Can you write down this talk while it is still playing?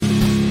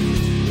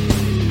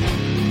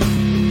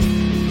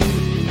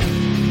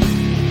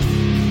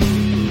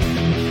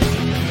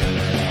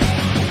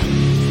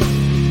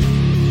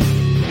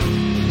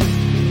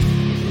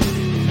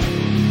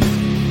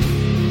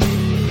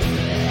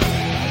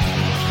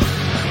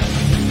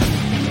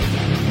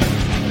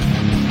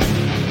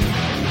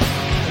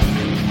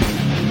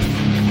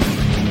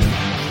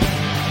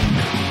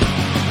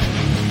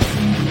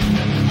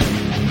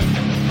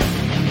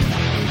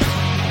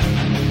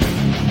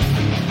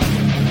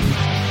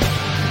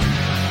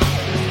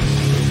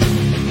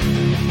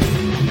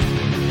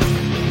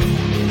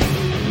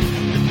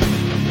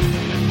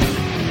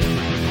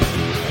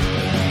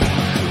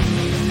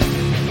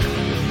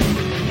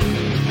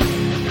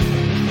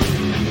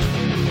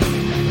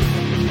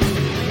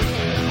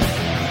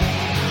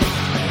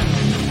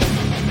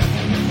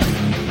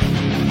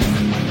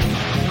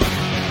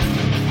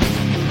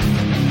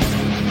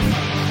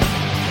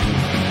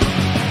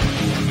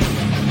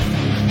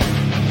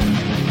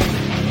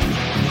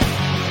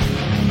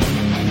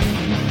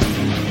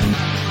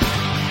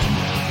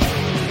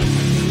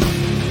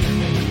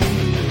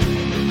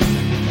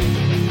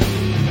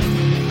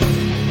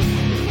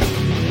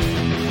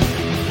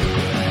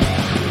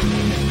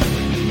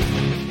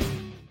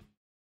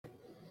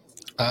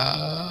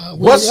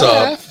What's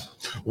up?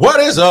 What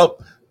is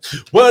up?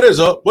 What is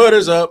up? What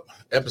is up?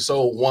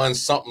 Episode 1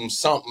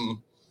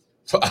 something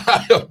for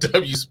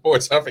IOW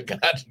Sports. I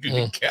forgot to do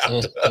the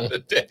count the other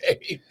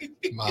day.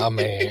 My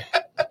man.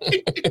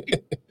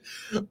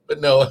 But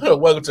no,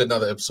 welcome to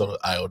another episode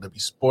of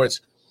IOW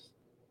Sports.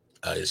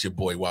 It's your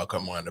boy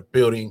Welcome in the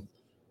building.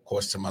 Of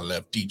course, to my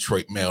left,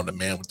 Detroit Mel, the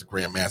man with the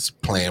Grandmaster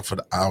plan for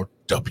the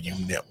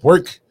IOW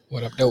Network.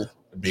 What up, dope?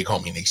 The big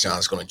homie Nick Sean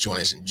is going to join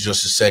us in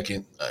just a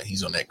second.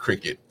 He's on that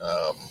cricket.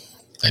 A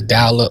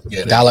dial-up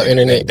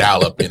internet.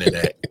 Dial-up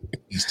internet.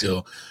 He's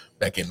still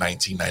back in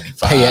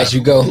 1995. Hey, as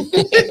you go.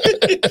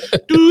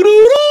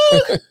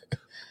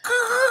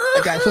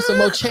 I got to put some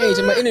more change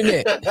in my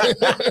internet.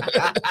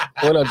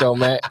 What up, though,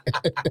 Matt?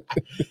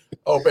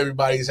 Hope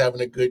everybody's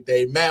having a good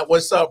day. Matt,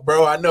 what's up,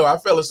 bro? I know I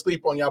fell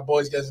asleep on y'all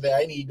boys yesterday.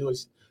 I need to do a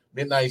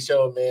midnight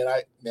show, man.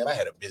 I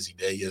had a busy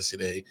day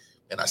yesterday,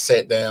 and I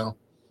sat down.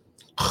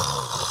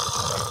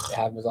 It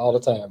happens all the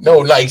time. No,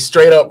 like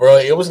straight up, bro.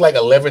 It was like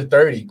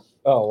 11:30.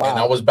 Oh, wow. And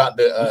I was about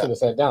to. You should have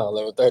sat down at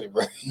 11:30,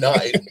 bro. No,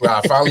 bro,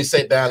 I finally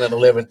sat down at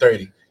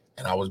 11:30,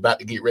 and I was about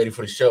to get ready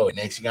for the show. And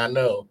next thing I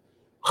know,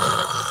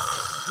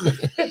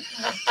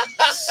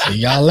 see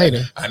y'all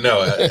later. I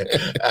know.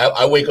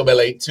 I wake up at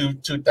like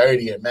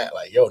 2:30, and Matt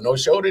like, yo, no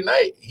show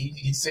tonight.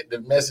 He sent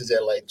the message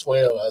at like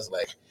 12. I was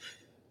like,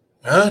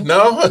 huh?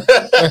 No.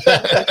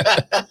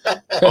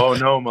 Oh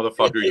no,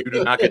 motherfucker! You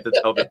do not get to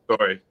tell the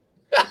story.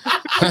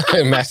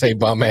 Matt say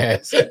bum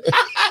ass.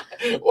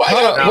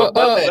 Why?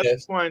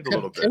 Let's wind a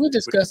little bit. Can we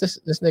discuss this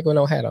nigga with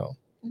no hat on?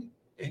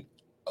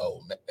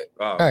 Oh, man.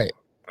 All right.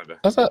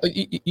 What's up?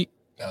 I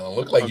don't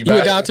look like you. You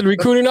went down to the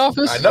recruiting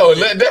office? I know.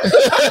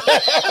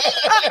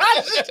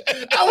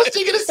 I was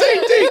thinking the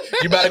same thing.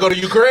 You about to go to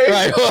Ukraine?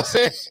 Right. What I'm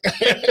saying?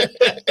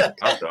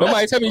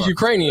 Nobody tell me he's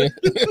Ukrainian.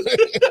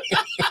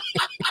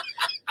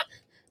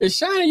 Is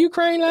Shine a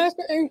Ukraine last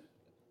name?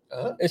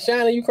 Is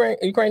Shine a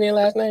Ukrainian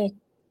last name?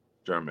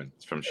 German.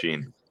 It's from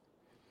Sheen.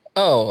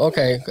 Oh,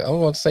 okay. I was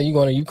going to say you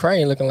going to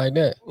Ukraine looking like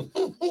that.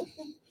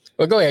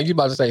 But go ahead. You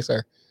about to say,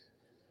 sir?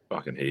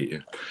 Fucking hate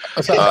you.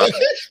 I'm sorry.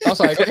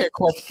 Go ahead,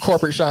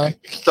 corporate Shine.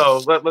 So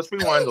let's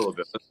rewind a little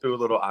bit. Let's do a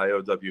little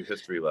IOW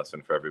history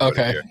lesson for everybody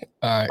here.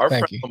 All right. Our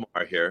Thank friend you.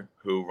 Lamar here,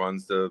 who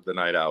runs the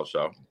Night Owl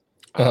show,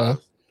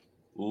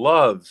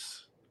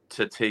 loves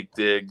to take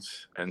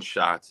digs and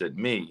shots at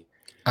me.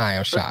 I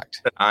am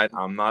shocked.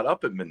 I'm not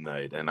up at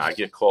midnight, and I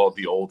get called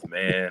the old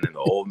man, and the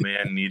old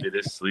man needed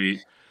his sleep.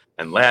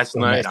 And last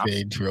night, I'm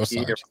here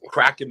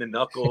cracking the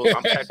knuckles.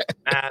 I'm texting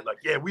Matt, like,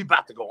 yeah, we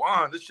about to go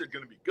on. This shit's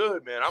going to be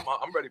good, man. I'm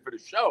ready for the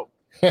show.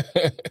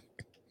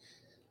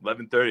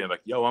 11:30, I'm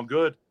like, yo, I'm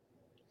good.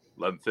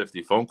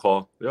 11:50, phone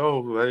call.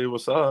 Yo, hey,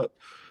 what's up?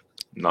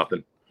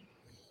 Nothing.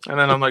 And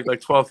then I'm like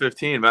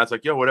 12:15. Matt's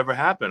like, yo, whatever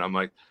happened? I'm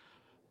like,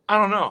 I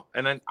don't know.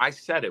 And then I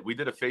said it. We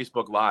did a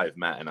Facebook Live,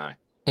 Matt and I.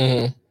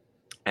 Mm-hmm.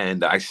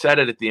 And I said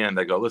it at the end.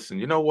 I go, listen,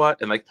 you know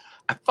what? And like,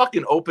 I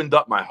fucking opened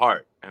up my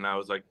heart. And I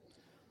was like,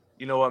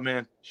 you know what,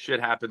 man? Shit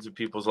happens in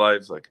people's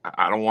lives. Like,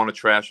 I don't want to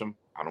trash them.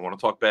 I don't want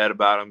to talk bad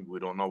about them. We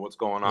don't know what's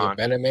going on. You're a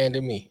better man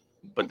than me.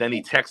 But then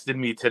he texted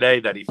me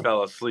today that he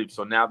fell asleep.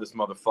 So now this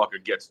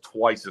motherfucker gets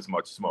twice as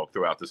much smoke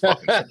throughout this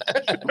fucking thing.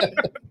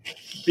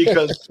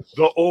 Because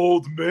the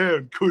old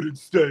man couldn't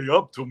stay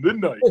up till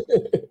midnight.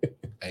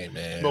 Hey,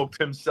 man. Smoked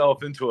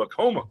himself into a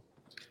coma.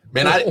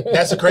 Man,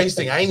 that's the crazy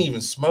thing. I ain't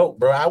even smoked,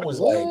 bro. I was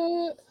like,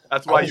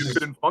 that's why you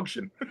couldn't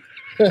function.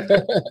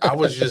 I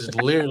was just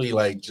literally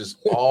like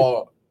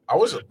I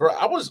was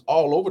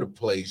all over the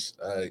place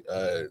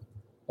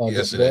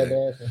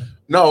yesterday.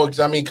 No,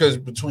 because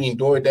between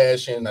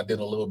DoorDash and I did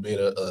a little bit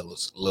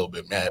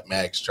Mad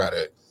Max, try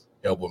to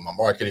help with my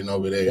marketing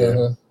over there.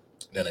 Uh-huh.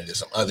 Then I did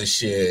some other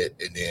shit,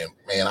 and then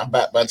man,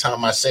 by the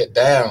time I sat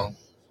down,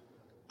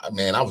 I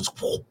was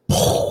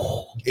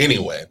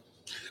anyway.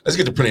 Let's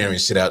get the preliminary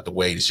shit out the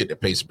way, the shit that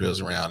pays the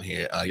bills around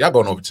here. Y'all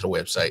going over to the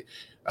website.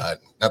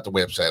 Not the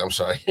website, I'm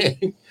sorry.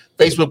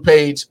 Facebook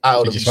page,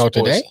 IOW Did you smoke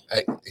Sports.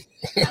 Today?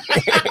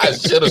 I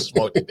should have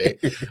smoked today.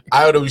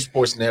 IOW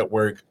Sports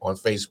Network on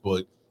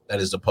Facebook. That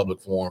is the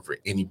public forum for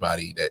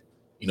anybody that,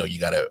 you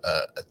got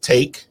a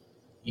take,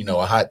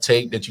 a hot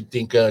take that you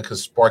think could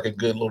spark a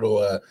good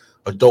little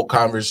adult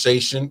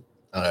conversation.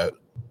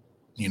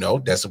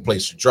 That's a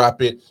place to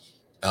drop it.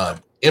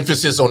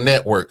 Emphasis on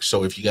network.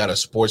 So if you got a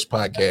sports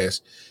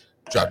podcast,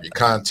 drop your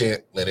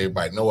content, let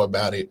everybody know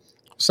about it.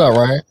 What's up,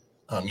 Ryan?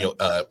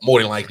 More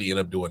than likely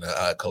end up doing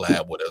a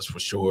collab with us for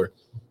sure.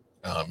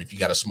 If you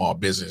got a small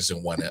business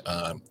and want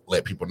to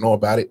let people know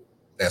about it,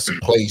 that's a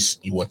place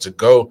you want to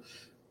go.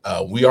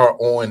 We are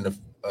on the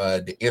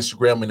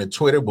Instagram and the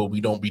Twitter, but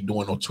we don't be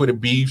doing no Twitter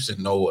beefs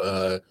and no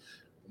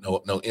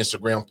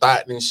Instagram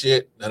thought and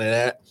shit, none of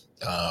that.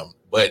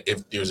 But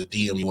if there's a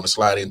DM you want to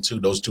slide into,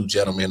 those two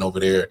gentlemen over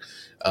there,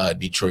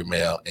 Detroit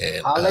Mail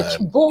and I'll let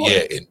you boy.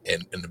 Yeah,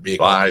 and the big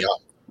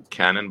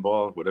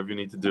Cannonball, whatever you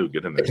need to do,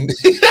 get in there.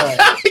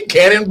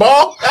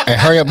 Cannonball. And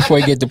hurry up before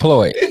you get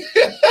deployed.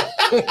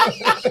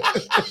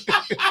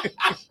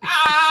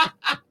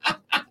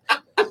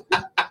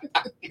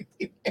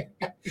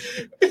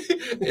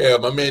 Yeah,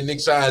 my man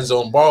Nick Shine's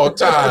on borrowed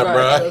time,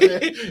 bro.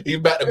 He's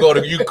about to go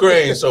to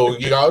Ukraine, so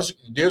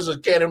there's a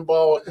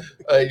cannonball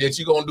that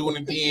you gonna do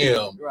in the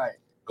DM. Right.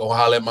 Go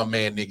holler at my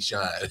man Nick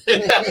Shine.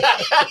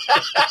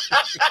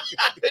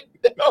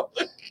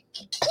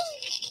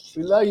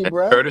 We love you,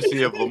 bro.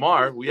 Courtesy of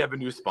Lamar, we have a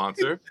new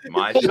sponsor,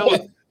 My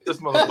Pillow. This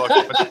motherfucker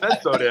went to bed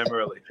so damn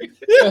early.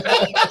 What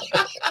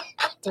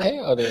the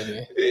hell,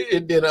 then?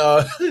 And then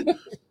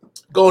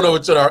going over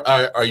to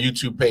our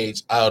YouTube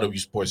page, IOW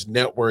Sports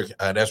Network.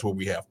 That's where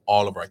we have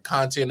all of our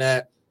content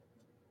at.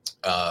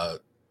 I'm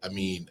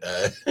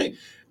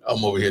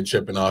over here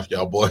tripping off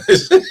y'all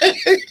boys.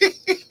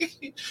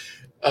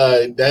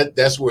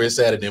 That's where it's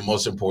at, and then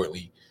most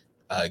importantly,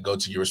 go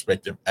to your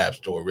respective app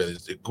store, whether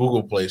it's the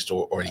Google Play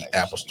Store or the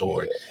Apple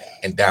Store,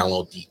 and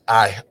download the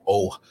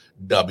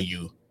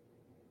IOW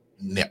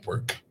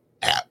Network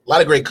app. A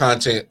lot of great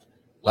content,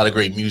 a lot of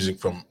great music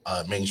from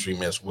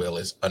mainstream as well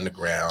as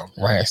underground.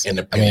 Right.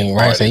 Independent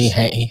Ryan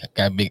said he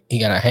got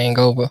a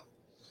hangover.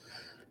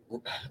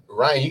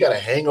 Ryan, you got a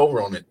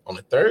hangover on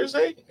a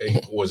Thursday?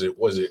 Was it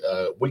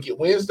Wicked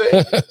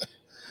Wednesday?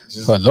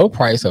 For a low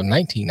price of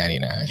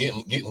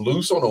 $19.99. Getting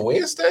loose on a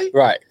Wednesday?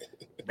 Right.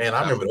 Man,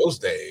 I remember those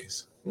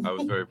days. I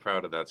was very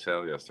proud of that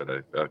sale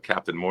yesterday.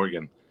 Captain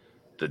Morgan,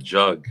 the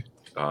jug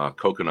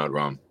coconut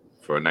rum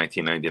for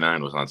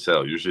 $19.99 was on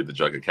sale. Usually the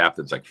jug of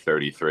Captain's like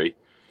 $33,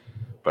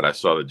 but I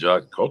saw the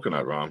jug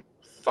coconut rum.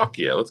 Fuck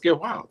yeah, let's get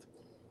wild.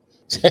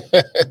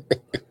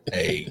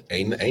 Hey,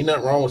 ain't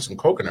nothing wrong with some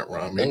coconut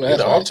rum. Man.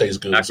 That's It all tastes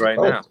good. Back right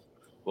now. A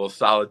little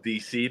solid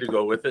DC to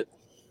go with it.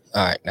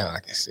 All right, now I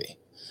can see.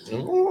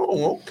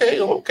 Oh,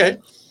 okay.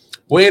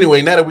 Well,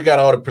 anyway, now that we got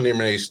all the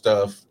preliminary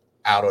stuff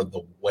out of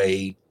the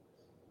way,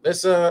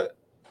 let's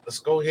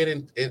go ahead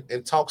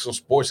and talk some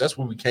sports. That's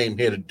what we came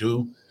here to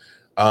do.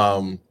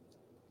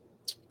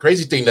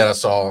 Crazy thing that I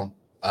saw,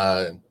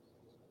 the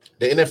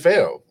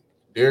NFL,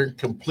 they're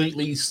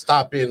completely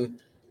stopping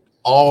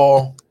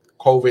all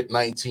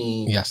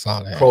COVID-19 Yeah, I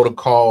saw that.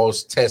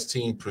 protocols,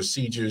 testing,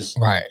 procedures,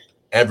 Right.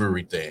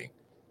 everything.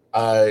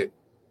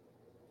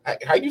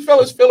 How you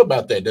fellas feel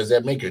about that? Does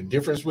that make a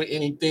difference with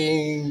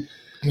anything?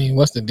 I mean,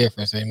 what's the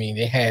difference? I mean,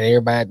 they had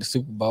everybody at the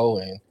Super Bowl,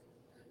 and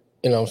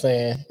you know what I'm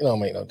saying? It don't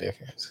make no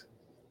difference.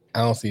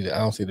 I don't see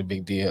the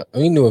big deal.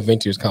 We knew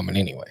eventually was coming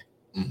anyway.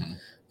 Mm-hmm.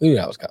 We knew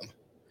that was coming.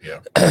 Yeah.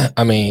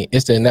 I mean,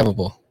 it's the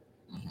inevitable.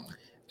 Mm-hmm.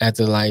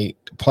 After like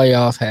the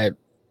playoffs had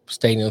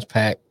stadiums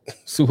packed,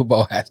 Super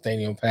Bowl had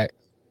stadium packed.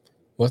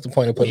 What's the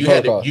point of putting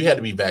protocol? You had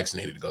to be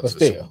vaccinated to go But to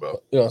the still, Super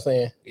Bowl. you know what I'm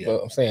saying? Yeah.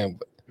 But I'm saying,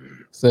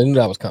 so I knew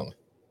that was coming.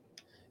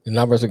 The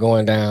numbers are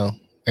going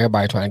down.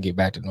 Everybody trying to get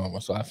back to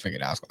normal. So I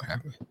figured that was going to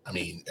happen. I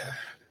mean,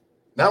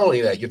 not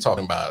only that, you're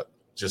talking about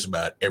just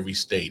about every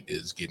state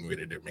is getting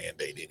rid of their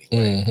mandate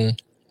anyway. Mm-hmm.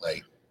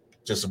 Like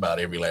just about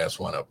every last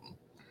one of them.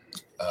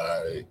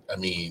 I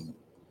mean,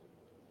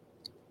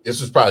 this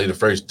was probably the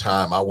first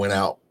time I went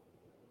out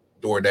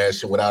door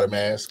dashing without a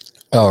mask.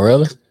 Oh,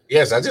 really?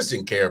 Yes, I just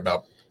didn't care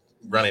about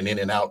running in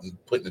and out and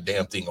putting the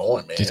damn thing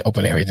on, man. Just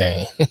open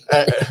everything.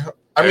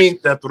 I mean,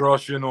 that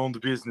Russian-owned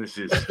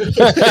businesses.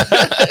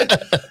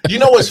 You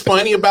know what's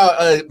funny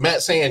about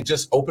Matt saying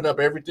just open up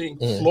everything?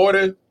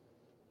 Florida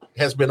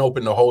has been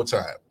open the whole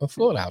time. Well,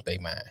 Florida out their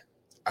mind.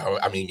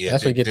 I mean, yeah,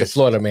 that's where you get the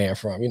Florida man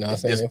from. You know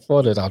what I'm saying?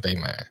 Florida's out their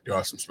mind. There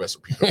are some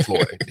special people in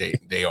Florida.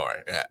 they are.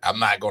 I'm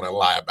not going to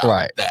lie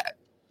about that.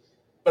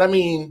 But I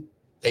mean,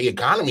 the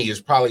economy is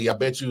probably, I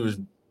bet you, is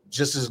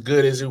just as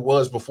good as it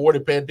was before the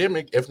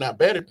pandemic, if not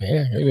better.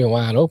 Yeah, they've been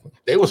wide open.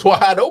 They was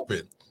wide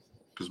open.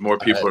 Because more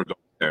people are going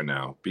there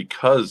now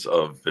because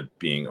of it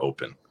being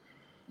open.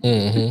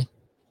 Mm-hmm.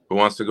 Who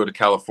wants to go to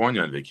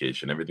California on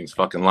vacation? Everything's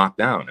fucking locked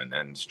down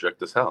and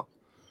strict as hell.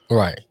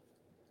 Right.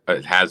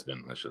 It has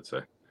been, I should say.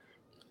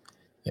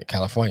 Yeah,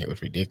 California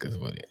was ridiculous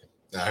with it.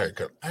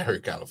 I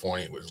heard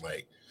California was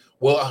like,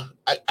 well,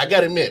 I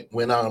gotta admit,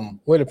 when well,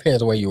 it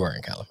depends on where you were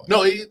in California.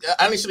 No,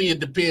 honestly, it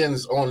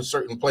depends on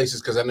certain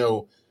places because I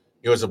know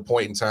there was a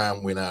point in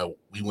time when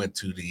we went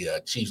to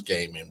the Chiefs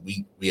game and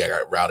we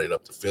got routed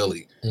up to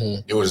Philly.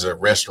 Mm-hmm. There was a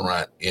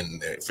restaurant in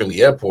the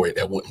Philly airport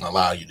that wouldn't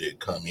allow you to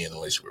come in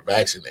unless you were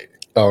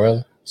vaccinated. Oh,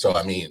 really? So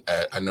I mean,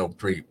 I know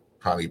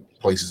probably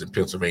places in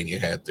Pennsylvania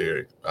had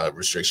their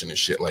restriction and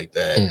shit like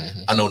that. Mm-hmm.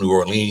 I know New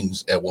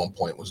Orleans at one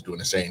point was doing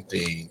the same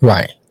thing.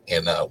 Right.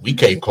 And we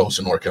came close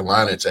in North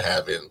Carolina to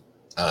having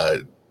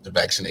the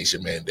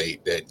vaccination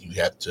mandate that you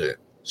have to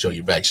show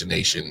your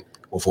vaccination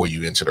before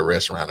you enter the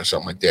restaurant or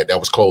something like that. That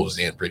was closed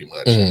in pretty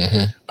much.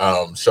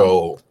 Mm-hmm.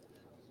 So,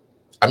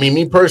 I mean,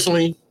 me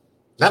personally,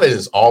 not that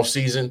it's off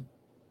season.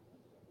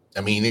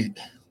 I mean,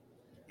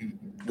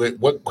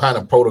 what kind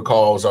of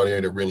protocols are there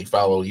to really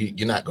follow?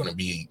 You're not going to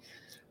be,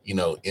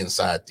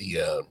 inside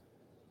the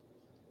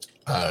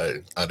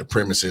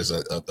premises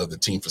of the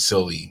team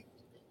facility.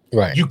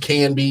 Right. You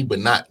can be, but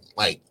not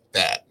like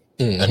that.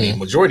 Mm-hmm. I mean,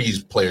 majority of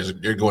these players,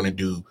 they're going to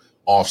do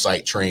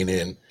off-site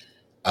training,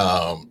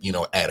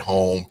 at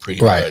home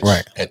pretty much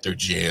at their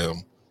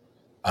gym.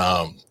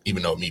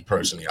 Even though me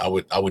personally, I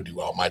would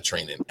do all my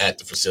training at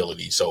the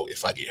facility. So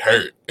if I get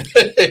hurt,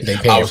 They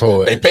paying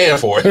for it. They paying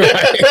for it.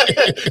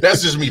 Right.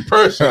 That's just me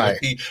personally.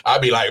 Right.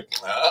 I'd be like,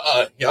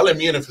 y'all let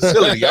me in the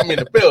facility. I'm in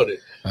the building.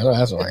 I know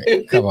that's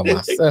right. Cover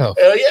myself.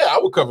 Hell yeah, I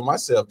would cover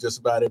myself just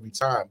about every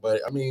time.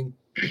 But I mean,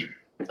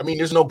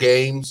 there's no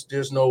games.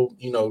 There's no,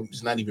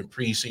 it's not even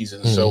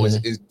preseason. So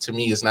to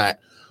me, it's not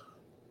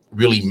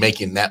really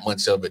making that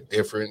much of a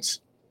difference.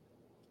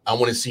 I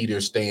want to see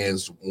their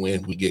stands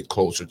when we get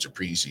closer to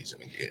preseason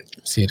again.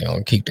 See if they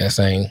don't keep that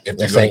same, if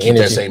they're going to keep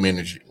that same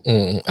energy.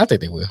 I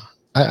think they will.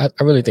 I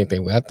really think they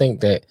will. I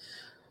think that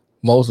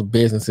most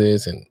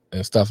businesses and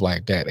stuff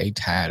like that, they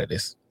tired of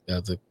this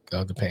of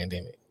the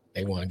pandemic.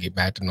 They want to get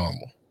back to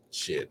normal.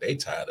 Shit, they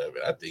tired of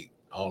it. I think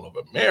all of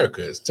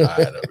America is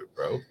tired of it,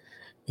 bro.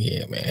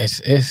 Yeah, man.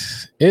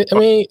 I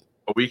mean,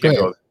 a week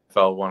ago, the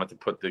NFL wanted to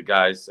put the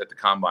guys at the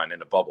combine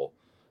in a bubble.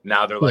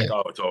 Now they're like,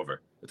 oh, it's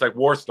over. It's like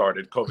war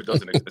started. COVID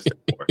doesn't exist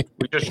anymore.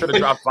 We just should have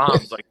dropped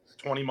bombs like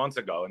 20 months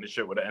ago, and this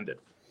shit would have ended.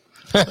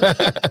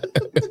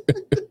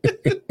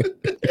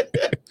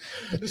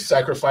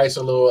 Sacrifice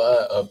a little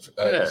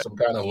some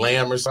kind of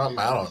lamb or something.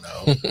 I don't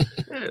know.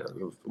 Yeah,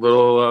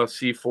 little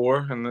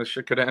C4, and this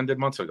shit could have ended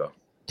months ago.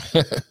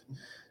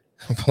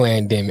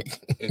 Pandemic.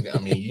 I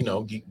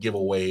mean, give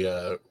away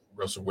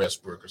Russell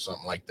Westbrook or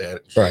something like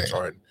that. Right.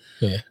 Harden.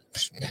 Yeah.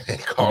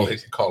 Call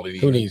it.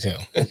 Who needs him?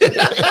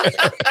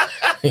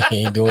 He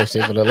ain't doing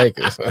shit for the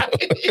Lakers.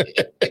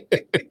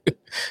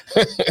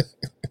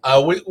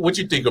 What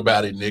you think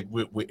about it, Nick,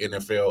 with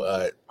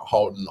NFL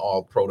halting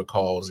all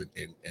protocols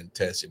and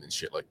testing and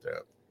shit like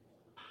that?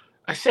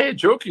 I say it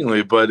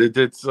jokingly, but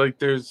it's like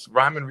there's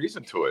rhyme and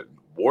reason to it.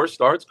 War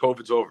starts,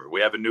 COVID's over.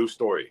 We have a new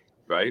story,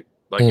 right?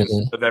 Like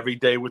instead of every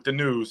day with the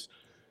news,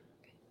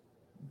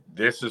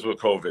 this is what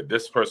COVID,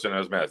 this person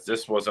has masked,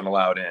 this wasn't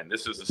allowed in,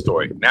 this is the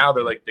story. Now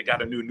they're like, they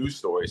got a new news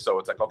story. So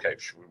it's like, okay,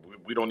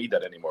 we don't need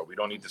that anymore. We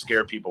don't need to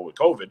scare people with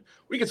COVID.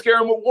 We can scare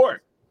them with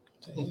war.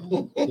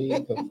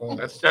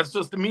 That's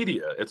just the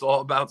media. It's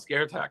all about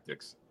scare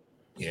tactics.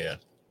 Yeah.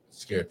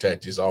 Scare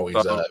tactics always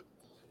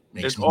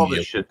makes all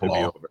this shit to be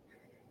over.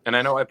 And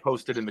I know I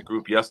posted in the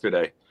group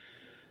yesterday,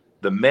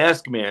 the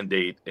mask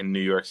mandate in New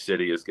York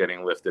City is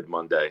getting lifted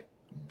Monday,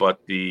 but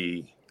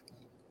the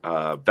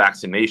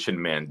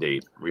vaccination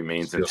mandate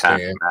remains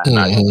intact. And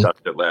I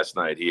discussed it last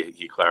night.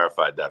 He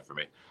clarified that for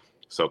me.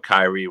 So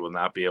Kyrie will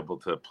not be able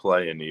to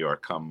play in New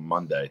York come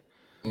Monday.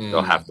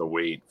 They'll have to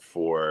wait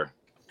for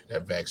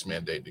that vax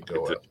mandate to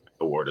go up,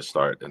 the war to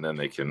start, and then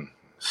they can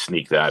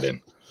sneak that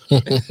in.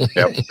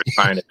 They're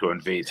trying to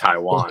invade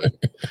Taiwan.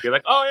 You're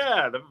like, oh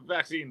yeah, the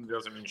vaccine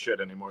doesn't mean shit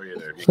anymore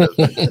either, because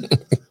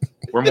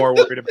we're more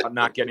worried about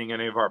not getting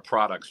any of our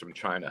products from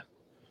China.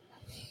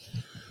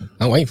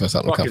 I'm waiting for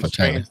something to come from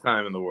China. Strange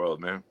time in the world,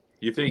 man.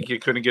 You think you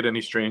couldn't get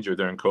any stranger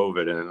during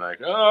COVID, and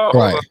like, oh,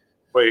 right.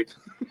 Wait.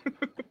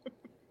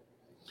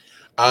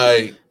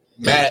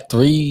 Matt,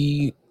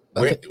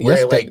 we're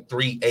at like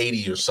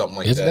 380 or something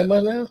like that. Isn't that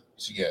much now?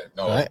 Yeah,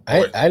 no.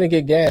 I didn't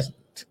get gas.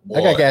 Boy,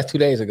 I got gas 2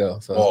 days ago.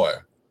 So. Boy,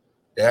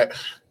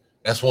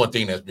 that's one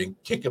thing that's been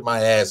kicking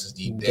my ass is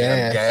the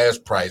damn gas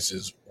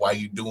prices while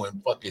you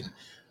doing fucking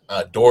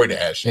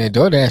DoorDash. Yeah,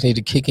 DoorDash need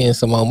to kick in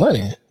some more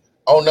money.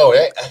 Oh no,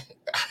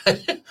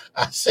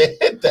 I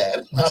said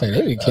that. I said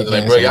they need to kick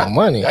in some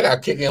more money. I got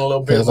to kick in a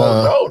little bit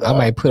more.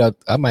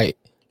 I might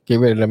get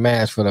rid of the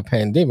mask for the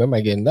pandemic. I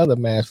might get another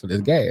mask for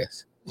this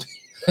gas.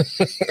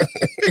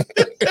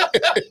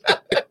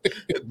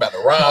 About to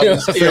rob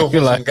and steal for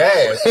some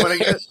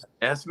gas.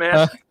 Gas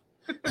mask?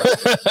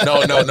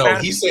 No.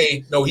 He's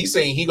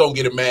saying he gonna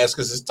get a mask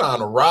because it's time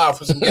to rob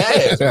for some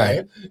gas,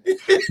 right?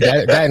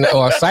 that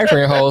or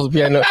ciphering holes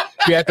be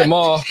at the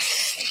mall.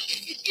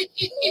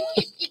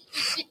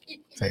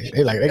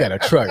 They got a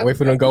truck. Wait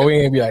for them to go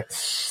in and be like,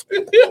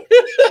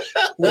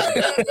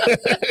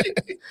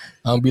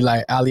 I'm be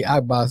like Ali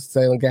Akbar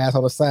selling gas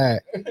on the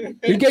side.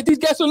 You get these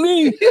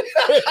gasoline.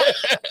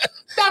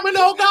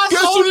 Domino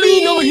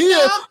gasoline over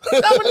here.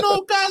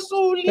 Domino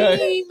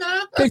gasoline.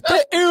 Take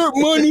that Arab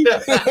money.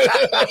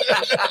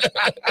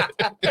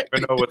 I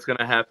don't know what's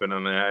gonna happen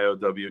on the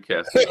IOW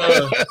cast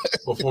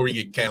before we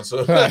get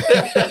canceled.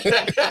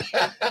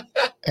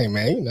 Hey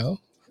man, No,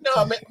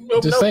 man.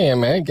 Just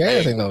saying, man,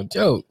 gas ain't no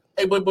joke.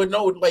 Hey, but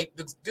no, like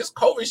this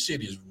COVID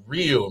shit is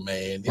real,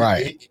 man.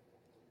 Right.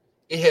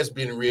 It has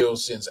been real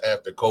since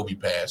after Kobe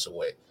passed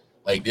away.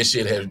 Like this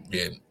shit has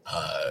been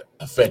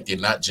affecting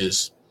not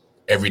just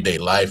everyday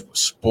life, but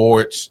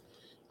sports.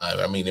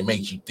 I mean, it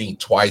makes you think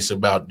twice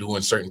about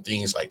doing certain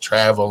things like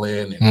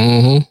traveling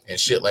and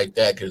shit like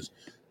that. Because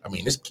I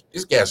mean,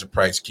 this gas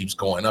price keeps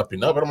going up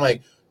and up, and I'm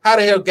like, how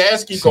the hell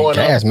gas keep going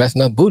up? Gas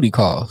messing up booty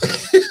calls.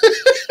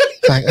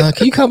 Like,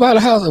 can you come by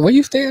the house? Where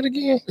you staying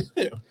again?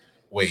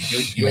 Wait,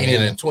 you ain't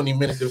in a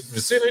 20-minute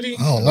vicinity?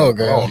 I don't know,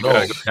 girl. You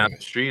gotta go down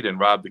the street and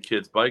rob the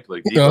kid's bike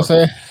like you know what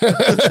I'm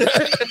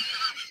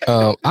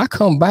saying? I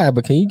come by,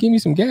 but can you give me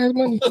some gas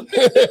money?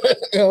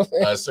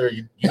 Sir,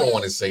 you don't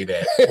want to say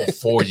that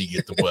before you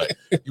get the butt.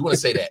 You want to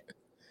say that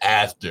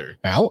after.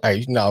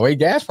 Hey, no, wait,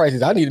 gas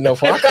prices. I need to know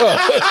before I come.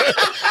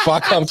 Before I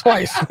come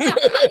twice.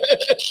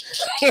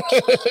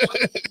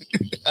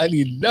 I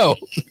need to know.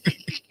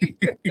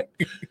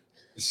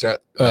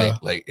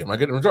 Like, am I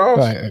getting the draws?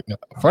 Right. No.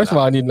 First of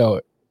all, I need to know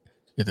it.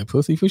 Is the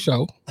pussy for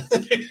sure?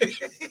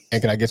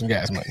 And can I get some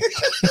gas money?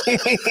 You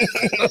know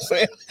what I'm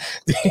saying?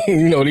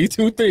 You know, these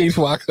two things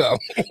before I come.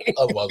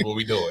 Otherwise, what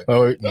we doing?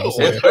 Oh, you know what I'm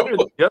saying? It's better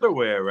the other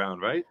way around,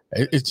 right?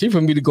 It's cheap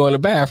for me to go in the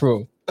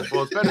bathroom.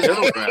 Well, it's better the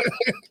other way around.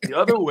 The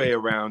other way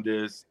around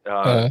is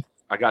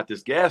I got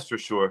this gas for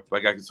sure, but I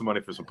got to get some money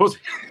for some pussy.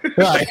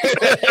 Right.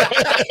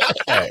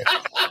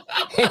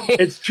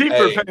 It's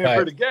cheaper paying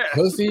for the gas.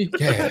 Pussy,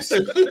 gas. I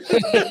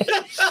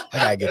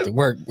gotta get to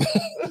work.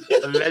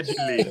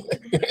 Allegedly.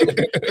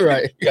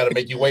 Right. You gotta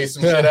make you weigh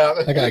some shit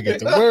out. I gotta get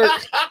to work.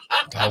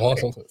 I want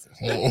some pussy.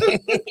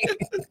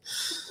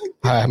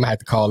 I'm gonna have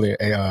to call it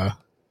a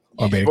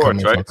baby come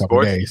in for a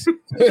couple days.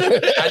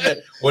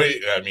 I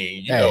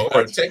mean, you know,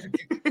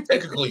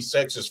 technically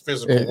sex is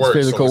physical It's work.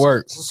 physical so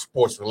work. It's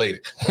sports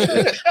related.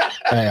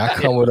 Hey, I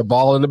come with a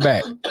ball in the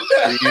back.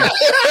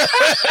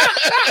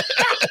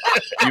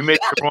 You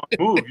make the wrong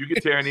move, you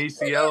can tear an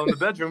ACL in the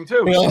bedroom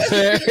too. You know what I'm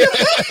saying?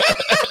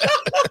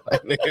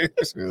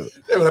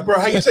 They were like, bro,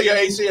 how you take your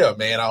ACL?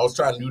 Man, I was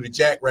trying to do the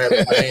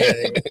jackrabbit, man.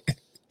 And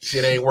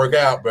shit ain't work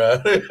out, bro.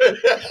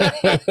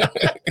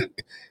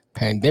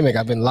 Pandemic,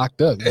 I've been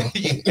locked up.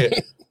 Yeah.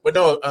 But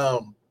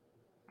no,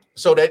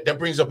 so that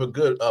brings up a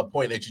good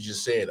point that you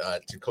just said.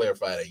 To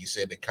clarify that, you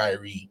said that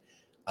Kyrie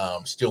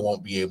still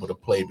won't be able to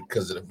play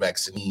because of the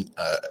vaccine.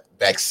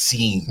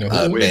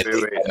 Wait.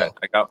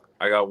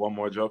 I got one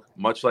more joke.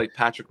 Much like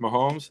Patrick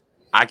Mahomes,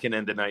 I can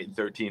end the night in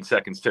 13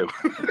 seconds too.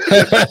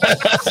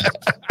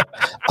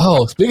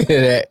 Oh, speaking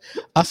of that,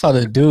 I saw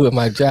the dude at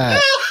my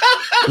job.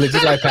 Look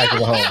just like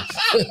Patrick Mahomes.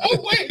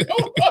 Wait,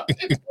 hold on.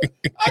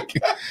 I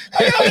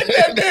gotta let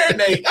that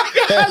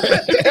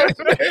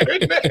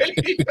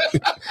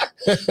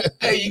marinate.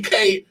 Hey, you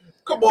can't.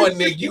 Come on,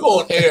 Nick. You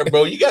on air,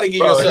 bro. You got to give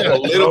yourself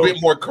a little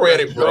bit more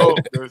credit, bro.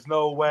 There's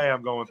no way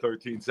I'm going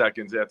 13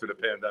 seconds after the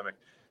pandemic.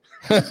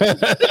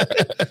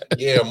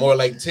 Yeah, more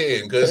like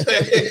 10, because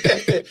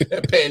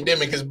that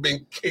pandemic has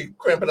been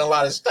cramping a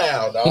lot of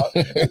style, dog.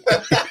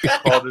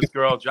 Call this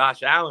girl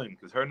Josh Allen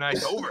because her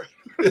night's over.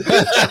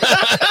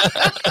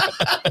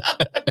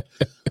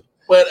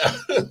 But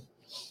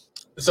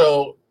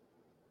so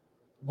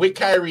with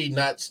Kyrie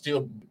not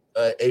still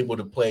able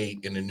to play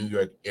in the New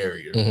York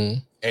area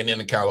and in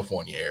the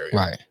California area,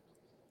 right?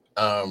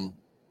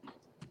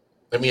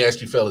 Let me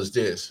ask you fellas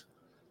this.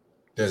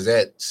 Does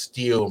that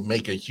still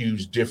make a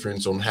huge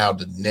difference on how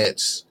the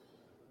Nets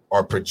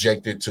are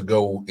projected to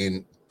go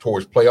in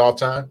towards playoff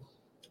time?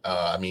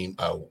 I mean,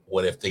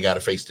 what if they got to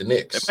face the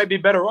Knicks? It might be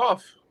better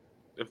off.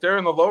 If they're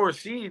in the lower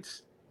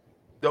seeds,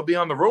 they'll be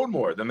on the road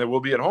more than they will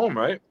be at home,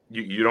 right?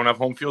 You don't have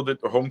home field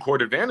or home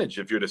court advantage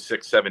if you're the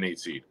 6, 7, 8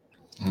 seed.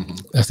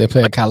 As they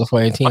play a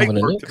California team Might on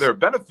the work Knicks. to their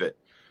benefit.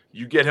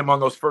 You get him on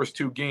those first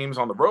 2 games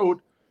on the road,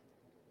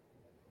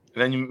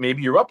 and then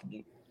maybe you're up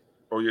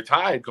or you're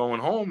tied going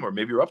home, or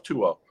maybe you're up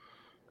 2-0.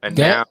 And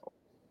now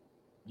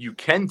you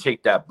can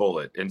take that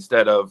bullet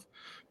instead of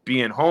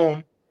being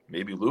home,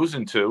 maybe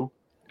losing 2,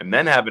 and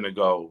then having to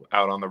go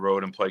out on the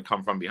road and play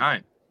come from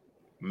behind.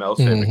 Mel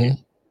said,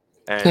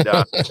 and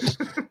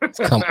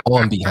come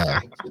on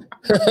behind.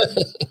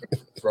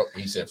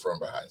 He said from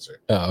behind, sir.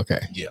 Oh,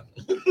 okay. Yeah.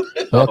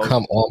 Well,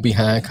 come on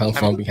behind, come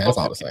from behind. It's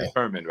all the same.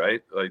 Determined,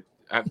 right? Like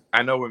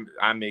I know when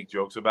I make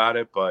jokes about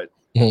it, but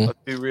let's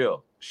be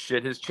real.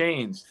 Shit has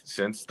changed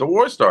since the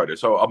war started.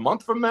 So a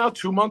month from now,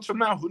 2 months from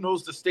now, who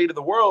knows the state of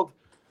the world?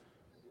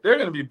 There are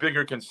going to be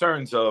bigger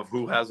concerns of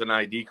who has an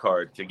ID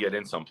card to get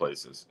in some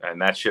places.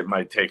 And that shit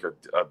might take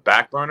a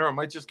back burner or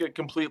might just get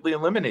completely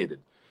eliminated.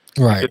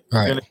 Right,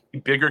 There's going to be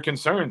bigger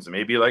concerns,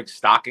 maybe like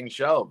stocking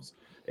shelves.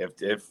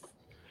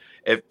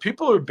 If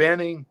people are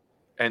banning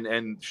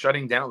and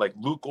shutting down, like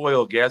Luke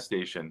Oil gas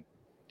station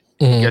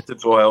gets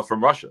its oil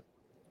from Russia.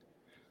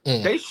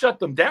 They shut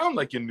them down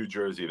like in New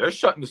Jersey. They're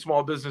shutting the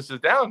small businesses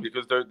down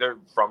because they're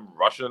from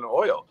Russian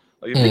oil.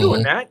 Like if you're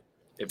doing that,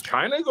 if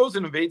China goes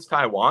and invades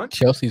Taiwan,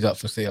 Chelsea's up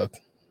for sale.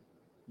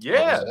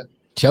 Yeah,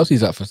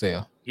 Chelsea's up for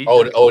sale.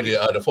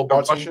 The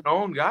football team?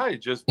 Russian-owned guy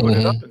just put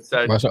it up and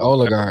said, Russian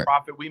oligarch. The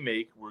profit we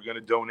make, we're going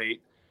to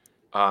donate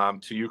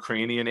to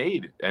Ukrainian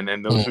aid, and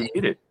then those who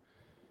need it.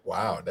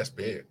 Wow, that's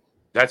big.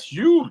 That's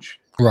huge.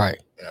 Right.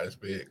 Yeah, that's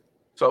big.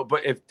 So,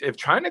 but if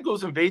China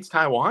goes and invades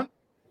Taiwan,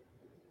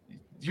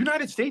 the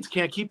United States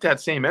can't keep that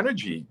same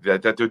energy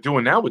that they're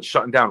doing now with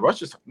shutting down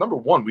Russia. Number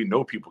one, we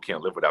know people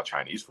can't live without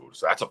Chinese food,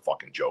 so that's a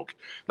fucking joke.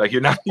 Like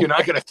you're not going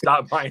to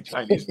stop buying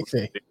Chinese food if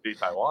they invade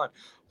Taiwan.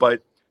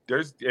 But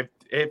there's if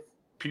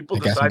people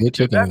decide to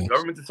do that, the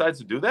government decides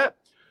to do that,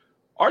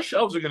 our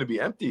shelves are going to be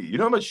empty. You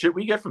know how much shit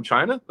we get from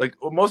China? Like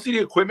most of the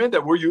equipment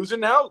that we're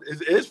using now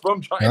is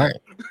from China.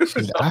 Right.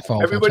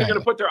 So everybody's going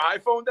to put their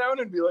iPhone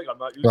down and be like, I'm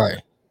not using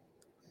it.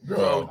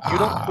 So you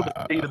don't know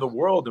the state of the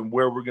world and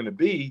where we're going to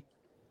be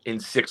in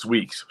 6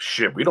 weeks.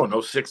 Shit, we don't know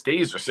 6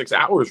 days or 6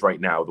 hours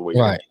right now the way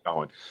it's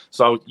going.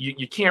 So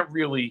you can't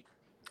really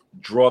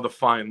draw the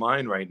fine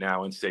line right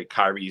now and say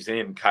Kyrie's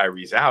in,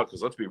 Kyrie's out.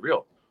 Because let's be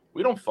real,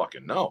 we don't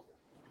fucking know.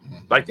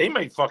 Like, they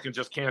might fucking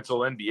just cancel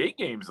NBA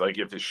games. Like,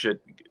 if this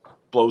shit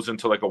blows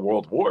into like a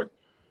world war,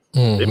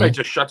 they might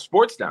just shut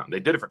sports down. They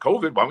did it for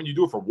COVID. Why wouldn't you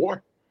do it for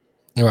war?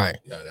 Right.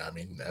 Yeah, I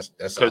mean, that's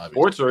because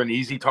sports are an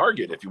easy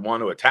target if you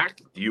want to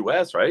attack the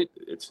U.S. Right?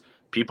 It's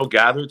people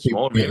gathered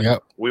small.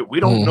 Yep. We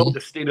don't know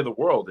the state of the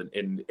world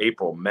in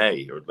April,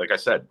 May, or like I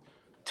said,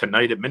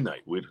 tonight at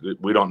midnight.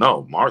 We don't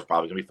know. Mars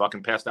probably gonna be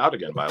fucking passed out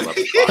again by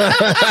 11 o'clock.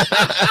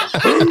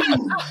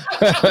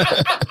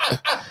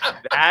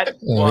 That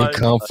was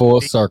come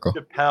full circle.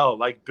 Chappelle,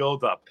 like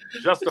build up,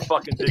 just to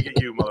fucking dig at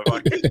you,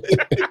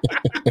 motherfucker.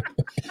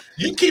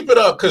 You keep it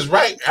up, cause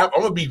I'm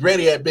gonna be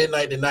ready at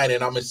midnight tonight,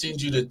 and I'm gonna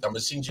send you the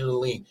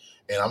link,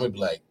 and I'm gonna be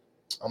like,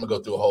 I'm gonna go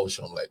through a whole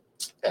show. I'm like,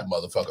 that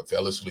motherfucker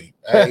fell asleep.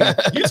 Hey,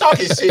 you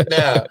talking shit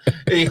now?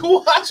 Hey,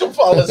 who watch him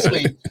fall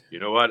asleep? You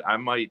know what? I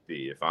might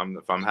be if I'm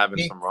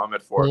having some rum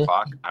at 4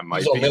 o'clock. I might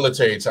He's on be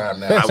military time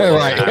now.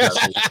 Right.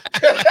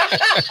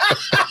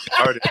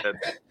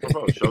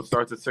 Show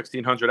starts at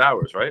 1600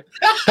 hours, right?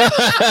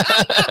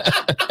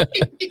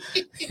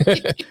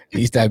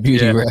 He's that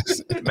beauty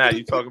rest. Matt,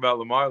 you talk about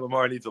Lamar.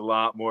 Lamar needs a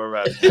lot more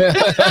rest.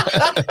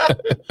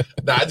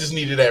 Nah, I just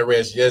needed that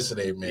rest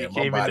yesterday, man. He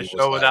came in the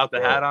show without the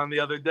hat on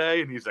the other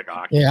day, and he's like,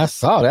 yeah, I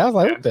saw that. I was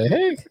like, what the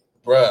heck?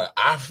 Bruh,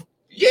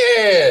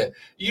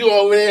 you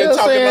over there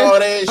talking all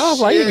that shit. I was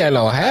like, you got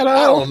no hat on?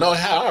 I don't know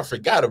how I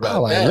forgot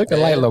about that. Looking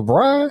like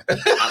LeBron.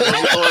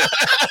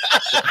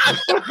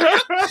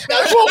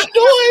 That's what I'm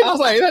doing. I was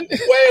like, wait,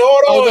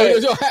 hold on.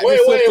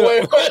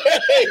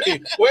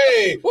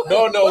 Wait.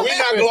 No, we're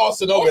not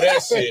glossing over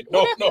that shit.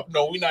 No,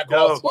 we're not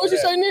glossing. What did you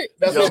say, Nick?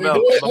 That's what we're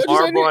doing.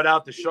 Lamar brought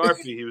out the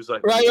Sharpie. He was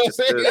like, right, he had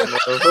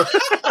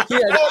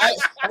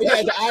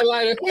the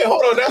eyeliner. Wait,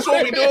 hold on. That's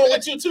what we're doing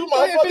with you too,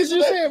 motherfucker.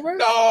 You said, bro.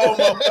 No,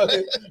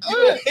 motherfucker.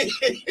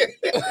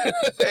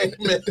 Hey,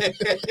 man.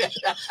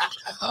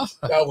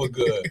 That was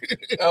good.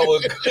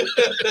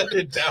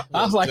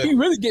 I was like, he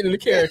really getting the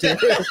character.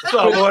 What's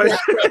up, boy?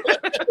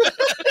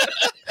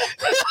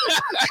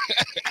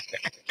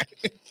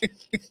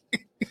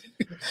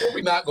 What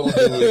we not gonna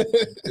do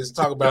is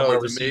talk about my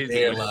receding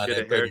hairline.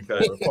 Get a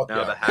haircut.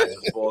 Now the hat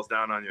just falls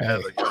down on your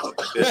head like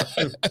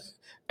this.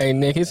 Hey,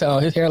 Nick, his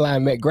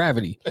hairline met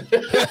gravity.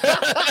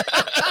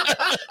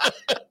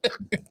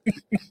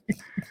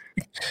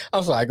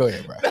 I'm sorry. Go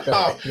ahead, bro. Go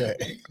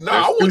ahead. No,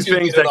 I want two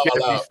things that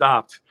can't out. be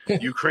stopped: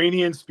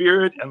 Ukrainian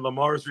spirit and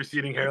Lamar's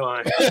receding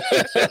hairline.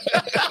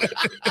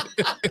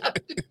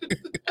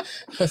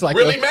 It's like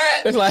really,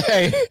 Matt? It's like,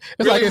 hey,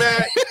 it's really, like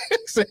Matt?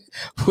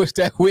 Push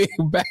that wig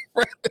back.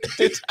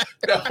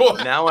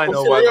 Now I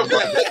know why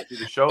Lamar didn't do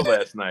the show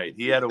last night.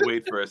 He had to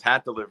wait for his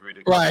hat delivery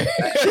to come. Right.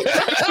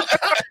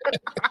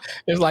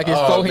 It's like his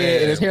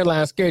forehead and his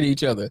hairline scared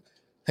each other.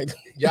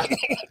 Y'all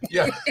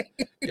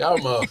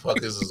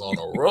motherfuckers is on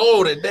the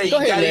road today. Go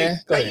ahead,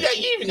 man.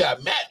 You even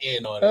got Matt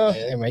in on it, man.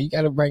 Hey, man, you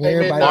got to bring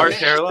everybody. Lamar's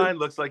hairline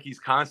looks like he's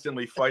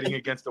constantly fighting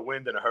against the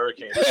wind in a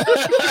hurricane.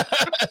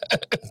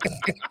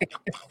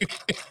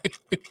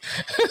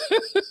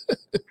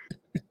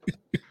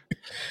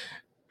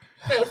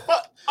 Man,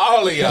 fuck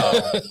all of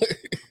y'all.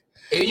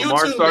 And you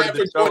Lamar too, started man, the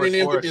for show joining at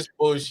in 4. with this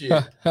bullshit.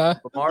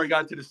 Lamar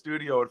got to the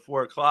studio at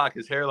 4 o'clock.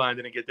 His hairline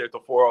didn't get there till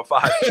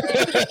 4:05.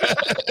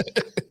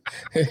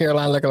 His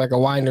hairline looking like a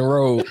winding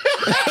road.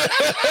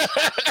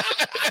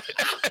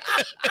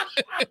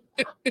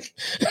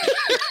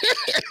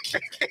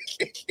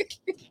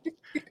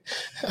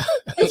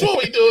 That's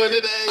what we doing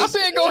today. I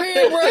said, go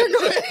ahead, bro.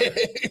 Go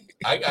ahead.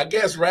 I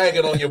guess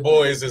ragging on your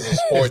boys is a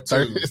sport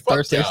too. It's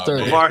Thursday.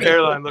 Lamar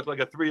hairline looked like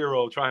a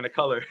 3-year-old trying to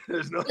color.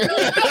 There's no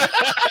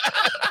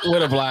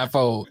with a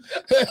blindfold.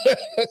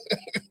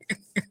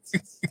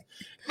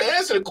 Man,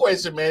 answer the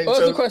question, man. What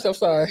was the question? I'm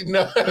sorry.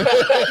 No.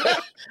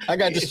 I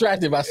got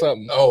distracted by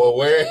something. Oh,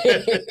 where?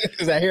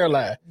 It's that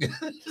hairline.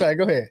 Sorry,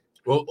 go ahead.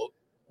 Well,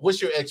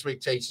 what's your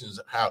expectations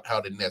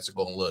how the Nets are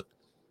going to look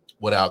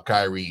without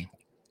Kyrie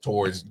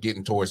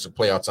getting towards the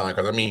playoff time?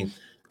 Because, I mean,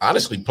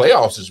 honestly,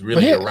 playoffs is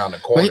really around the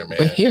corner, man.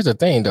 But here's the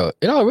thing, though.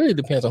 It all really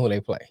depends on who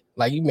they play.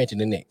 Like you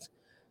mentioned the Knicks.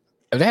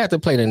 If they have to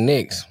play the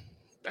Knicks,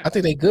 I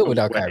think they're good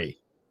without Kyrie.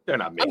 They're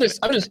not making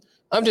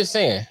I'm just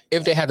saying,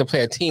 if they had to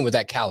play a team with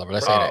that caliber,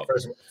 let's say that.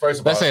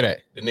 First of all, let's say that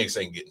the Knicks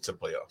ain't getting to the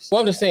playoffs.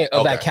 Well, I'm just saying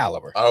of that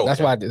caliber. Okay. That's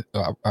why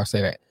I'll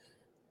say that.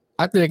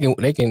 I think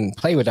they can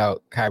play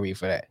without Kyrie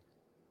for that.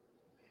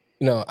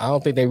 You know, I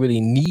don't think they really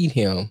need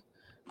him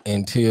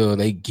until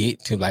they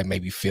get to like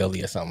maybe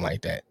Philly or something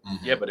like that.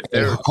 Yeah, but if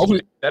they're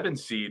hopefully 7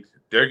 seed,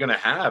 they're gonna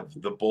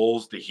have the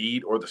Bulls, the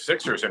Heat, or the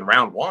Sixers in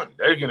round 1.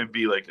 They're gonna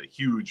be like a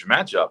huge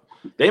matchup.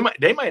 They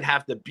might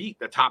have to beat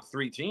the top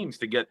 3 teams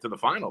to get to the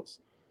finals.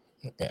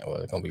 Yeah, well,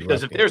 it's gonna be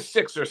because if they're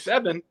 6 or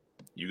 7,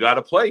 you got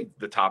to play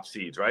the top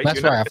seeds, right?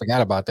 That's right. I forgot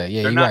about that.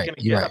 Yeah, they're you're not right.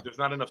 Gonna get up. There's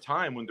not enough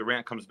time when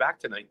Durant comes back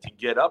tonight to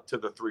get up to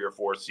the 3 or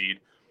 4 seed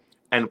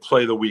and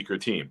play the weaker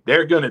team.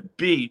 They're going to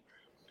be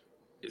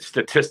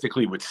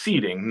statistically with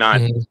seeding,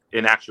 not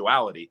in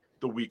actuality,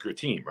 the weaker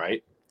team,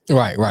 right?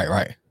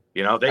 Right.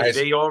 You know,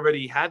 they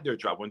already had their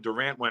drop. When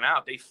Durant went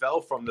out, they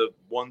fell from the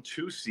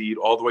 1-2 seed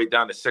all the way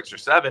down to 6 or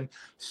 7.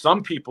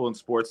 Some people in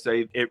sports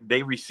say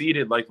they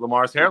receded like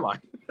Lamar's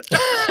hairline.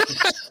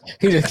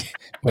 He just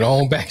went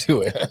on back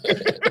to it.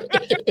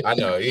 I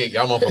know.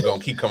 Y'all motherfuckers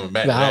gonna keep coming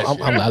back. I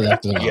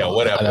left it alone. Yeah,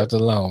 whatever. I left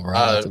it alone,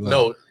 bro.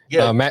 No,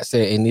 yeah. Matt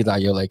said it needs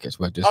like your Lakers,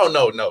 but just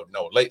no.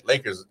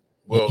 Lakers.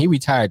 Well, he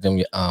retired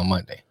them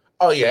Monday.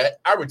 Oh yeah,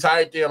 I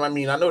retired them. I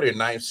mean, I know they're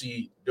 9th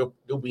seed. They'll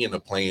be in the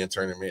play-in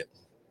tournament.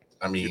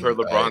 I mean, you heard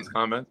LeBron's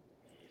comment.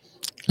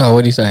 Oh,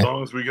 what did he say? As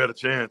long as we got a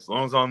chance, as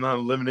long as I'm not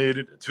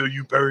eliminated until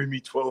you bury me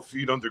 12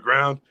 feet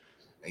underground,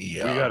 we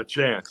got a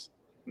chance.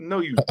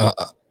 No, you.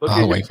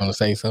 I'll wait for him to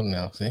say something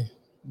else. See,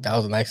 that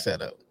was a nice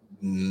setup.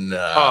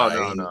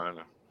 No.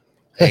 No.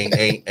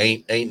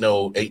 ain't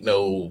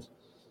no.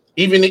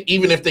 Even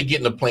if they get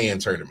in the play-in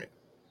tournament,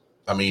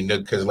 I mean,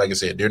 because like I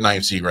said, they're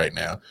 9th seed right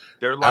now.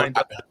 They're lined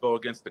up to go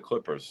against the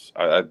Clippers.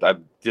 I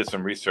did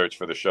some research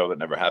for the show that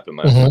never happened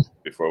last week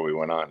before we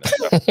went on.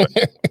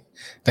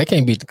 They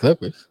can't beat the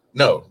Clippers.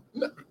 No,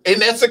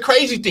 and that's a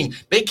crazy thing.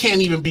 They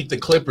can't even beat the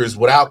Clippers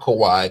without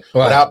Kawhi,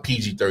 without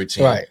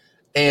PG-13. Right.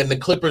 And the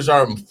Clippers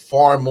are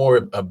far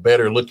more a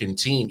better looking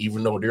team,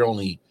 even though they're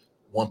only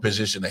one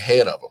position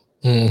ahead of them.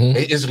 Mm-hmm.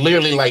 It's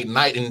literally like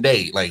night and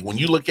day. Like when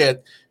you look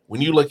at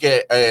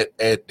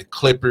the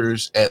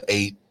Clippers at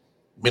 8,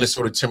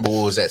 Minnesota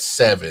Timberwolves at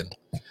 7.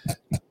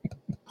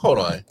 Hold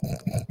on,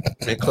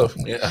 man,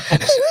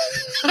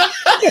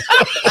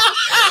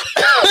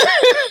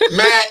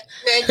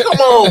 man, come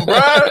on,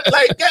 bro.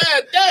 Like,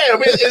 god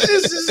damn,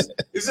 is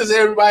this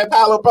everybody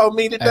pile up on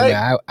me today?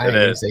 I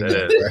didn't say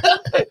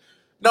that.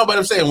 No, but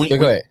I'm saying when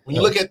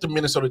you look at the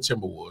Minnesota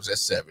Timberwolves at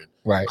 7,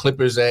 right?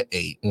 Clippers at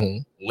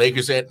 8,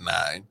 Lakers at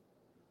 9.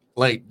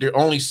 Like they're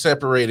only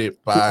separated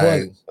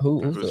by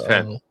who's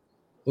 10?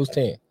 Who's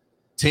 10?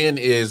 10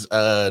 is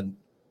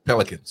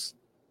Pelicans.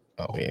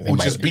 Oh, yeah, who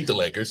just beat the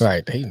Lakers.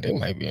 Right. They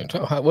might be in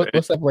trouble.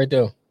 What's separate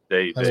them?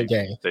 They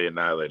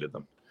annihilated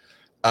them.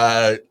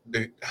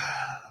 The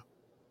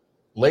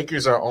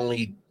Lakers are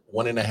only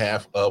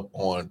 1.5 up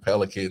on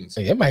Pelicans.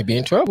 They might be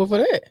in trouble for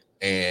that.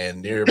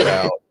 And they're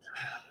about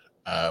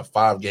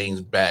 5 games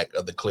back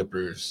of the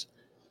Clippers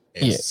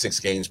and 6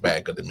 games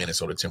back of the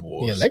Minnesota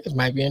Timberwolves. Yeah, Lakers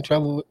might be in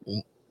trouble.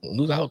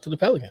 Lose out to the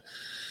Pelicans.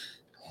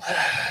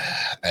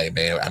 Hey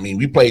man, I mean,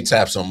 we played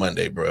taps on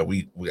Monday, bro.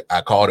 I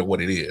called it what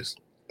it is.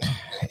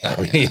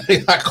 I mean,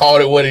 I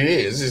called it what it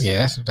is.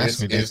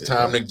 It's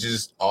time to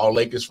just all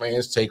Lakers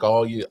fans take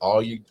all your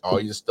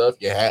stuff,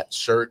 your hats,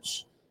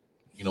 shirts,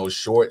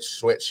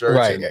 shorts, sweatshirts,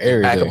 right,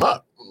 and pack them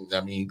up.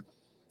 I mean,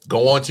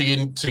 go on to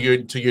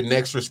your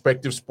next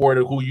respective sport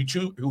of who you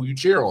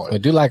cheer on.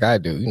 But do like I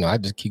do, I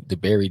just keep the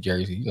Barry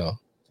jersey.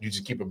 You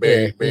just keep a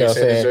Barry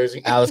Sanders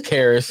jersey. Alex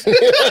Karras.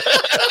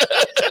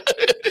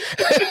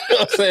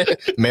 I'm saying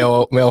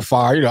Mel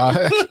Farr,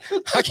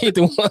 I keep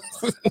the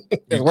ones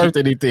that's worth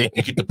anything.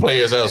 You keep the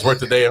players that's worth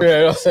the damn.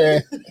 Yeah, I'm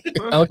saying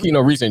I don't keep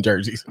no recent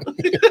jerseys.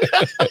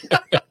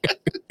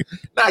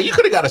 Nah, you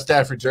could have got a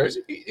Stafford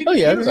jersey.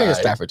 A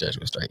Stafford jersey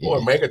was straight. Or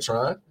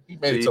Megatron. He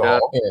made it to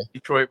all.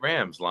 Detroit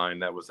Rams line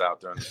that was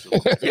out during the Super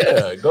Bowl.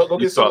 Yeah, go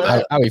get some.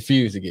 I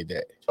refuse to get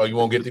that. Oh, you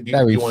won't get the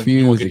I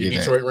refuse to get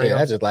Detroit Rams?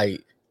 Yeah, I just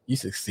like you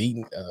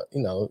succeeding,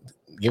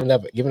 giving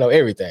up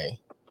everything.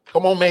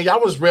 Come on, man. Y'all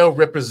was well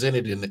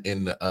represented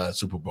in the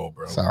Super Bowl,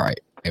 bro. It's all right.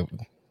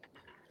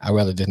 I'd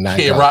rather just not.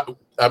 Kid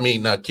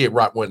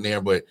Rock wasn't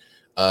there, but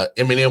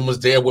Eminem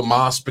was there with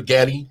Mom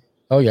Spaghetti.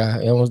 Oh, yeah.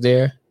 Eminem was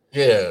there.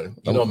 Yeah.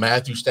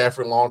 Matthew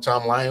Stafford,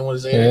 longtime Lion,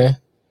 was there.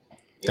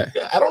 Yeah.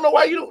 I don't know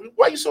why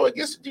you so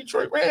against the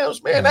Detroit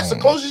Rams, man. That's the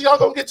closest y'all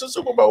gonna get to the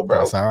Super Bowl, bro.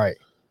 That's all right.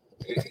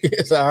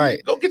 It's all right.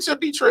 Go get your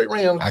Detroit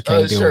Rams. I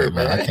can't do it,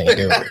 man. I can't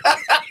do it.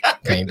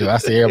 Can't do it. I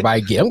see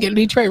everybody I'm getting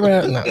Detroit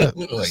Rams.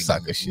 No,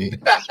 sucker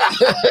shit.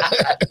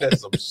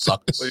 That's some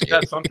sucker shit. You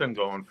got something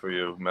going for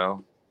you,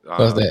 Mel.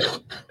 What's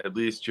that? At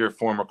least your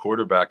former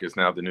quarterback is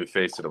now the new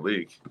face of the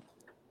league.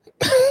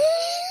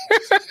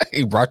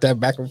 He brought that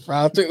back from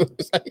trial too.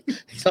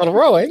 He's on the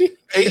road, ain't he?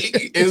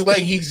 It's like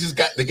he's just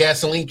got the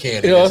gasoline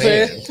can. You know what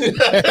I'm saying?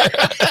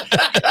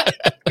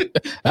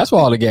 That's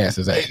where all the gas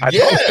is at.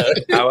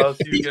 How else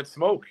do you get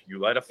smoke? You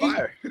light a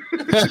fire.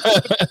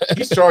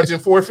 He's charging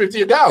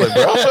 $4.50 bro.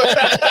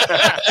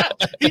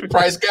 He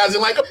price guys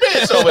in like a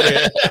bitch over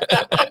there.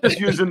 I'm just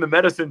using the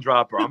medicine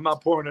dropper. I'm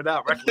not pouring it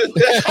out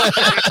recklessly.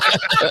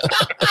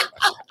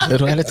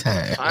 Little at a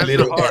time. I'm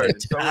little hard.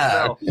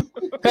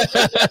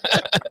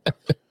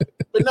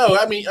 But no,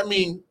 I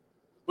mean,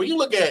 when you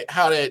look at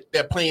how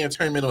that playing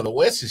tournament on the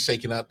West is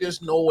shaking out,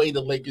 there's no way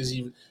the Lakers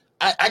even.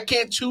 I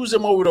can't choose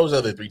them over those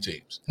other 3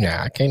 teams.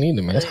 Yeah, I can't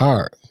either, man. It's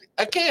hard.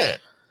 I can't.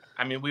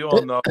 I mean, we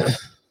all know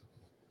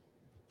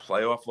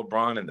playoff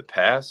LeBron in the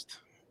past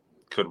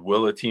could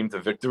will a team to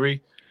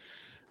victory.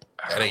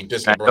 That ain't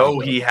this I LeBron. know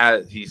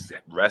he's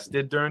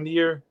rested during the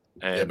year.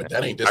 And but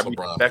that ain't this LeBron.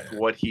 I respect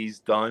what he's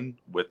done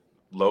with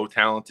low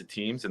talented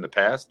teams in the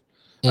past.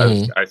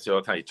 Mm-hmm. I see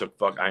all the time. He took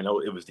I know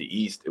it was the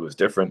East. It was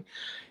different.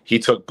 He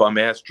took bum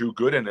ass Drew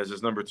Gooden as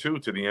his number 2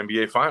 to the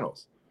NBA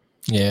Finals.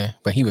 Yeah,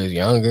 but he was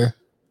younger.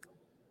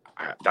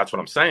 That's what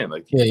I'm saying.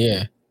 Like,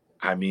 Yeah.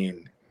 I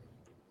mean,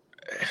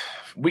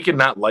 we can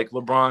not like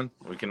LeBron.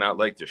 We cannot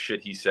like the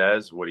shit he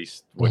says, what he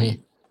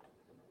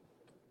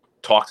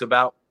talks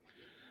about.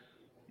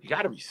 You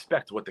got to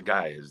respect what the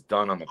guy has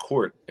done on the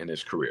court in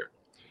his career.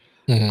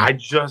 Mm-hmm. I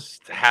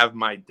just have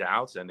my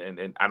doubts, and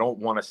I don't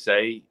want to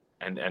say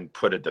and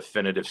put a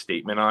definitive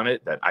statement on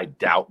it that I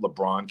doubt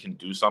LeBron can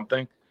do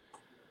something,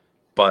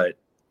 but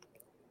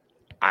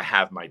I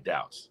have my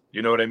doubts.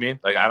 You know what I mean?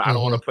 Like, I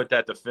don't want to put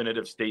that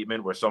definitive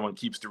statement where someone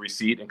keeps the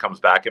receipt and comes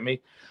back at me.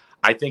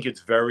 I think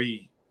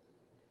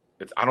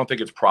I don't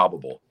think it's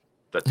probable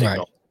that they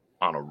go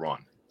on a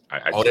run.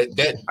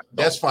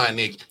 That's fine,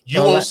 Nick.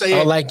 You won't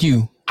say it. Like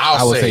you.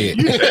 I will say it.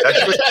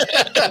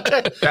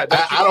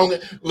 I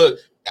don't look.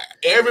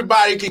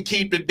 Everybody can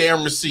keep the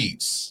damn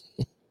receipts.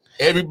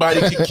 Everybody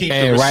can keep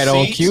the receipts. Right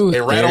on cue.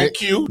 And right on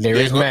cue.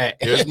 There's Matt.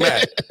 There's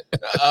Matt.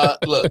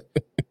 Look,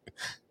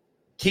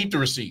 keep the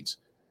receipts.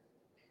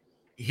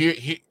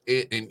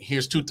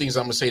 Here's two things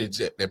I'm gonna say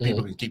that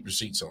people can keep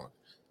receipts on.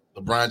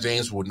 LeBron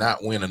James will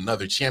not win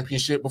another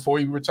championship before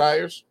he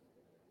retires.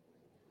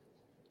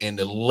 And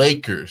the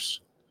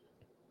Lakers,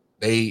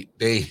 they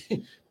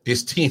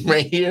this team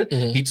right here,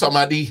 he talking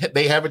about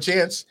they have a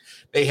chance.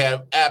 They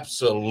have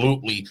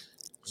absolutely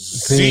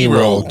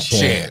zero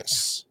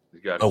chance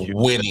of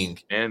winning.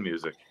 And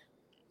music.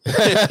 No,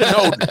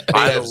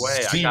 by the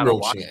way, I gotta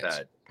watch chance.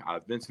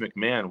 that. Vince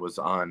McMahon was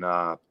on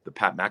the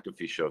Pat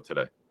McAfee show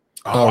today.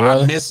 Oh,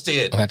 really? I missed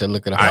it. I have to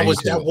look it up. That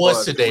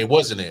was today,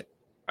 wasn't it?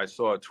 I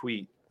saw a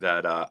tweet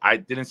that I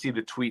didn't see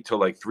the tweet till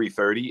like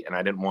 3:30, and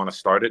I didn't want to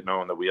start it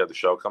knowing that we had the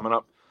show coming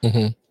up.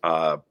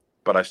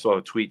 But I saw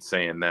a tweet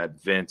saying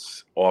that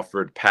Vince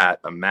offered Pat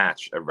a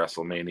match at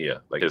WrestleMania,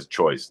 like his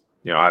choice.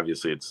 You know,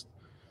 obviously it's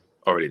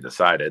already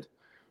decided,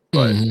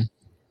 but you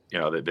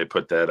know they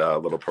put that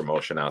little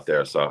promotion out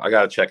there, so I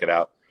got to check it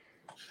out.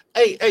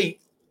 Hey,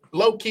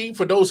 low key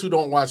for those who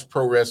don't watch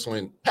pro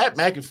wrestling, Pat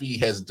McAfee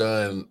has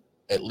done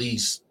at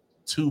least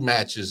 2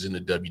 matches in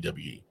the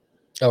WWE.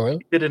 Oh, really?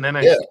 He did an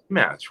NXT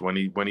match when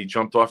he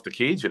jumped off the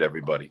cage at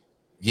everybody.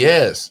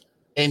 Yes,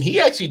 and he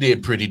actually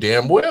did pretty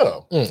damn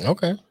well.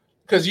 Okay.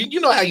 Because you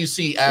know how you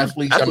see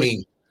athletes. I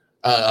mean,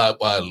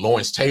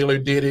 Lawrence Taylor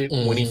did it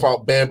when he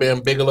fought Bam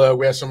Bam Bigelow at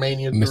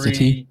WrestleMania 3. Mr.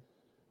 T.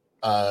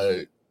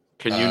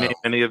 Can you name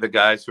any of the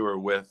guys who were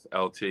with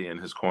LT in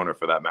his corner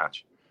for that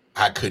match?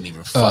 I couldn't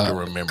even fucking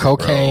remember.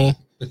 Cocaine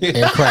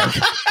and crack.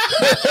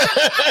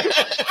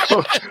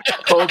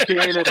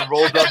 Cocaine and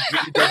rolled up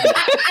GW.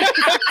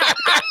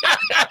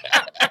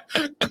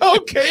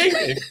 Cocaine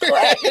and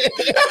crack.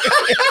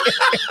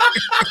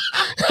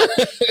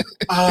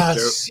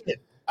 Shit.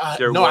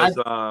 There was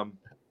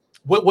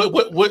what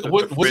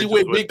was he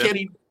with Big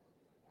Kenny?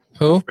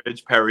 Who?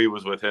 Bridge Perry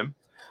was with him.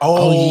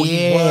 Oh,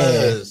 yeah. He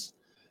was.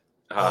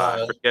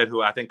 I forget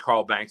who. I think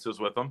Carl Banks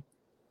was with him.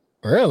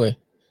 Really?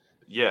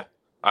 Yeah,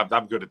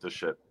 I'm good at this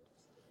shit.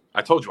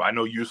 I told you I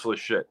know useless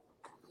shit.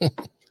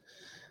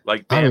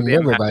 Like Bam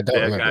Bam had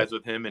guys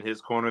with him in his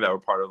corner that were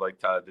part of like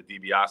the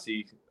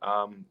DiBiase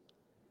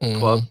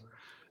club,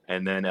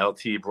 and then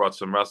LT brought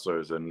some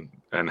wrestlers and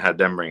had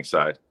them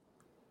ringside.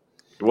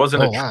 It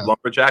wasn't a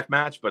lumberjack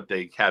match, but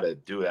they had to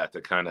do that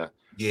to kind of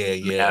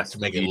to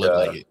make it look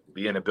like it.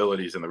 The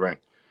inabilities in the ring.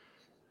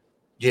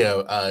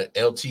 Yeah,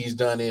 LT's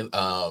done it.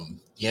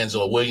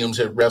 D'Angelo Williams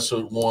had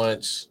wrestled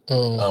once.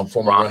 Former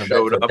Gronk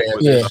showed up.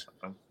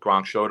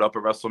 Gronk showed up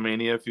at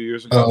WrestleMania a few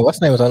years ago. What's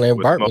his name was on there?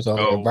 Bart was on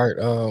there. Bart.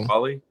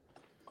 Holly.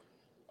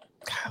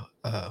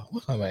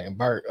 What's my name?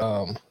 Bart.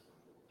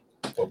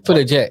 For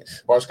the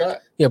Jets. Bart Scott.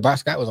 Yeah, Bart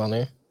Scott was on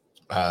there.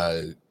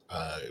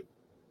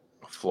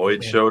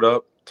 Floyd showed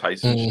up.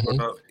 Tyson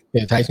showed up.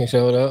 Yeah, Tyson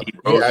showed up.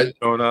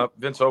 Showing up.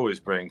 Vince always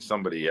brings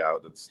somebody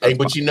out. That's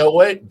but you know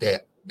what?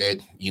 That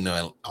you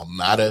know, I'm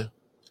not a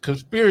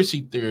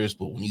conspiracy theorist,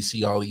 but when you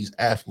see all these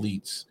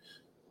athletes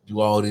do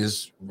all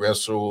this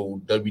wrestle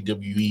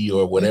WWE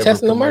or whatever,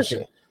 testing the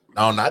market.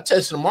 No, not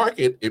testing the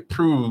market. It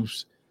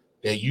proves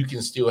that you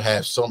can still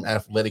have some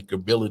athletic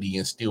ability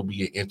and still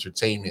be an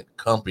entertainment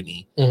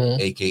company,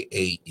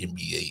 aka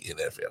NBA,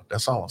 NFL.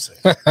 That's all I'm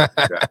saying.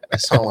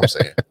 That's all I'm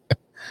saying.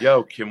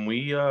 Yo, can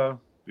we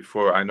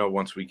before I know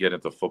once we get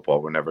into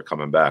football, we're never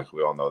coming back.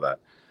 We all know that.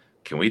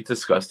 Can we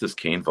discuss this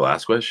Cain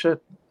Velasquez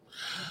shit?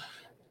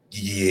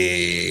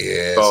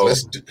 Yes,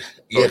 let's do.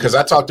 Yeah, because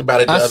I talked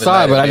about it. I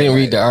saw it, but I didn't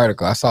read the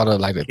article. I saw the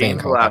thing. Cain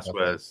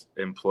Velasquez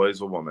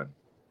employs a woman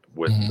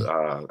with,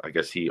 I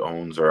guess he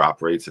owns or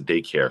operates a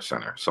daycare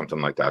center,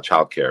 something like that,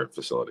 child care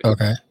facility.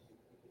 Okay.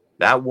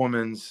 That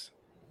woman's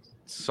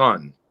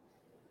son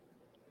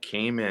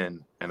came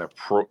in and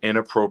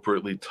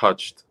inappropriately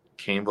touched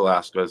Cain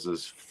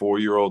Velasquez's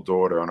 4-year-old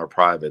daughter on her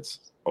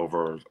privates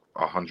over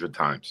 100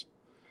 times.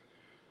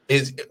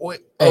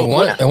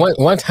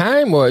 One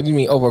time, or you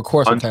mean over a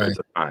course of time? Hundreds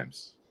of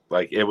times.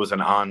 Like it was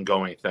an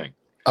ongoing thing.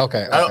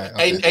 Okay.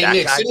 Hey,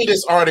 Nick, send me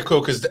this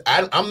article because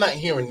I'm not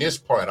hearing this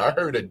part. I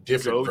heard a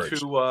different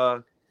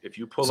version. If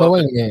you pull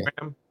up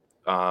Instagram,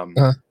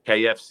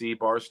 KFC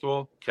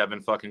Barstool,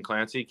 Kevin fucking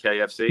Clancy,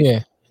 KFC.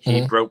 Yeah.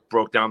 He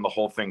broke down the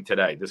whole thing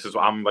today.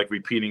 I'm like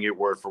repeating it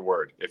word for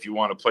word. If you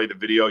want to play the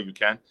video, you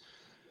can.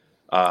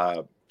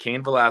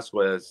 Cain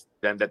Velasquez,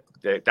 then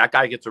that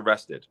guy gets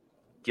arrested,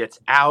 gets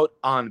out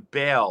on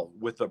bail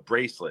with a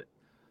bracelet.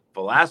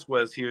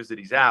 Velasquez hears that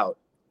he's out,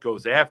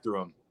 goes after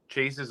him,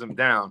 chases him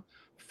down,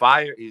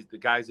 the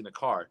guy's in a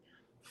car,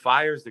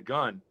 fires the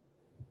gun,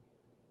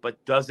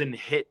 but doesn't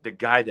hit the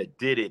guy that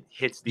did it,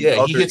 hits the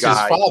other he hits guy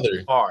his father. in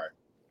the car.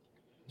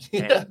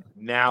 Yeah. And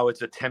now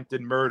it's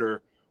attempted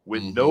murder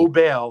with no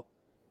bail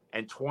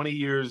and 20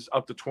 years,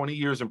 up to 20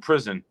 years in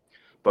prison.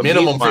 But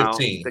minimum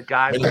 15. The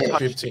guy who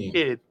touched the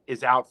kid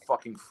is out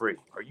fucking free.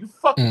 Are you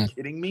fucking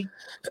kidding me?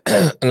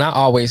 And I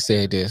always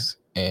say this,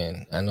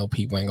 and I know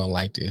people ain't gonna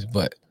like this,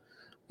 but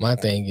my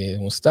thing is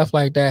when stuff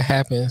like that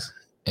happens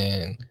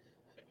and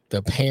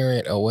the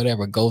parent or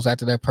whatever goes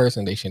after that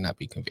person, they should not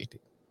be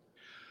convicted.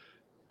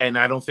 And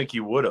I don't think he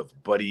would have,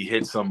 but he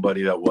hit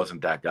somebody that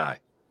wasn't that guy.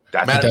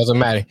 It doesn't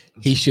matter.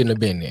 He shouldn't have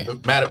been there.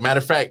 Matter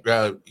of fact,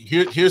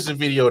 here's the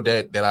video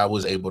that I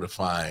was able to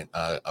find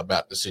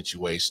about the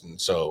situation.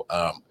 So,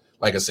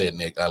 like I said,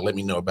 Nick, let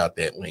me know about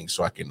that link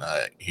so I can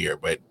hear.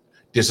 But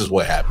this is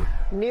what happened.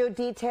 New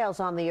details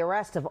on the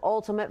arrest of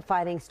Ultimate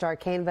Fighting star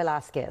Cain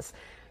Velasquez.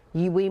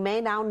 We may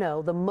now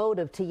know the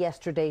motive to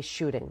yesterday's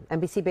shooting.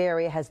 NBC Bay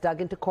Area has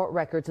dug into court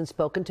records and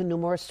spoken to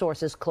numerous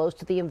sources close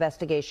to the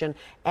investigation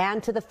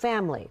and to the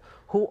family,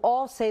 who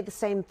all say the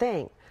same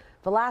thing.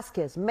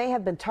 Velasquez may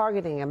have been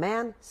targeting a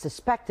man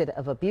suspected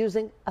of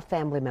abusing a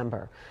family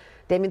member.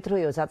 Damien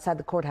Trujillo is outside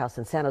the courthouse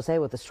in San Jose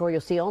with a story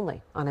you'll see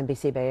only on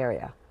NBC Bay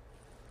Area.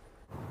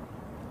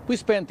 We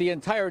spent the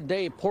entire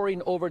day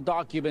poring over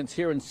documents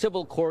here in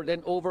civil court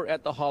and over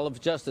at the Hall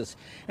of Justice.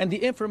 And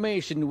the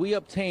information we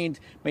obtained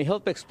may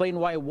help explain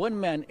why one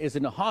man is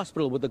in a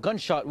hospital with a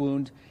gunshot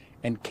wound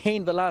and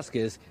Cain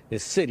Velasquez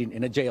is sitting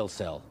in a jail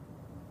cell.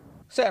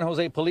 San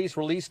Jose police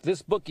released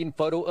this booking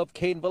photo of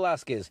Cain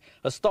Velasquez,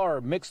 a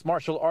star mixed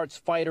martial arts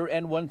fighter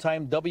and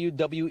one-time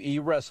WWE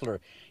wrestler.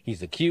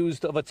 He's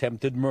accused of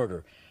attempted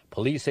murder.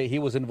 Police say he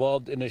was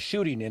involved in a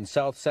shooting in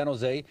South San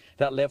Jose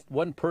that left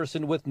one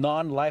person with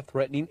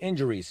non-life-threatening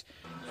injuries.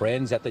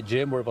 Friends at the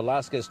gym where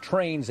Velasquez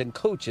trains and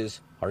coaches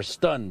are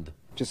stunned.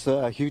 Just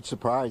a huge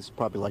surprise,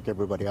 probably like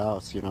everybody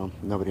else, you know.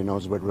 Nobody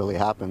knows what really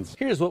happens.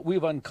 Here's what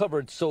we've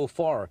uncovered so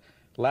far.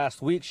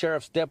 Last week,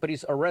 sheriff's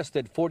deputies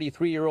arrested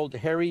 43-year-old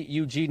Harry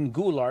Eugene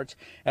Goulart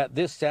at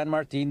this San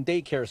Martin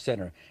daycare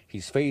center.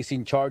 He's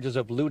facing charges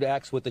of lewd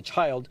acts with a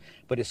child,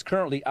 but is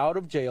currently out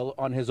of jail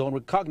on his own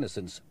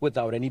recognizance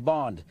without any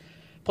bond.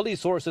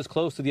 Police sources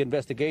close to the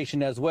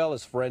investigation, as well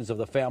as friends of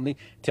the family,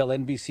 tell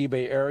NBC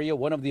Bay Area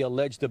one of the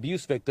alleged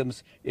abuse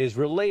victims is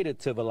related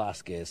to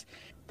Velasquez.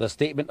 The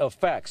statement of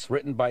facts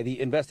written by the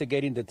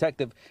investigating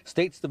detective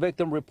states the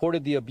victim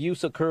reported the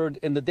abuse occurred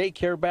in the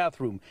daycare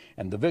bathroom,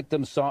 and the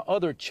victim saw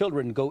other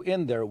children go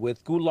in there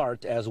with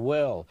Goulart as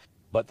well.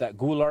 But that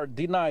Goulart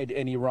denied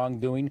any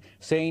wrongdoing,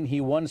 saying he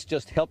once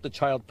just helped the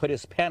child put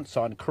his pants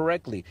on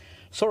correctly.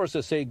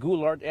 Sources say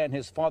Goulart and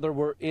his father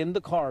were in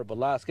the car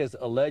Velasquez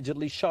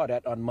allegedly shot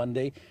at on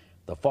Monday.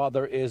 The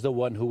father is the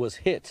one who was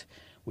hit.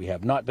 We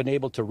have not been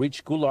able to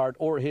reach Goulart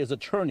or his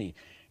attorney.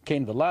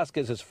 Cain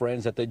Velasquez's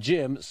friends at the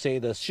gym say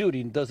the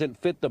shooting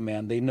doesn't fit the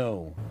man they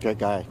know. Good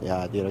guy,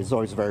 yeah. You know, he's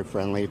always very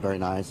friendly, very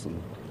nice,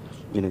 and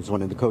you know, he's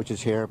one of the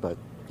coaches here. But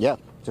yeah,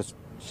 just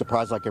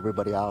surprised like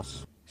everybody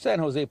else. San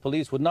Jose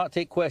police would not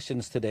take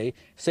questions today,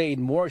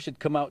 saying more should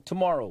come out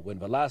tomorrow when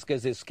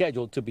Velasquez is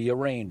scheduled to be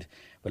arraigned.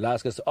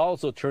 Velasquez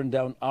also turned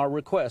down our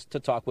request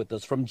to talk with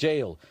us from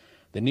jail.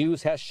 The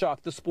news has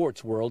shocked the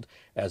sports world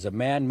as a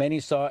man many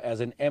saw as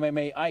an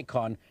MMA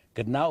icon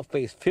could now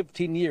face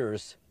 15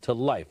 years to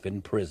life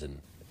in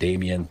prison.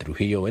 Damien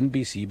Trujillo,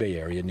 NBC Bay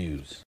Area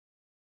News.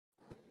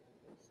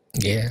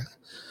 Yeah.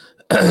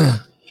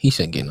 He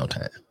shouldn't get no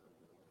time.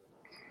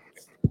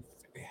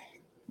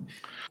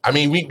 I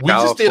mean, we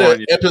just did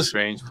an episode.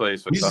 Strange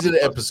place. We just did an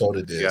episode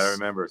of this. You gotta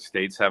remember,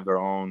 states have their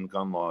own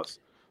gun laws.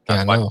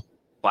 Yeah, I know.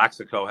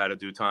 Plaxico had to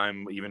do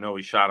time, even though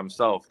he shot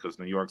himself, because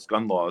New York's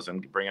gun laws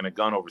and bringing a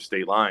gun over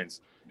state lines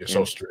They're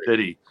so strict.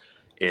 City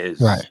is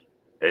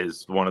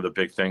one of the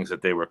big things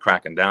that they were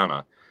cracking down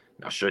on.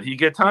 Now, should he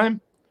get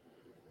time?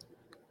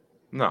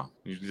 No,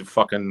 he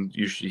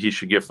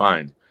should get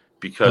fined,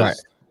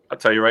 because I'll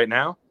tell you right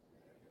now,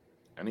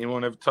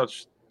 anyone ever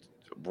touched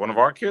one of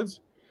our kids,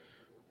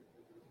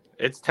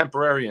 it's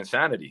temporary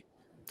insanity.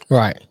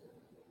 Right.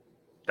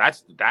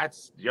 That's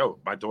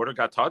my daughter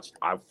got touched.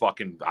 I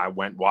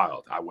went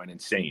wild. I went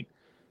insane.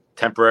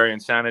 Temporary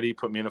insanity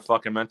put me in a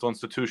fucking mental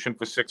institution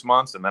for 6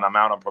 months, and then I'm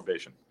out on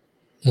probation.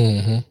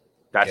 Mm-hmm.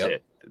 That's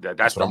it.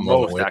 That's the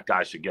most that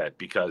guy should get,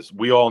 because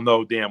we all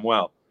know damn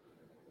well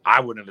I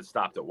wouldn't have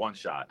stopped at one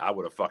shot. I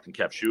would have fucking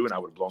kept shooting. I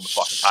would have blown the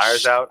fucking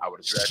tires out. I would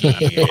have dragged him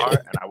out of the car,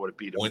 and I would have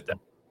beat him with that.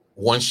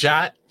 One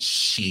shot?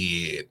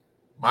 Shit.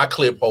 My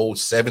clip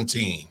holds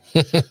 17.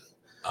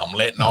 I'm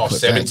letting off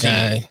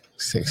 17.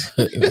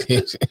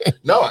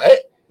 No, hey,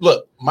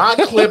 look, my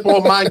clip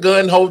on my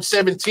gun holds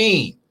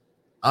 17.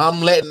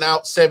 I'm letting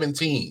out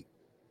 17.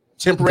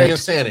 Temporary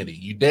insanity.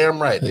 You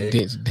damn right. Who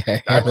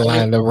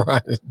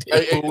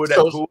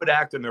would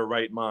act in their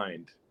right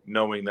mind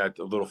knowing that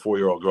the little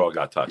 4-year-old girl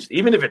got touched,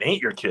 even if it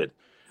ain't your kid?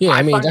 Yeah,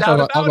 I mean, that's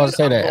what I was about to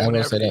say. That I was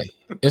going to say that.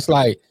 It's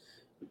like,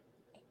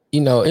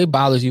 it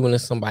bothers you when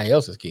it's somebody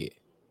else's kid.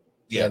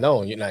 Yeah,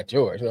 no, you're not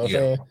yours. You know what I'm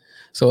saying?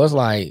 So it's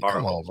like,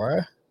 come on,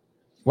 bro.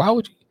 Why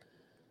would you?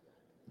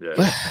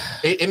 Yeah.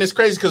 And it's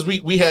crazy because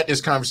we had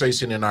this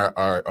conversation in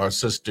our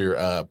sister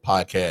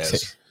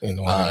podcast.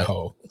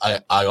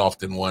 I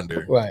often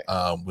wonder, right?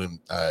 When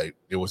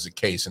there was a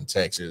case in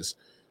Texas,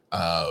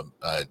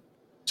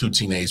 2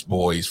 teenage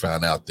boys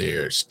found out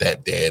their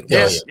stepdad.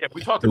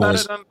 We talked about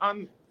it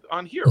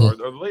on here or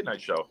the late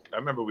night show. I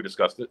remember we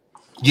discussed it.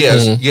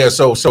 Yes,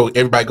 So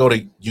everybody go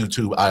to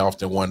YouTube. I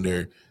often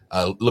wonder.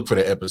 Look for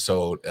the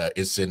episode.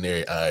 It's in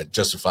there.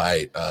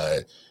 Justified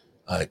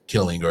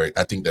killing, or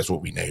I think that's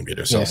what we named it,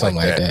 or something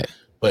like that.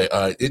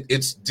 But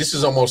this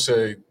is almost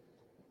a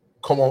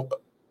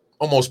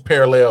almost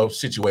parallel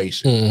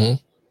situation.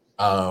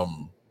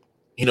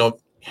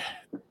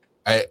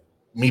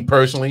 Me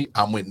personally,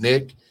 I'm with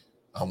Nick.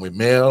 I'm with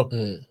Mel.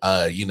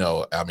 I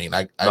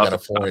got a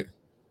 4.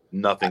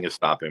 Nothing is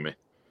stopping me.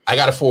 I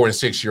got a 4 and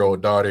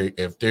 6-year-old daughter.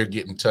 If they're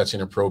getting touched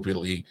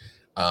inappropriately,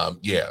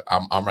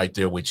 I'm right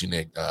there with you,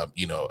 Nick.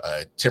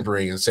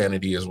 Temporary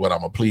insanity is what I'm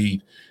gonna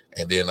plead,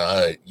 and then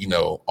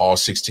all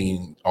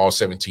 17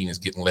 is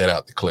getting let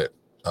out the clip.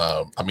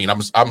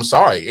 I'm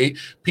sorry.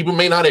 People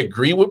may not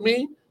agree with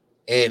me,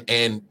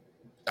 and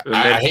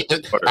I hate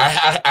to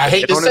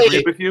say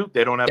it. With you,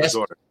 they don't have a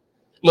daughter.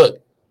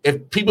 Look,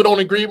 if people don't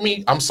agree with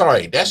me, I'm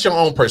sorry. That's your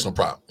own personal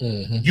problem.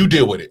 You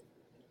deal with it,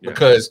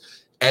 because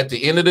at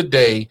the end of the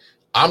day,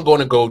 I'm going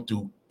to go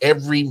through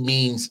every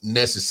means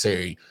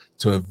necessary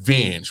to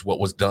avenge what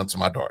was done to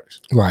my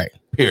daughters. Right.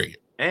 Period.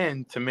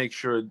 And to make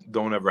sure it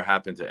don't ever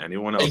happen to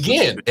anyone else.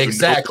 Again,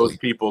 exactly. Those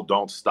people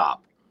don't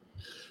stop.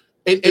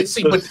 It's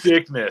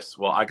sickness.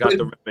 Well, I got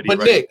the remedy. But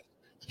Nick,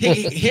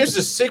 here's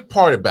the sick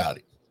part about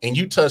it. And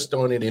you touched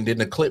on it, and then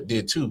the clip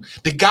did too.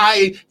 The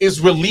guy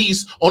is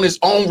released on his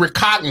own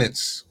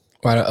recognizance.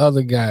 While the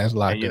other guy is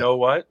locked up. You know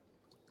what?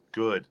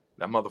 Good.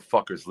 That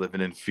motherfucker's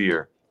living in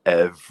fear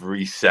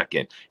every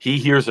second. He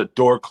hears a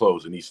door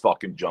close and he's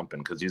fucking jumping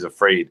because he's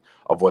afraid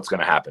of what's going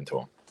to happen to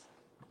him.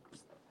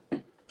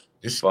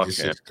 This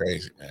is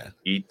crazy, man.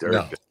 Eat dirt.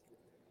 No.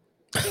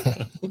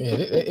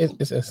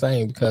 It's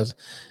insane because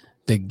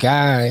the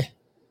guy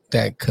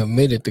that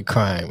committed the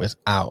crime is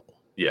out.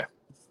 Yeah.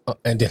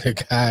 And then the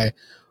guy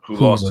who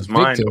lost his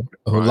mind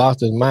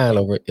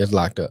over it is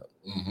locked up.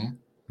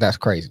 That's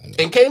crazy.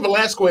 And Cain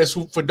Velasquez,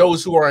 who, for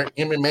those who are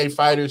MMA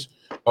fighters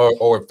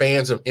or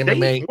fans of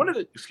MMA, one of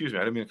the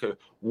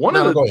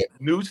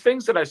news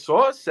things that I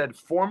saw said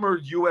former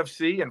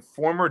UFC and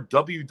former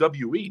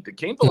WWE. Did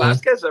Cain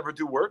Velasquez ever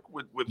do work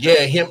with?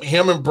 Yeah,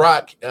 him and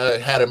Brock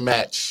had a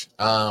match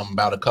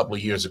about a couple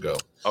of years ago.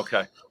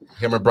 Okay,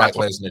 him and Brock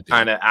Lesnar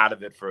kind of out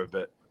of it for a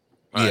bit.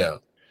 Yeah.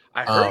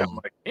 I heard him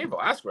like Cain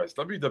Velasquez,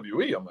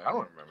 WWE. I'm like, I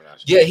don't remember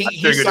that. Yeah,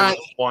 he signed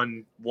it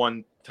was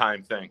one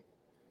time thing.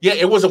 Yeah,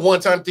 it was a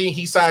one-time thing.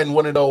 He signed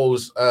one of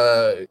those,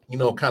 kind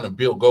of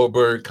Bill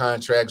Goldberg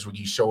contracts where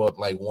you show up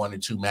like 1 or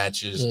 2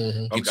 matches,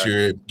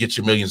 get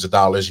your millions of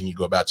dollars, and you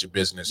go about your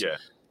business. Yeah,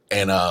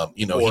 and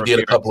he did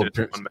a couple of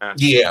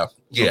he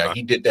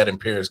did that in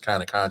Paris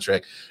kind of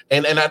contract,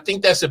 and I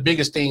think that's the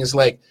biggest thing is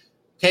like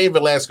Cain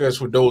Velasquez,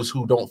 for those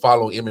who don't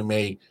follow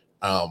MMA.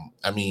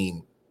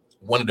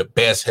 One of the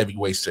best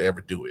heavyweights to ever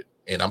do it,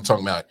 and I'm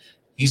talking about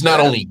he's not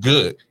only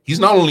good,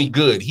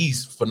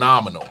 he's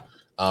phenomenal.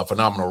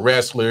 Phenomenal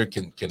wrestler,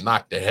 can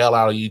knock the hell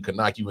out of you, can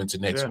knock you into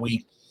next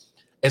week.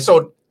 And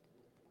so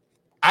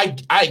I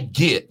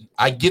get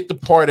the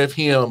part of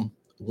him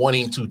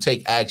wanting to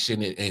take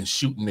action and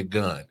shooting the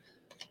gun.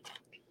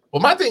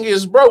 Well, my thing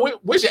is, bro,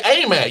 where's your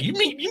aim at? You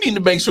need to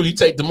make sure you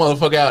take the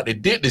motherfucker out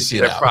that did this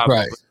shit out.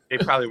 They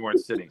probably weren't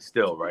sitting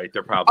still, right?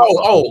 They're probably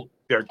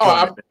they're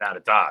jumping out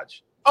of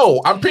Dodge.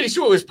 Oh, I'm pretty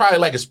sure it was probably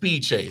like a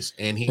speed chase,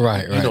 and he,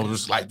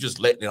 was like just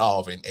letting it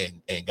off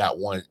and got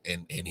one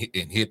and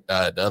hit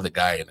the other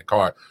guy in the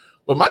car.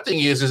 But my thing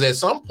is at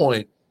some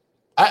point,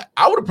 I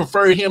would have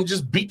preferred him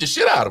just beat the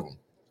shit out of him.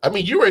 I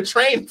mean, you were a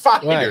trained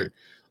fighter,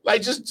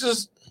 like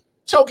just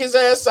choke his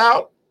ass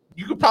out.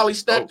 You could probably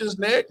snap his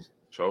neck.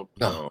 Choke?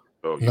 No.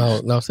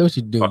 See what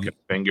you do. Fucking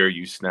finger,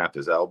 you snap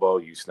his elbow,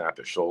 you snap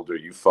his shoulder,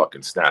 you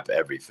fucking snap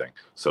everything.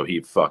 So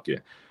he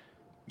fucking.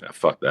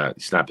 Fuck that.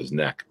 You snap his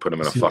neck, put him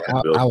in a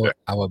fucking building.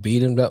 I would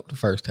beat him up the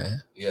first time.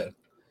 Yeah.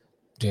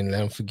 Then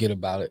let him forget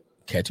about it.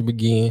 Catch him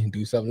again.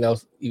 Do something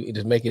else. You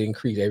just make it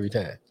increase every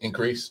time.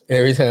 Increase?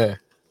 Every time.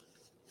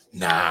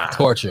 Nah.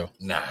 Torture.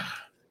 Nah.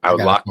 I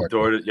would lock the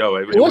door.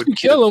 Once you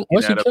kill him,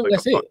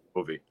 that's it.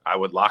 Movie. I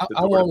would lock the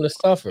door. I want him to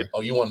suffer.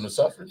 Oh, you want him to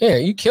suffer? Yeah,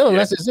 you kill him.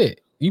 That's just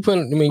it. You put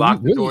him.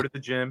 Lock the door to the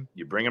gym.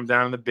 You bring him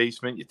down in the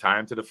basement. You tie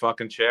him to the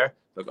fucking chair.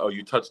 Like,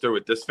 you touched her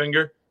with this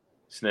finger.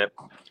 Snip.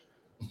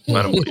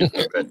 Let him bleed.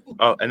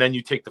 And then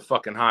you take the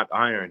fucking hot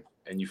iron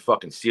and you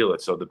fucking seal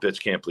it so the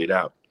bitch can't bleed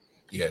out.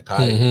 Yeah,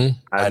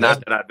 not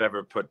that I've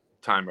ever put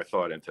time or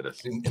thought into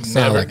this.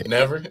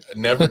 Never.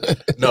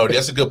 No,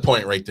 that's a good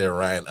point right there,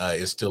 Ryan.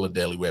 It's still a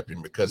deadly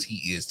weapon because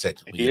he is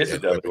technically a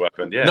deadly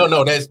weapon. Yeah.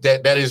 No,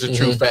 that is a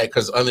true fact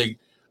because under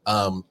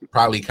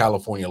probably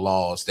California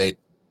laws that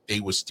they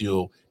would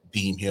still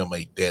deem him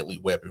a deadly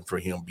weapon for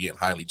him being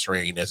highly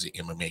trained as an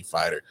MMA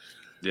fighter.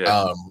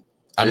 Yeah.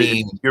 I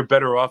mean, you're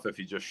better off if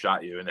he just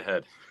shot you in the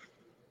head.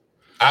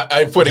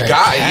 I for the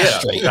guy, yeah.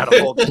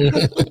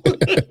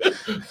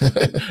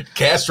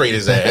 Castrate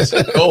his ass.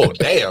 Oh,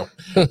 damn.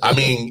 I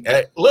mean,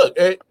 look,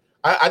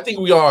 I think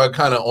we all are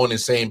kind of on the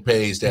same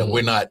page that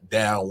we're not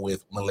down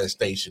with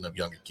molestation of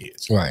younger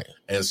kids. Right.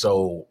 And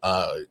so,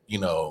 you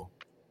know,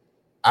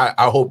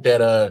 I hope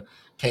that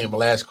Cain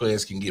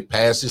Velasquez can get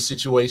past this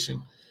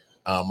situation.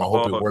 I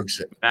hope it works.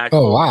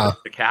 Wow.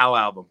 The Cow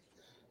album.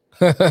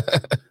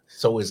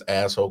 So his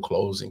asshole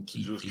clothes and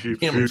keep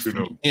him and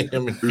feeding him.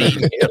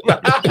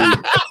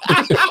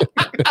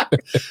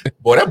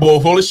 Boy, that boy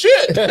full of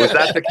shit. Was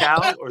that the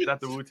Cow or was that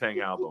the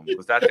Wu-Tang album?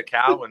 Was that the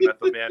Cow when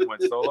Method Man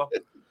went solo?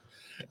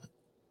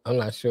 I'm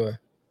not sure.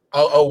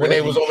 Oh, when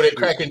they was over there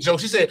cracking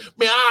jokes, he said,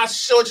 "Man, I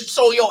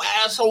saw your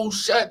asshole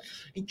shut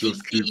and keep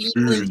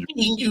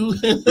feeding you."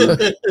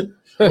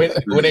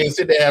 when they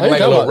sit there having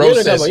like a little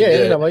roast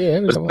session.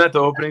 Wasn't that the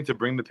opening to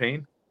Bring the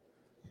Pain?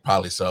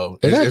 Probably so.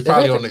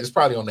 It's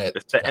probably on that.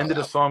 It's the end of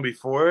the song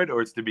before it,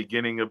 or it's the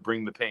beginning of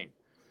Bring the Pain.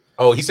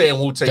 Oh, he's saying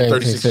Wu-Tang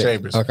 36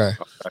 Chambers. Okay.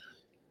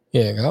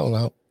 Yeah, I don't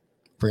know.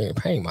 Bring the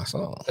Pain, my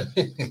song.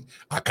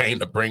 I came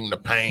to bring the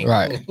pain.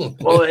 Right.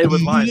 Well, it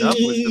would line up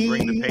with the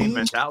Bring the Pain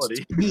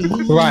mentality.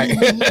 Right.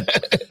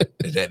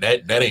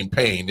 that ain't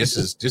pain. This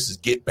is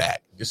get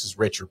back. This is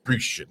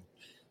retribution.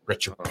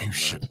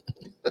 Retribution.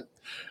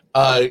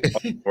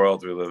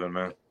 World we live in,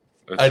 man.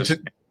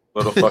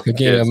 Little fucking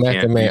kids.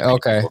 Man.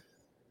 Okay.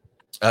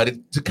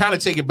 To kind of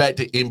take it back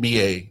to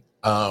NBA,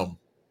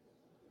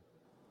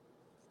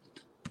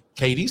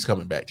 KD's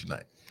coming back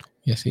tonight.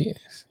 Yes, he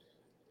is.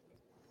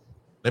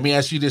 Let me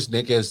ask you this,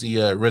 Nick, as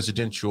the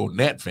residential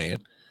Net fan.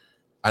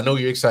 I know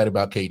you're excited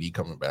about KD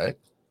coming back.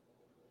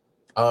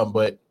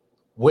 But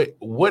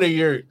what are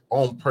your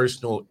own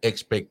personal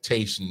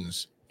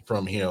expectations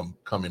from him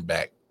coming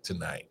back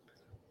tonight?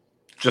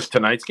 Just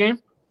tonight's game?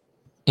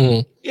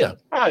 Mm-hmm. Yeah.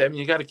 I mean,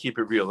 you got to keep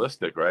it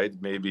realistic, right?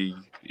 Maybe,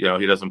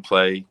 he doesn't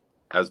play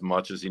as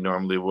much as he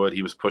normally would.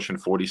 He was pushing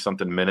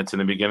 40-something minutes in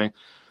the beginning.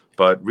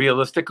 But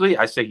realistically,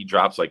 I say he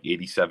drops like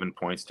 87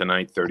 points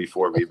tonight,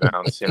 34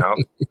 rebounds, I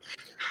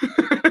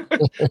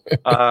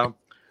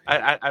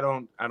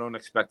don't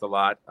expect a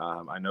lot.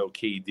 I know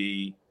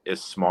KD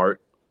is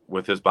smart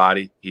with his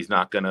body. He's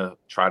not going to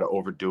try to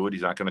overdo it.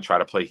 He's not going to try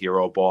to play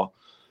hero ball.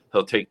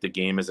 He'll take the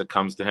game as it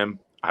comes to him.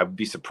 I would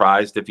be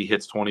surprised if he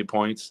hits 20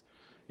 points.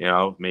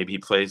 Maybe he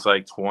plays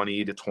like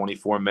 20 to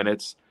 24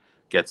 minutes,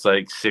 gets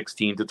like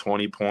 16 to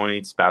 20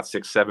 points, about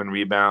 6-7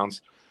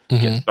 rebounds,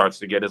 starts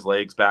to get his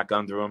legs back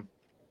under him.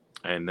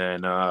 And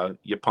then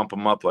you pump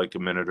him up like a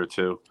minute or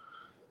two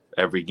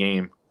every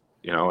game,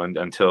 and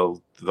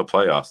until the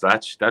playoffs.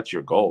 That's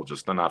your goal,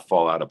 just to not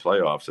fall out of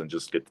playoffs and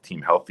just get the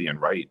team healthy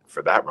and right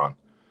for that run.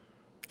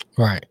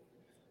 Right.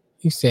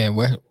 You said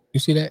what? You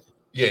see that?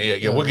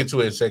 Yeah. We'll get to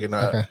it in a second.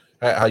 Okay.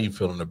 How you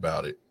feeling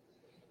about it?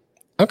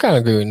 I kind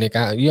of agree with Nick.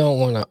 You don't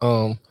want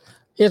to,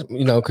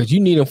 because you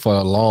need him for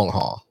a long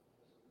haul.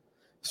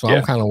 So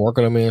I'm kind of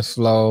working him in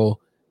slow.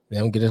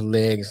 Let him get his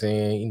legs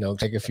in,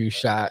 take a few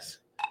shots.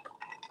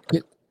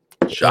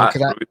 Shots?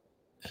 What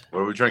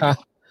are we drinking?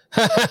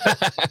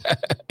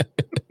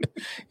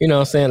 You know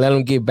what I'm saying? Let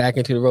him get back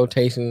into the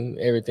rotation,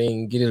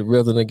 everything, get his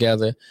rhythm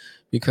together,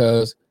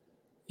 because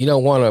you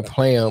don't want to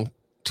play him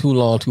too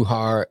long, too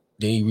hard,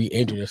 then you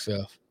re-injure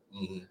yourself.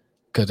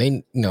 Because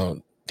they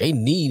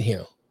need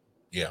him.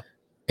 Yeah.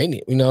 They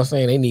need, what I'm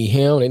saying? They need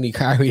him, they need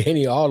Kyrie, they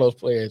need all those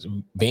players.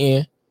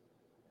 Ben.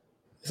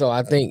 So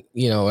I think,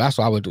 that's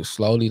what I would do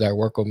slowly, like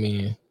work with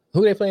me.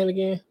 Who they playing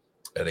again?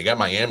 They got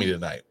Miami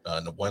tonight,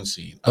 the 1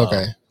 seed.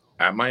 Okay.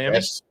 At Miami?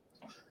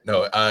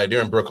 No,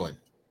 they're in Brooklyn.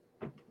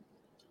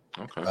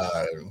 Okay.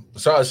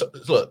 So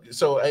look,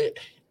 so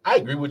I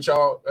agree with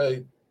y'all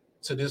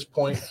to this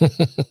point.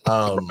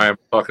 I'm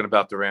talking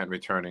about Durant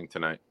returning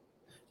tonight.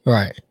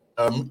 Right.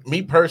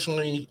 Me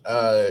personally,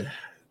 I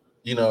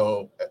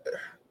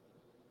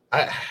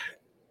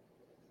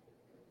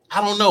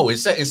don't know. It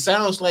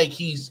sounds like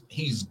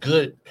he's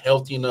good,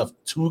 healthy enough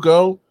to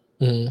go,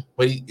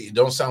 but it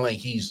don't sound like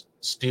he's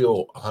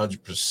still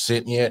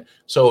 100% yet.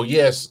 So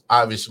yes,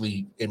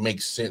 obviously it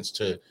makes sense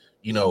to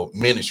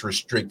minutes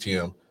restrict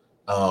him.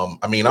 I'm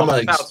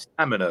like about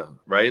stamina,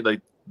 right?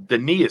 Like the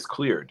knee is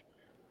cleared,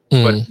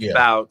 but it's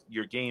about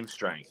your game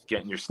strength,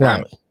 getting your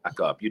stamina back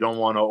up. You don't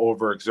want to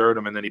overexert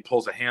him, and then he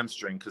pulls a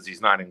hamstring because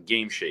he's not in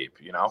game shape.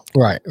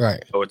 Right.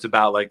 So it's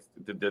about like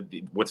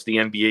the what's the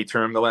NBA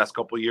term the last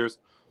couple of years?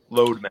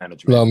 Load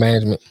management. Load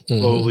management.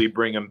 Slowly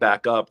bring him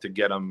back up to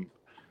get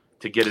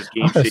his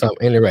game I heard shape.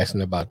 something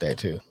interesting about that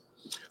too.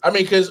 I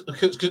mean, because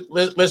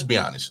let's be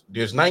honest.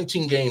 There's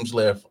 19 games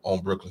left on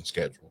Brooklyn's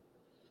schedule.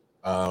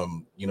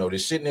 They're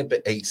sitting at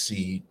the 8th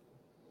seed.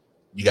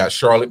 You got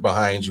Charlotte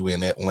behind you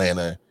in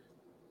Atlanta.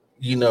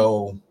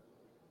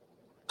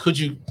 could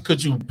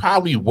you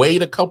probably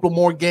wait a couple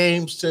more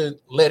games to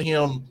let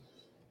him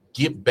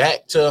get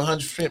back to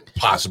 100%?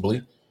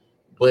 Possibly,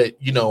 but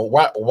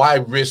why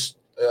risk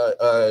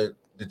the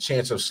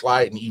chance of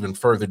sliding even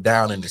further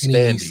down in the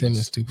standings?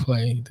 Simmons to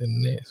play the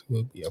Nets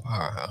will be a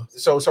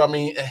powerhouse. So I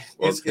mean,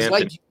 it's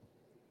like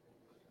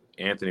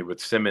Anthony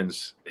with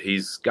Simmons.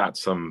 He's got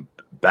some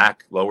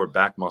lower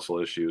back muscle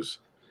issues,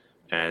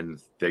 and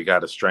they got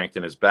to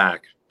strengthen his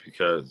back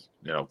because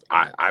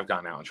I've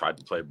gone out and tried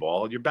to play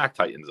ball. Your back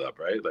tightens up,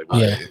 right? Like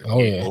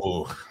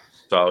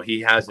So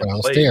he hasn't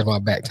played. My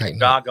back tightens.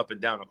 Jog up and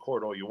down the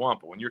court all you want,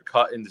 but when you're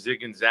cutting,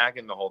 zigging,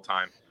 zagging the whole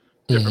time,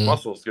 different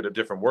muscles get a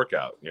different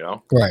workout.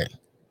 Right.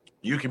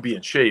 You can be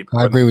in shape.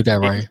 I agree with that,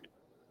 Ryan.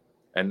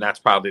 And that's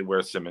probably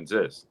where Simmons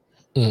is.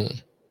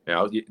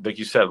 Like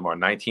you said, Lamar,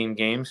 19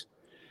 games.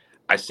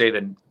 I say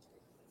that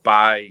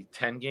by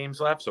 10 games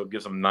left, so it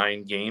gives them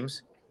 9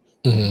 games.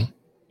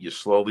 You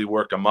slowly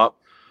work them up.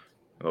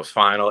 Those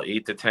final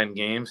 8 to 10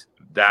 games,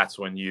 that's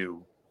when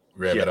you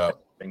rev it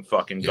up and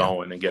fucking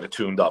going and get it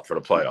tuned up for the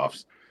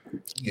playoffs.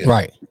 Yeah.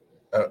 Right.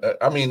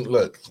 I mean,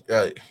 look,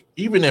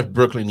 even if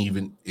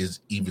Brooklyn is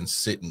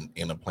sitting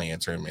in a playing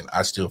tournament,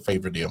 I still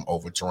favor them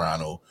over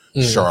Toronto,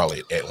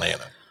 Charlotte,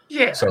 Atlanta.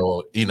 Yeah.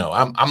 So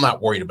I'm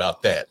not worried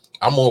about that.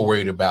 I'm more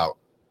worried about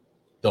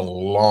the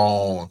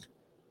long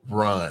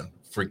run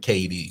for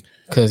KD.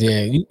 Because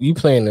you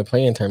playing the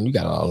playing term, you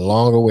got a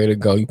longer way to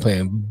go. You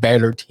playing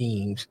better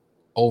teams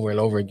over and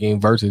over again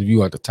versus if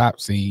you are the top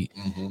seed.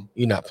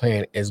 You're not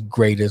playing as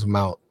great as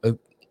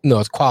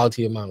as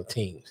quality amount of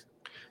teams.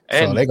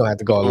 And so they're gonna have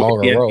to go a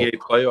longer road. The NBA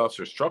playoffs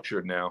are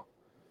structured now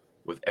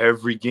with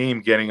every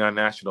game getting on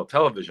national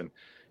television.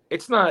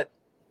 It's not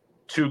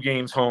 2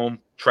 games home,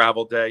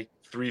 travel day,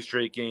 3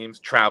 straight games,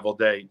 travel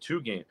day,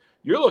 2 games.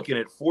 You're looking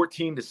at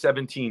 14 to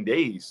 17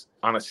 days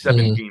on a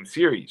 7-game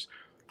series.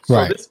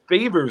 So this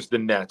favors the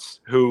Nets,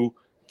 who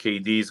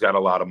KD's got a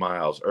lot of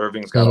miles.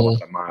 Irving's got a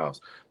lot of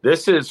miles.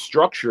 This is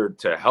structured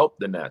to help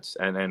the Nets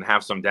and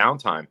have some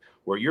downtime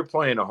where you're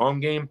playing a home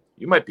game.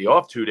 You might be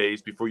off 2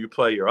 days before you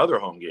play your other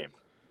home game.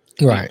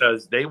 Right.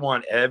 Because they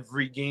want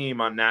every game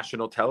on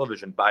national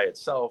television by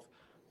itself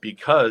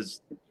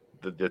because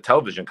the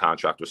television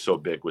contract was so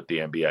big with the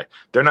NBA.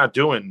 They're not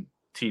doing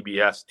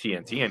TBS,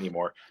 TNT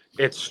anymore.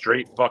 It's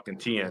straight fucking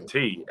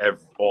TNT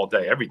all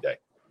day, every day.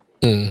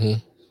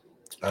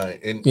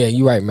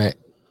 You're right, Matt.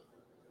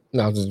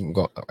 No, I was just going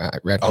to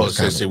I was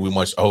going to say we're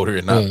much older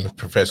and not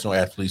professional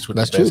athletes with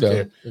That's the best true,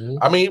 care. though.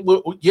 I mean,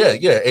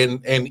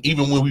 and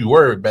even when we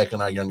were back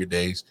in our younger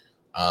days,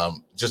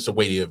 just the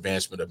way the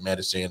advancement of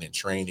medicine and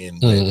training,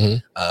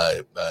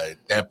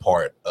 that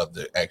part of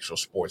the actual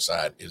sports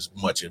side is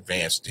much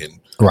advanced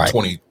in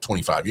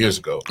 25 years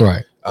ago.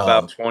 Right.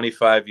 About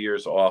 25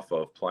 years off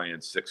of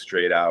playing 6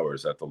 straight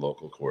hours at the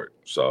local court.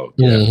 So,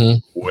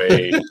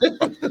 way.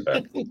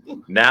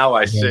 Now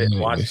I sit and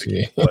watch the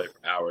game play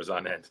for hours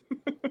on end.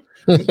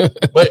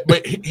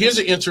 but here's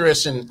an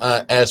interesting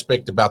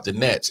aspect about the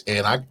Nets,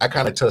 and I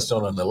kind of touched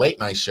on the late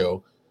night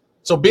show.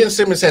 So Ben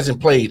Simmons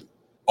hasn't played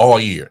all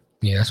year.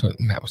 Yeah, that's what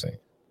Matt was saying.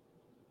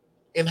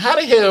 And how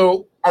the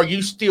hell are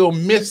you still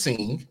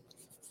missing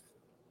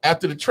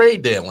after the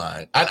trade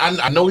deadline?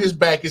 I know his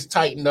back is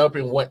tightened up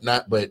and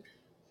whatnot, but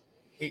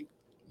you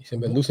should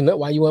have been loosened up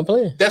while you weren't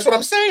playing. That's what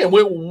I'm saying.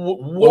 What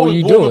were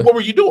you doing? What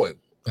were you doing?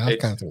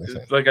 Like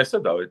I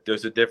said, though,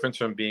 there's a difference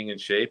from being in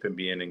shape and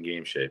being in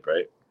game shape,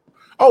 right?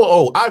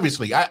 Oh,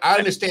 obviously, I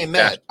understand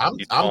that. I'm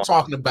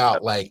talking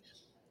about like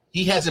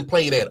he hasn't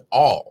played at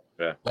all.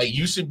 Yeah. Like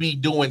you should be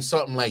doing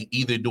something like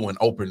either doing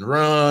open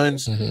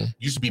runs,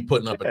 you should be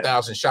putting up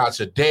 1,000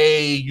 shots a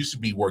day, you should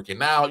be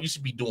working out, you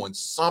should be doing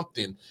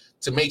something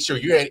to make sure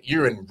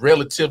you're in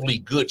relatively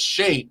good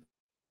shape.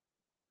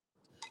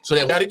 So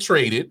they got it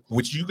traded,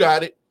 which you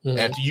got it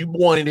after you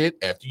wanted it,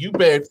 after you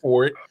begged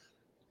for it.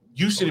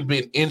 You should have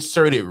been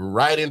inserted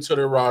right into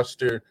the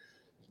roster,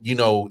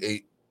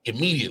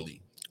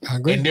 immediately. I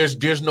agree. And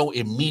there's no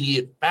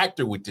immediate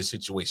factor with this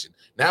situation.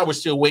 Now we're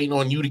still waiting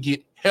on you to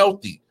get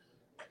healthy.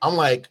 I'm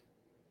like,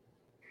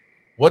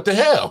 what the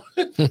hell?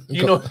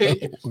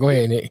 Go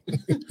ahead, Nick.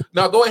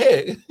 No, go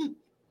ahead.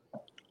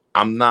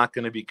 I'm not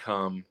going to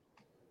become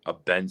a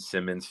Ben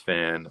Simmons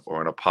fan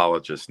or an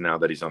apologist now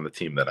that he's on the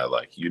team that I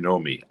like. You know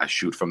me. I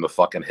shoot from the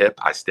fucking hip.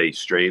 I stay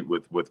straight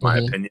with my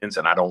opinions,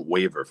 and I don't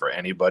waver for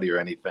anybody or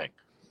anything.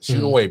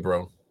 Shoot away,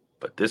 bro.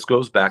 But this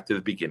goes back to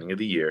the beginning of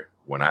the year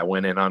when I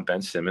went in on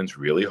Ben Simmons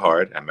really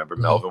hard. I remember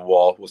Melvin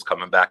Wall was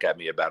coming back at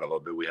me about it a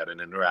little bit. We had an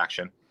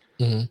interaction.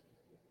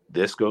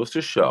 This goes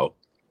to show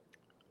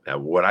that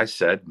what I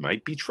said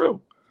might be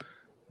true.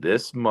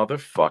 This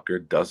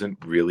motherfucker doesn't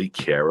really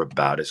care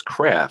about his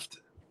craft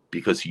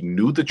because he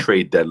knew the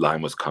trade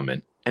deadline was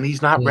coming and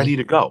he's not ready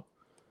to go.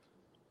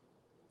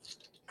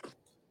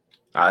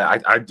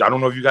 I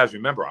don't know if you guys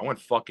remember. I went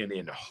fucking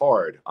in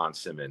hard on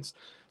Simmons,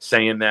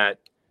 saying that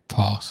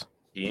pause.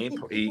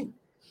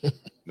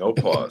 No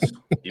pause.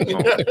 Keep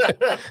going.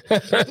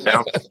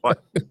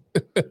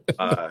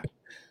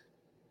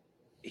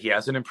 He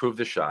hasn't improved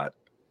the shot.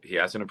 He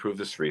hasn't improved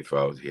his free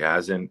throws. He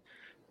hasn't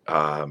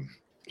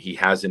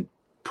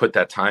put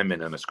that time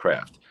in on his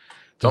craft.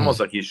 It's almost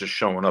like he's just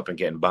showing up and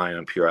getting by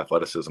on pure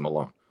athleticism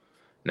alone.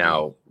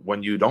 Now,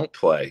 when you don't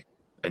play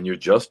and you're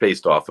just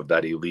based off of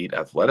that elite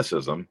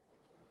athleticism,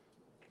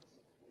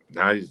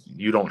 now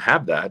you don't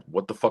have that.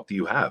 What the fuck do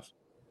you have?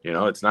 You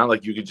know, it's not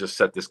like you could just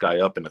set this guy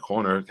up in the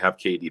corner, have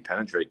KD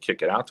penetrate,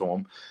 kick it out to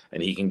him,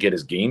 and he can get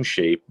his game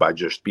shape by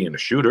just being a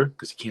shooter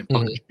because he can't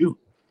fucking shoot.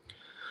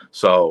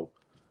 So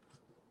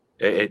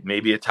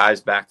maybe it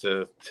ties back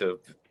to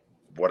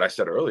what I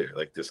said earlier.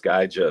 Like, this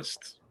guy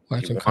just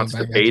he wants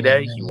the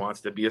payday, he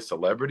wants to be a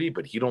celebrity,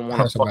 but he don't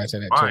want to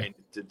fucking grind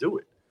to do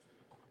it.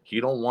 He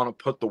don't want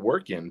to put the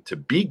work in to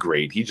be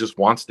great. He just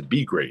wants to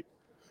be great.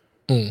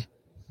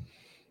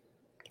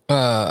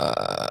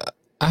 I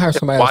heard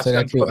somebody else say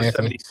that too, the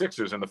Anthony.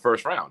 76ers in the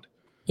first round.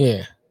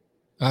 Yeah.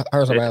 I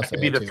heard somebody else say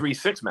that. It could be the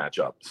 3-6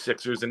 matchup,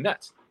 Sixers and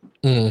Nets.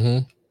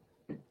 It's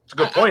a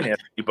good point,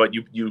 Anthony, but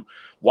you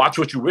watch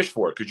what you wish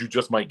for, because you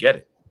just might get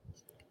it.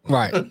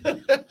 Right.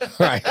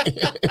 Right.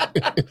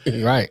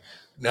 Right.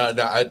 No,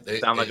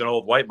 sound like an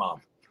old white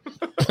mom.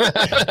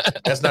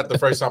 That's not the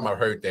first time I've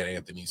heard that,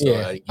 Anthony. So,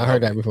 yeah, I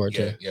heard that before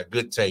too. Yeah,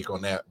 good take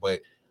on that.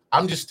 But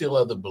I'm just still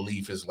of the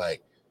belief is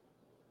like,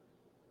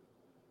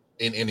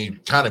 and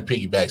it kind of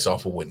piggybacks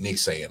off of what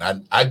Nick's saying.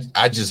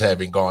 I just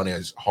haven't gone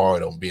as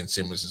hard on Ben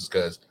Simmons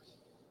because,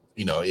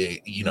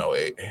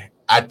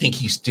 I think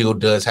he still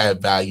does have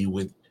value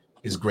with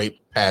his great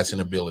passing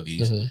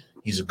abilities.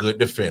 He's a good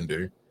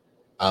defender.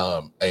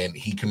 And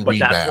he can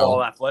rebound. That's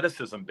all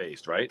athleticism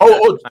based, right?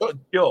 True.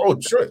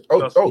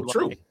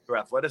 True. Your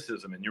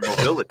athleticism and your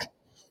mobility.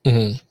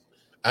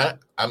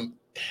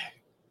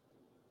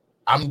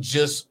 I'm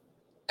just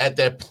at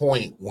that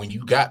point when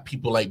you got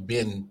people like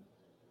Ben,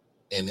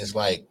 and it's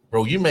like,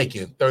 bro, you're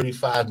making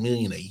 $35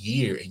 million a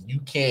year, and you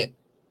can't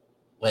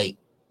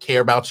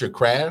care about your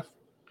craft.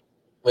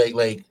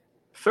 Like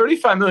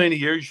 $35 million a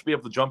year, you should be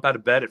able to jump out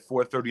of bed at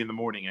 4:30 in the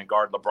morning and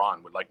guard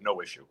LeBron with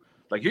no issue.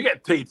 Like, you're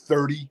getting paid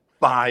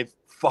 $35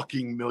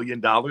 fucking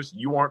million.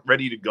 You aren't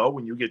ready to go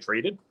when you get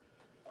traded.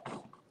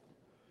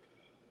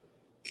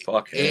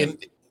 Fuck.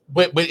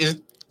 But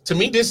to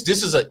me, this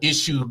is an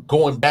issue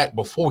going back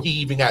before he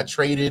even got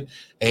traded,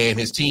 and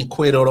his team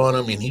quit on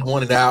him, and he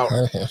wanted out.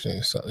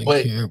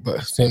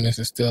 But Simmons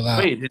is still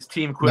out. Wait, his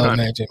team quit on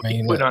him.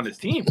 He quit on his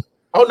team.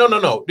 Oh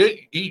no.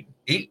 He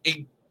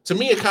to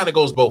me, it kind of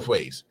goes both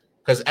ways,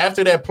 because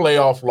after that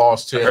playoff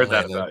loss to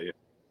Atlanta, that about you.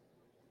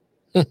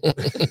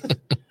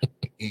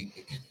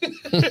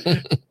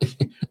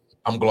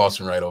 I'm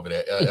glossing right over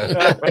that.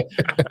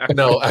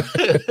 No,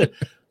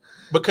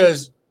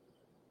 because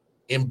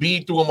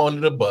Embiid threw him under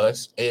the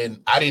bus,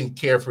 and I didn't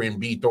care for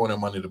Embiid throwing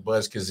him under the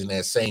bus because in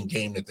that same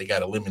game that they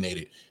got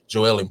eliminated,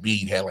 Joel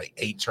Embiid had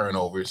 8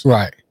 turnovers.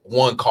 Right.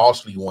 One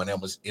costly one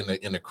that was in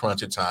the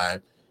crunch of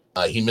time.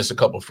 He missed a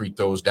couple of free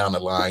throws down the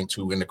line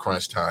too in the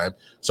crunch time.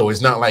 So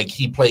it's not like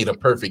he played a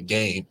perfect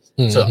game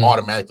to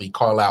automatically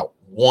call out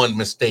one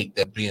mistake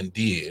that Ben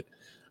did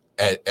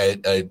at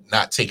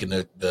not taking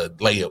the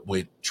layup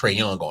with Trae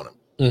Young on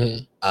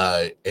him.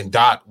 And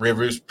Doc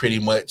Rivers pretty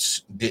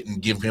much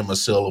didn't give him a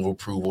seal of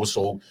approval.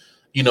 So,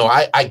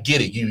 I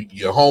get it.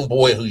 Your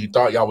homeboy who you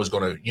thought y'all was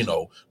going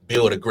to,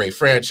 build a great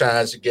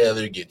franchise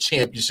together, get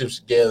championships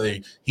together.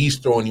 He's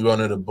throwing you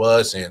under the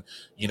bus, and,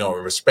 a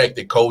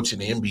respected coach in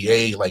the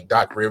NBA like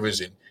Doc Rivers,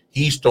 and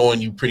he's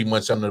throwing you pretty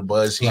much under the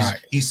bus.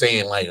 He's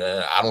saying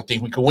I don't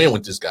think we can win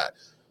with this guy.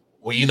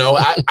 Well,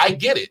 I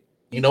get it.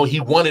 He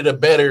wanted a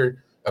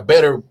better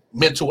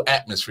mental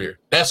atmosphere.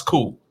 That's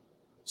cool.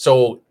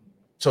 So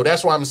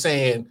that's why I'm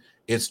saying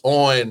it's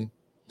on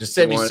the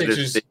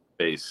 76ers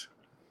base.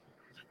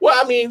 Well,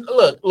 I mean,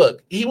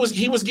 look, he was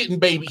getting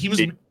baby. He was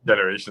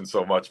generation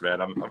so much,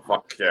 man. I'm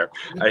fucking care.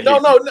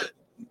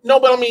 No,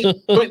 but I mean,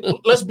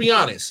 let's be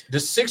honest. The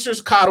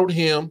Sixers coddled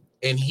him,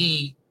 and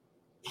he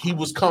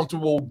was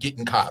comfortable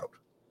getting coddled.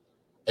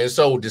 And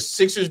so the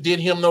Sixers did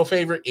him no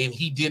favor, and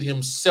he did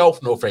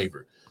himself no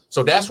favor.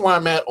 So that's why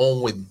I'm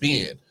on with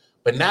Ben.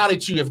 But now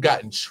that you have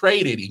gotten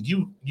traded, and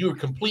you're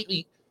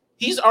completely,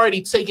 he's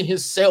already taken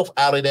himself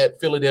out of that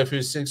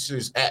Philadelphia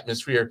Sixers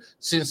atmosphere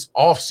since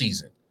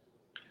offseason.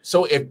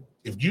 So if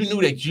you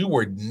knew that you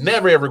were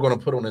never ever going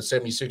to put on a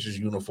 76ers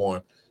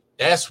uniform,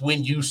 that's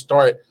when you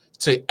start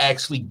to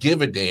actually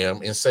give a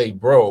damn and say,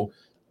 bro,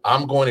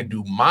 I'm going to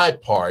do my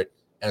part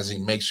as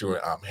in make sure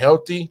I'm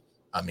healthy,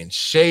 I'm in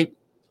shape,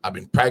 I've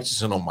been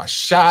practicing on my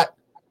shot.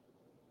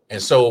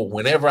 And so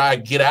whenever I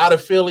get out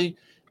of Philly,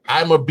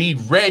 I'm going to be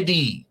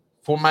ready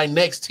for my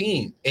next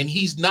team. And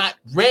he's not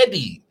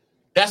ready.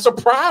 That's a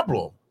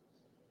problem.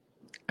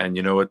 And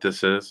you know what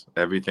this is?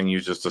 Everything you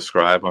just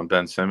described on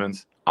Ben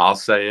Simmons, I'll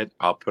say it.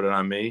 I'll put it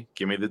on me.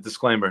 Give me the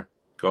disclaimer.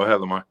 Go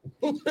ahead, Lamar.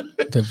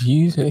 The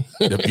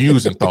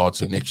views and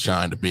thoughts of Nick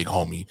Shine, the big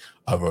homie,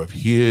 are of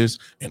his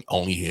and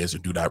only his,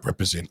 and do not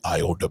represent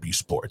IOW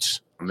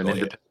Sports. I'm an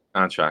independent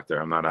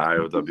contractor. I'm not an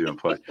IOW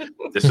employee.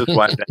 This is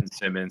why Ben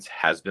Simmons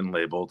has been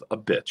labeled a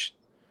bitch,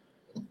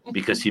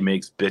 because he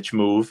makes bitch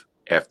move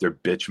after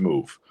bitch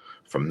move,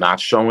 from not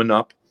showing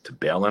up to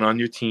bailing on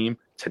your team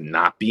to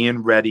not being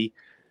ready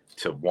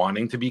to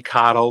wanting to be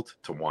coddled,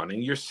 to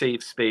wanting your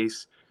safe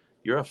space.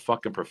 You're a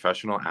fucking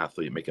professional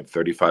athlete making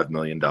 $35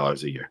 million a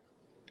year.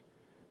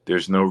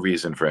 There's no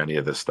reason for any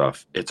of this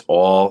stuff. It's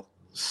all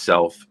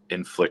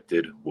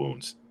self-inflicted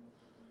wounds.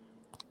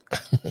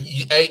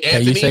 Hey,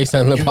 Can you say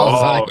something about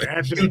Zion?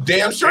 Anthony, you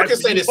damn sure can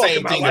say the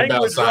same thing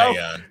about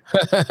Zion.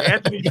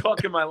 Anthony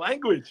talking my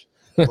language.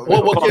 Well, We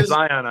call him 'cause-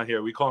 Zion out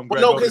here. We call him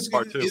Greg No, Oden because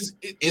Part 2.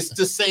 it's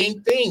the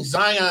same thing.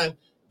 Zion,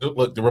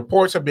 look, the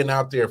reports have been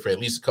out there for at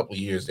least a couple of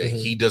years that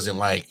he doesn't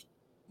like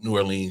New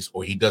Orleans,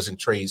 or he doesn't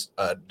trust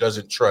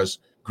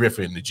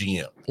Griffin, the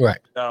GM. Right.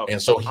 No,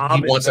 And so he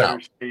I'm wants in better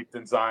out. shape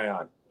than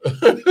Zion.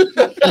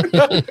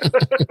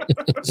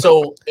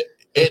 So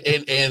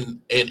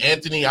and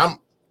Anthony, I'm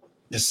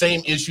the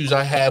same issues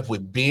I have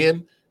with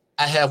Ben,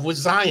 I have with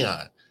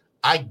Zion.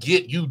 I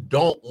get you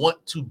don't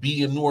want to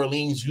be in New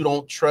Orleans. You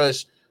don't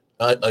trust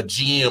a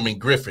GM in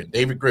Griffin,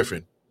 David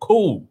Griffin.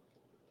 Cool.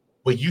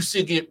 But you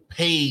still get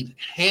paid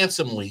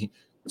handsomely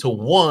to,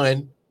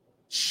 one,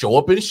 show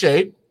up in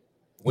shape.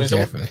 When's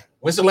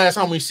the last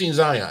time we've seen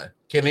Zion?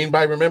 Can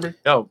anybody remember?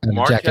 No,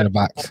 Jack in the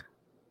Box.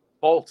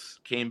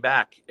 Fultz came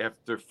back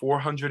after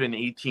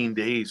 418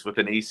 days with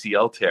an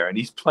ACL tear, and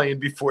he's playing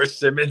before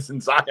Simmons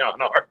and Zion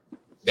are.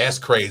 That's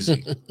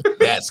crazy.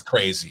 That's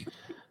crazy.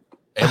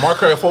 And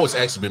Markelle Fultz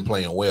actually been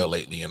playing well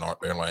lately in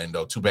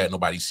Orlando. Too bad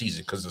nobody sees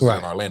it because it's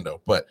in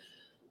Orlando. But,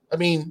 I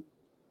mean,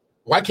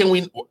 why can't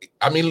we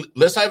 – I mean,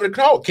 let's have it a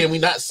call. Can we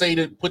not say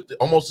to put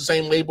almost the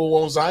same label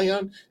on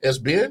Zion as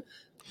Ben?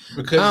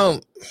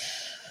 Because,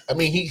 I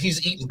mean,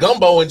 he's eating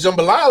gumbo and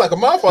jambalaya like a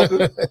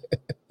motherfucker.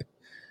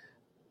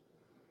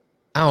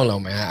 I don't know,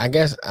 man. I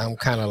guess I'm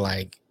kind of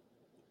like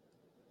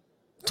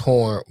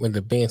torn with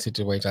the Ben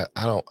situation.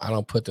 I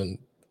don't put the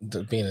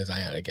Ben and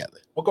Zion together.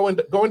 Well, go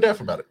in depth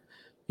about it.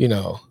 You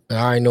know, and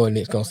I already know what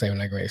Nick's gonna say when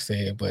I Greg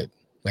said, but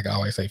like I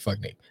always say, fuck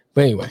Nick.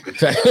 But anyway,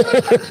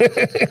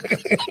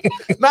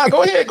 nah,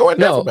 go ahead, go in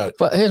depth about it.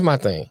 But here's my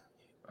thing.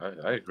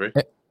 I agree.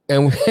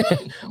 And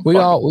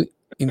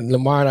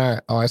Lamar and I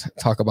always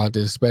talk about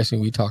this, especially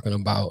when we talking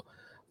about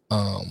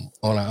on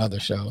our other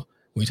show.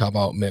 We talk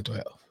about mental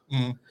health.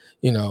 Mm-hmm.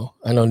 You know,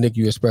 I know Nick,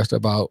 you expressed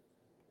about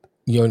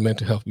your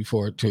mental health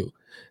before too.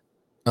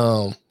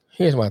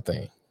 Here's my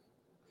thing.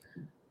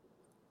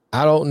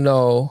 I don't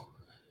know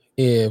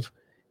if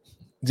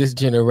this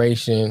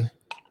generation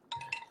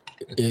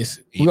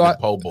is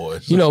po'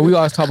 boys. You know, we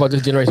always talk about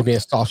this generation being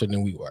softer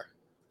than we were.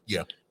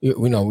 Yeah.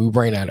 We know we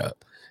bring that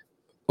up.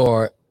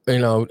 Or, you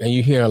know, and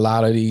you hear a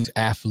lot of these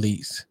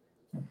athletes,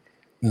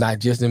 not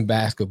just in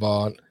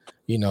basketball,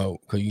 you know,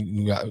 because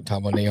you got to talk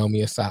about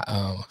Naomi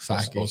Osaka,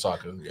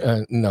 yeah.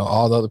 You know,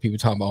 all the other people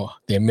talking about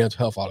their mental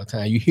health all the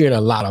time. You hear a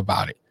lot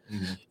about it,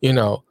 you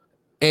know,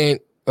 and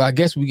I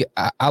guess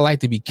I like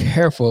to be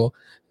careful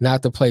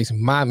not to place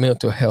my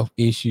mental health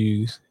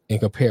issues and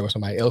compare with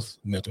somebody else's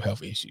mental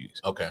health issues.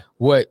 Okay.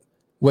 What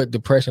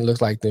depression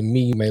looks like to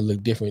me may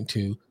look different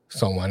to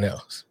someone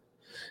else.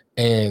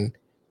 And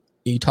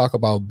you talk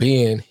about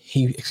Ben,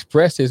 he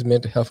expressed his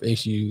mental health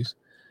issues.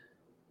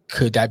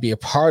 Could that be a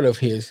part of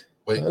his?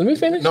 Wait, let me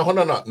finish. No.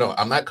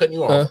 I'm not cutting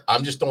you off.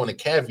 I'm just throwing a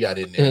caveat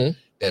in there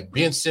that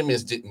Ben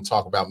Simmons didn't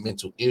talk about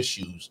mental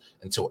issues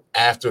until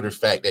after the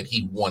fact that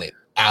he wanted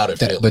out of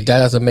Philly. But that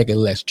doesn't make it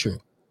less true.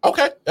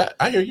 Okay,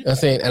 I hear you. I'm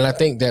saying, and I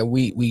think that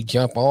we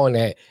jump on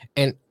that,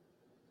 and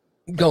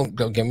don't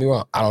get me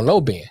wrong. I don't know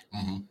Ben,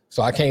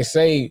 so I can't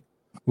say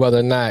whether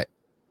or not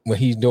what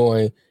he's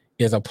doing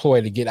is a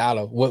ploy to get out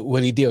of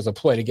what he did was a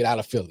ploy to get out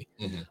of Philly.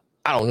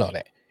 I don't know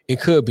that. It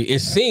could be. It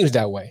seems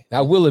that way.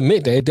 I will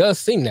admit that it does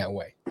seem that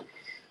way.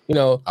 You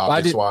know,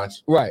 optics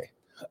wise, right?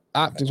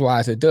 Optics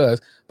wise, it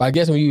does. But I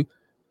guess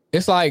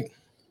it's like,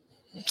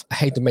 I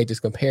hate to make this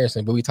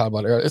comparison, but we talked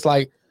about it earlier. It's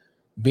like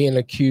being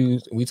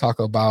accused. We talk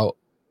about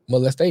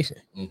molestation.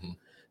 As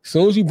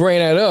soon as you bring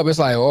that up, it's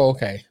like, oh,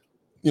 okay.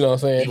 You know what I'm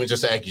saying? Even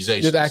just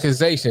accusation. Just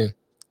accusation.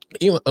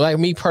 Even like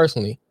me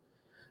personally,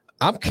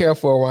 I'm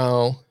careful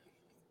around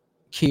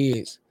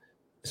kids,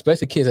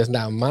 especially kids that's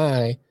not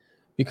mine,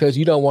 because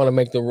you don't want to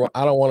make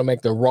I don't want to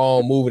make the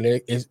wrong move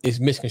and it's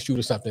misconstrued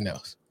to something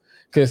else.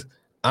 Because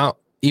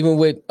even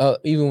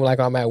like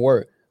I'm at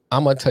work,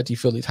 I'm a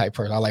touchy-feely type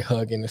person. I like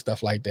hugging and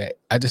stuff like that.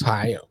 I just how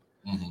I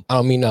am. I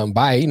don't mean nothing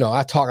by it. You know,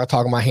 I talk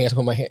with my hands,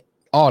 put my hand.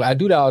 I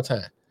do that all the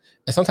time.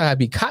 And sometimes I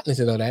be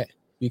cognizant of that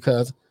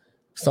because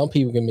some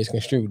people can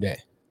misconstrue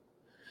that.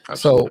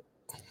 Absolutely.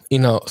 So, you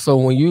know, so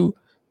when you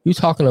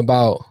talking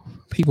about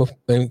people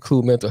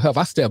include mental health,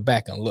 I step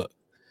back and look.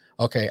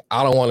 Okay,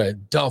 I don't want to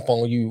dump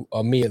on you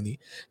immediately.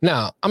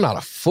 Now, I'm not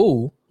a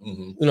fool.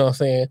 You know what I'm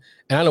saying?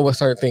 And I know what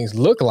certain things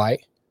look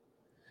like.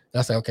 And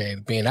I say, okay,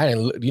 Ben, I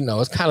didn't look, you know,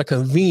 it's kind of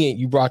convenient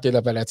you brought it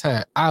up at that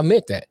time. I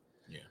admit that.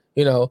 Yeah.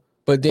 You know,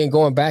 but then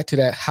going back to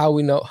that, how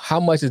we know how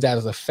much is that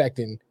is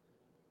affecting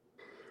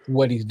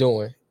what he's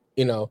doing,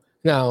 you know.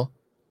 Now,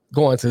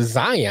 going to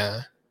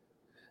Zion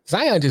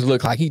just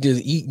looked like he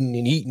just eating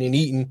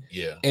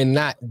and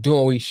not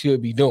doing what he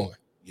should be doing.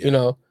 Yeah. You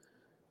know,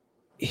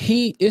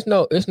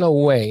 it's no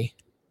way.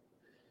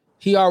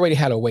 He already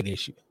had a weight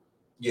issue.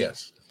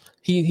 Yes.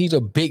 he's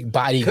a big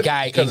body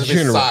guy in of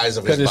general. his size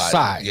of his body.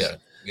 Size.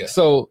 Yeah.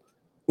 So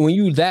when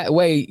you that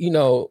way,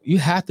 you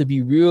have to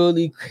be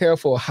really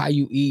careful how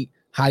you eat,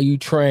 how you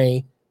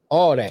train,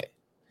 all that.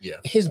 Yeah.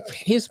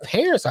 His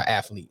parents are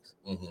athletes.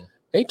 Mm-hmm.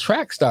 They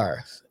track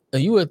stars.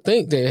 And you would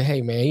think that,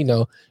 hey man,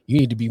 you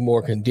need to be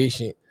more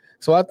conditioned.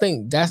 So I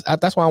think that's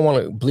why I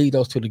want to bleed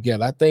those two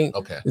together. I think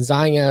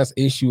Zion's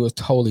issue is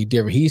totally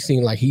different. He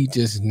seemed like he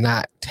just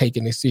not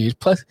taking it serious.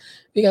 Plus,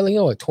 he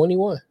got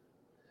 21.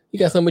 He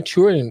got some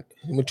maturing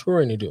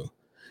to do.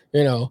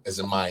 As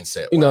a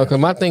mindset. Because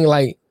my thing,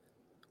 like,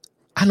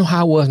 I know how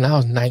I was when I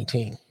was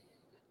 19.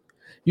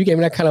 You gave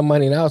me that kind of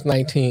money and I was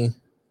 19,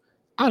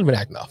 I'd have been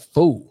acting a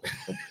fool.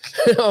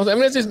 I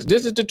mean, this is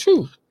the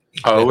truth.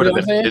 Oh, it wouldn't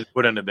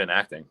have been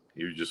acting.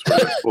 You just would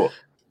have been cool.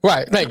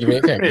 Right. Thank you,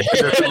 man. Thank you.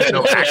 There's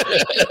no acting.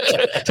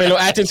 So no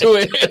acting to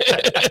it.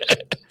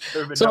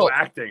 There's been no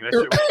acting. That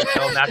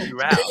shit would knock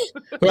you out.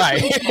 Right.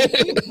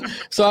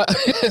 So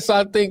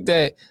I think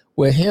that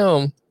with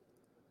him,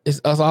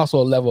 it's also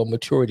a level of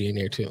maturity in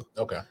there too.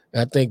 Okay.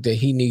 And I think that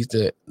he needs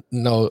to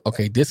know,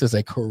 okay, this is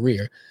a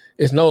career.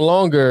 It's no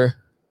longer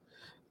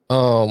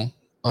talent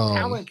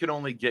can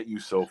only get you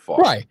so far.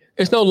 Right.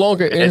 It's no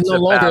longer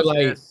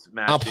like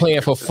I'm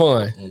playing for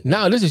fun. Mm-hmm.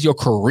 Now this is your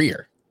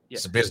career.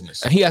 It's a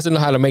business. And he has to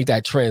know how to make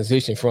that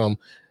transition from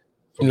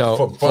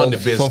fun to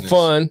business. From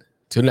fun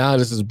to now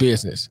this is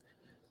business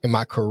in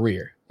my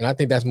career. And I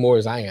think that's more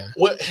as I am.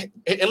 Well,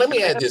 and let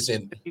me add this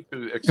in.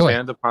 To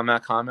expand upon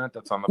that comment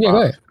that's on the bottom.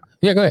 Go ahead.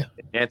 Yeah, go ahead.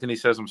 Anthony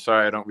says, I'm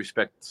sorry, I don't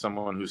respect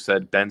someone who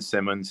said Ben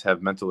Simmons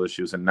have mental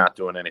issues and not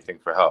doing anything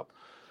for help.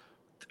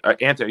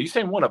 Anthony, are you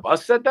saying one of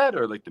us said that,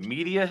 or like the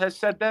media has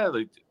said that?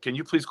 Like, can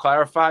you please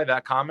clarify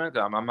that comment?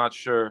 I'm not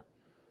sure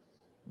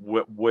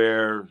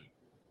where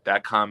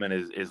that comment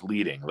is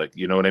leading. Like,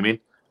 you know what I mean?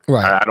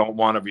 Right. I don't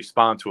want to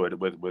respond to it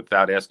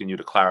without asking you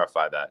to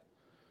clarify that.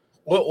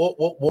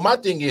 Well, my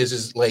thing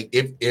is like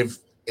if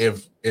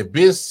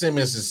Ben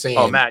Simmons is saying,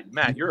 oh,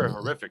 Matt, you're a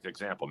horrific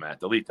example, Matt.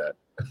 Delete that.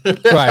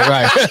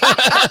 Right.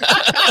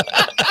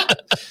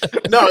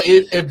 No,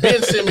 if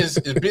Ben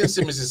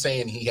Simmons is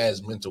saying he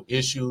has mental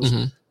issues,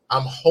 mm-hmm.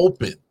 I'm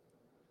hoping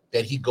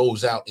that he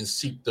goes out and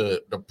seek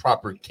the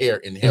proper care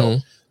and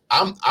help.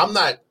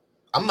 Mm-hmm.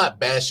 I'm not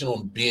bashing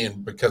on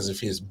Ben because of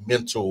his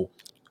mental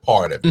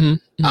part of it.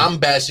 Mm-hmm. I'm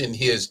bashing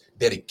his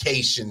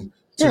dedication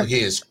to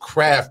his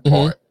craft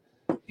part.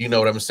 You know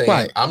what I'm saying?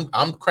 Right. I'm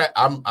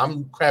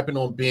crapping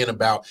on Ben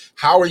about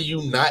how are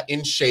you not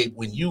in shape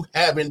when you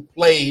haven't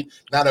played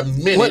not a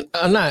minute.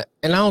 I'm not,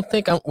 and I don't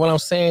think what I'm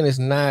saying is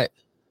not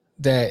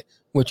that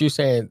what you're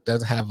saying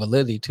doesn't have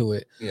validity to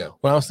it. Yeah.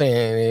 What I'm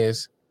saying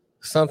is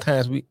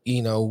sometimes we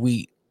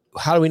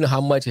how do we know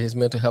how much of his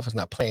mental health is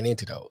not playing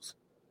into those?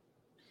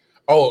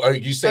 Oh, are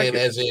you saying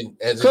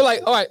so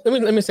like, all right,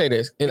 let me say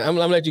this, and I'm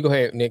gonna let you go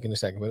ahead, Nick, in a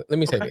second, but let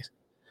me say this.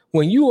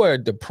 When you are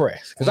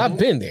depressed, because I've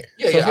been there.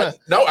 Yeah, so you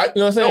know what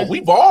I'm saying? No,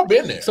 we've all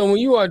been there. So when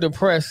you are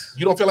depressed,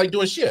 you don't feel like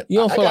doing shit. You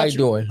don't feel like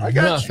doing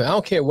nothing. I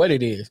don't care what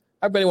it is.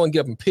 I really want to get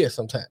up and piss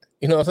sometimes.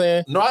 You know what I'm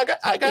saying? No, I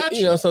got you.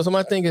 You know, so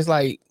my thing is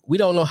like we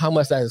don't know how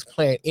much that is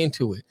playing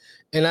into it,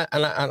 and I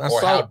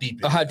saw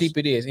how deep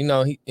it is. You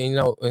know,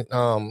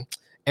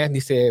 Anthony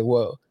said,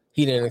 well,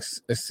 he didn't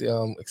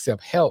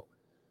accept help.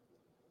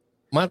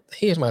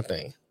 Here's my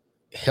thing.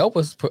 Help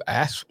was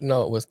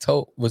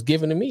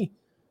given to me.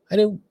 I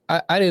didn't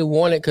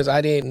want it because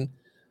I didn't.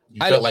 You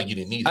felt like you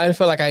didn't need it. I didn't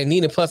feel like I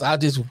needed it. Plus, I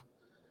just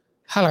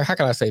how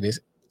can I say this?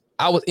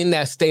 I was in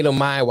that state of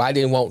mind where I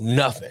didn't want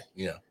nothing.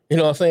 Yeah, you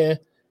know what I'm saying.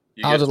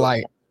 I was just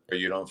like,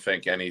 you don't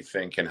think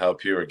anything can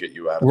help you or get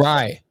you out of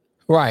it.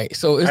 Right.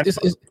 So it's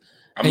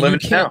I'm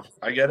living it now.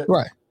 I get it.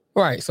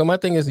 Right. So my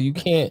thing is, you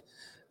can't.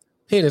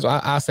 Here it is.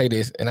 I'll say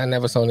this, and I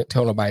never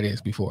tell nobody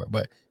this before,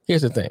 but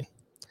here's the thing.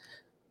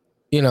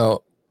 You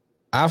know,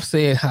 I've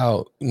said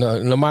how,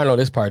 nobody know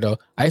this part though.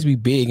 I used to be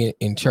big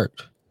in church.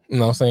 You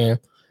know what I'm saying?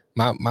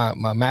 My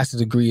master's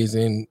degree is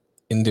in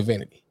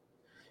divinity.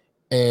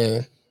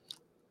 And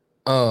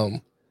I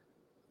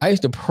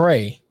used to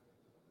pray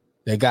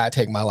that God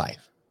take my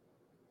life.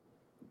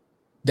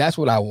 That's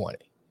what I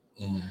wanted.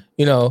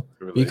 You know,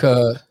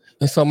 because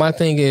and so my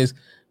thing is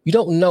you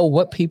don't know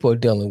what people are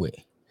dealing with.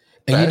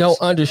 And you don't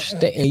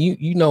understand, and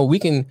you know, we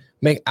can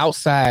make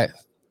outside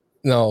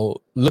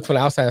look from the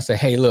outside and say,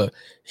 hey, look,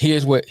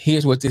 here's what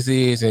this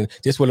is, and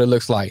this is what it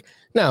looks like.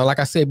 Now, like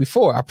I said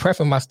before, I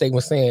preface my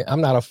statement saying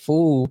I'm not a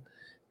fool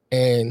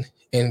and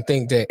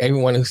think that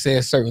everyone who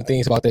says certain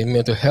things about their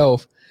mental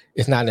health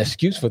is not an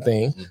excuse for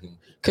things,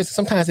 because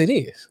sometimes it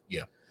is.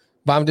 Yeah.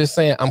 But I'm just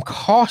saying I'm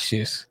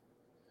cautious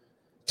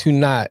to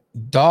not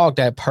dog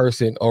that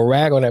person or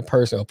rag on that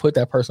person or put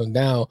that person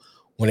down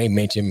when they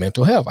mention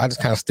mental health. I just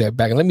kind of step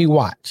back and let me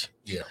watch.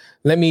 Yeah.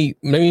 Let me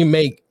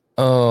make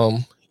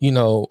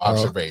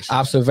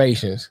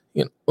observations.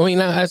 You know, I mean,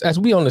 now, as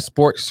we on the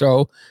sports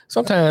show,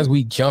 sometimes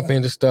we jump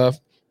into stuff,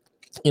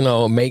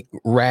 make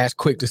rash,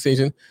 quick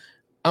decisions.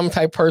 I'm the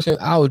type of person,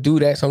 I will do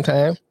that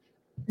sometimes,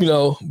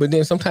 but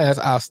then sometimes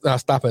I'll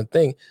stop and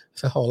think,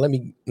 so let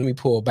me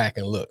pull back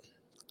and look.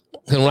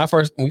 Because when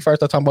we first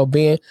started talking about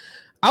Ben,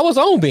 I was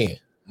on Ben.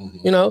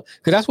 You know,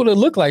 because that's what it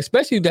looked like,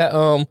 especially that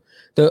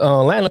the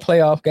Atlanta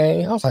playoff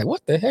game. I was like,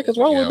 what the heck is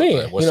wrong with Ben?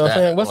 Like, you know what I'm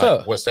saying? What's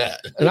up? What's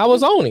that? And I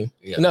was on him.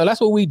 Yeah. You know,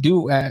 that's what we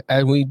do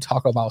as we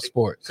talk about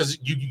sports. Because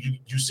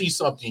you see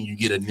something, you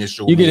get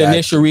initial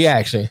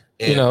reaction.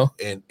 And, you know,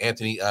 and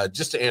Anthony,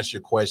 just to answer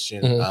your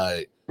question,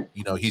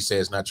 you know, he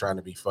says not trying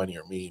to be funny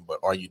or mean, but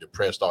are you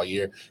depressed all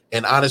year?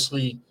 And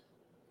honestly,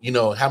 you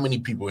know, how many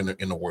people in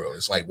the world?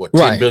 It's like what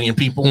 10 billion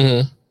people.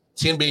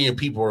 10 billion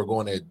people are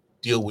going to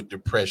deal with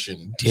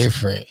depression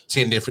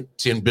 10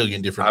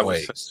 billion different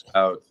ways.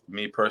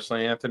 Me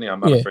personally, Anthony,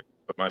 I'm not afraid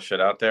to put my shit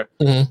out there.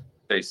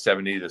 Say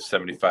 70 to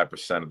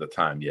 75% of the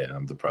time,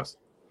 I'm depressed.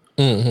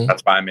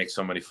 That's why I make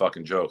so many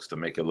fucking jokes, to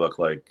make it look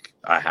like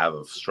I have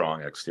a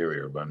strong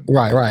exterior, but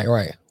right.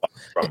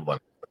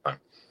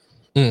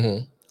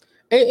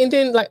 And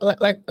then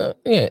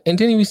and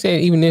then we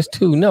said even this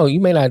too. No, you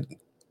may not.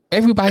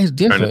 Everybody's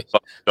different.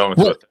 Going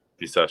to a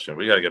therapy session.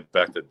 We got to get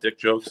back to dick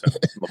jokes and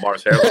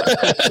Lamar's hairline.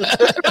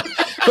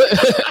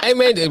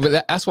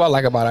 But that's what I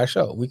like about our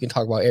show. We can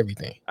talk about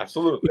everything.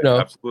 Absolutely, you know?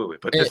 Absolutely.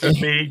 But this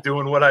is me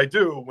doing what I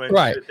do when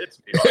it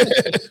hits me.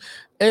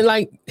 And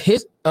like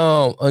his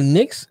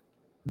Nick's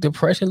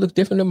depression looks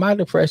different than my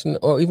depression,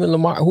 or even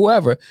Lamar,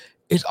 whoever.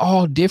 It's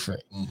all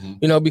different,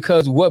 you know,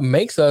 because what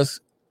makes us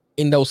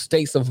in those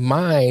states of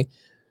mind,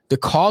 the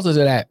causes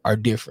of that are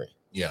different.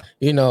 Yeah,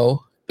 you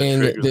know.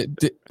 And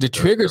the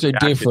triggers are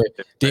different.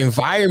 The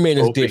environment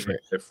is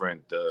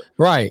different.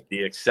 Right.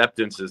 The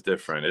acceptance is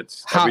different.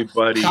 It's how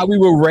we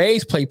were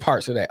raised play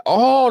parts of that.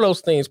 All those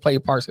things play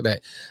parts of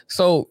that.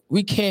 So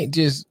we can't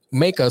just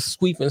make a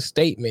sweeping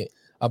statement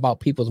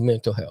about people's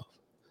mental health.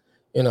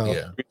 You know.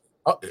 Yeah.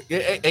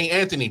 Hey,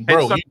 Anthony,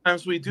 bro.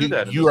 Sometimes we do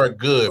that. You are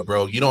good,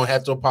 bro. You don't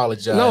have to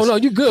apologize. No,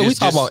 you good. We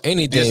talk about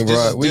anything,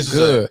 bro. We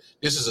good.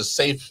 This is a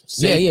safe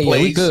place. Yeah,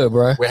 we good,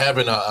 bro. We're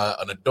having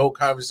an adult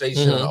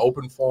conversation, an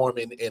open forum,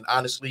 and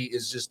honestly,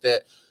 it's just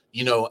that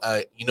you know,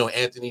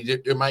 Anthony,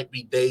 there might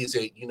be days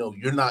that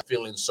you're not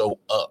feeling so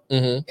up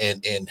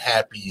and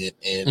happy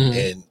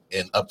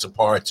and up to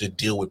par to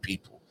deal with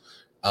people,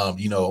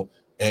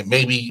 and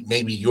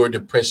maybe your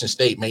depression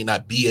state may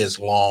not be as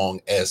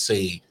long as,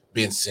 say,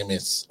 Ben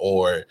Simmons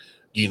or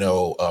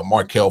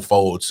Markelle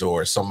Fultz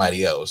or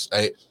somebody else,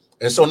 right?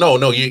 And so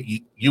no,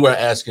 you are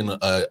asking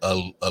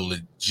a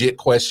legit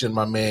question,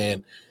 my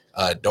man.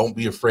 Don't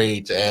be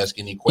afraid to ask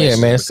any questions.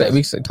 Yeah, man,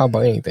 we can talk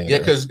about anything. Yeah,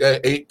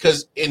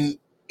 because in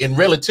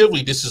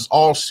relatively, this is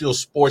all still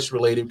sports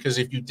related. Because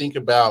if you think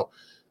about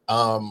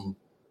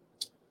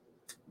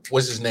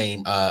what's his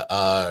name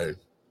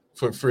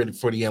for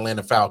the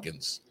Atlanta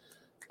Falcons.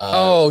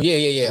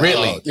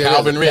 Ridley,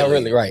 Calvin Ridley,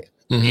 Ridley, right?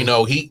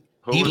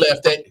 He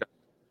left that.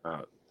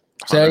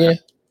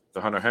 The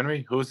Hunter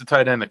Henry, who was the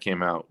tight end that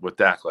came out with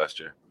Dak last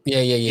year?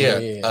 Yeah.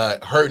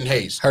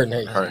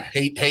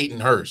 Hayden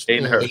Hurst.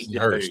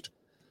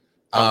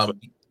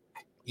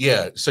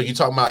 So you're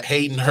talking about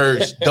Hayden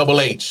Hurst, Double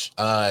H.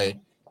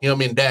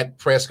 Him and Dak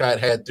Prescott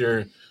had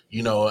their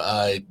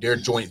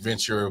joint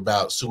venture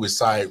about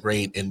suicide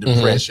rate and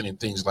depression and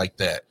things like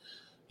that.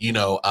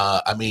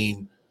 I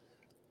mean,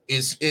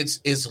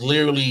 it's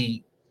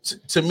literally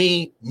to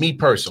me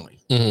personally.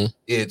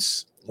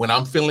 It's when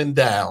I'm feeling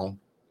down,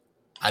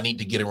 I need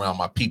to get around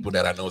my people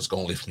that I know is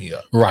going to lift me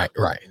up. Right.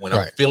 When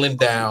I'm feeling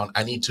down,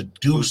 I need to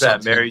do Who's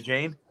something. That Mary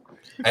Jane?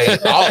 Hey,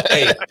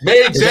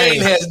 Mary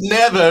Jane has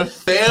never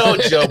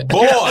failed your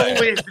boy.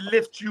 Always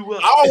lift you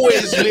up.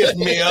 Always lift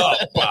me up.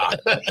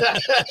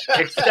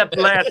 Except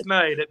last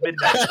night at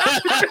midnight.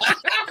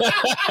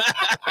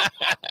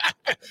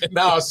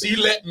 No, she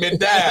let me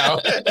down.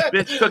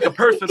 Bitch took a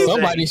personal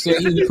Somebody said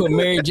he need to put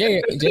Mary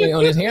Jane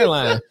on his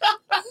hairline.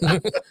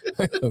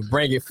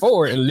 Bring it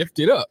forward and lift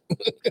it up.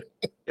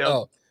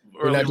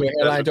 We're not doing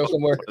hairline jokes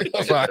anymore.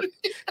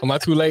 Am I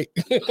too late?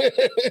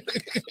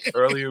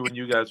 Earlier when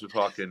you guys were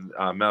talking,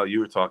 Mel, you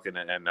were talking,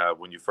 and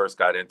when you first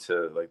got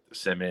into like the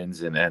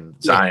Simmons and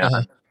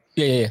Zion.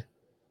 Yeah.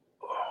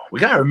 We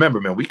gotta remember,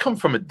 man, we come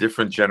from a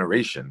different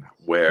generation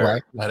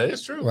where that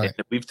is true. Right.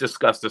 We've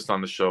discussed this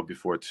on the show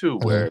before too,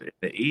 where in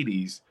the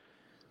 80s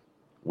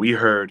we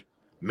heard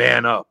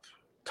man up,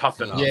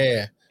 toughen up,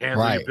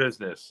 handle your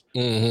business.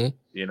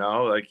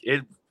 Like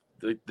it.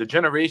 The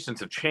generations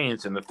have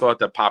changed, and the thought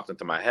that popped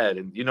into my head,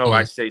 and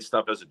I say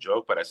stuff as a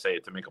joke, but I say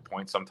it to make a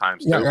point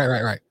sometimes too.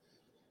 Right.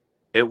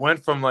 It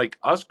went from like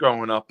us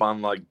growing up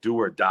on like do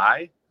or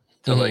die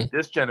to like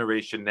this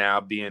generation now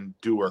being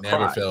do or cry.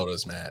 Never failed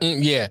us, man.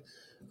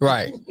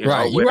 Right.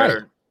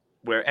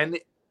 And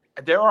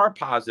there are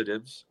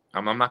positives.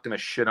 I'm not going to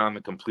shit on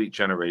the complete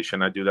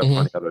generation. I do that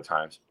plenty other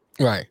times.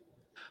 Right.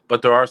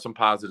 But there are some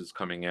positives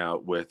coming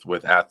out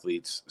with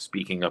athletes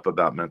speaking up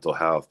about mental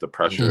health, the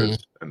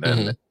pressures, and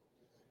then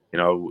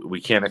we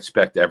can't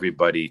expect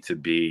everybody to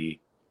be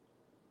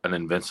an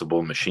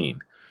invincible machine.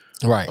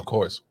 Right. Of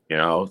course.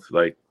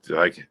 Like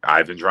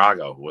Ivan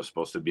Drago was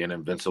supposed to be an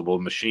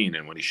invincible machine,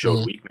 and when he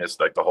showed weakness,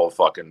 like the whole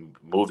fucking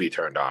movie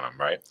turned on him,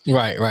 right?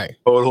 Right.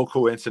 Total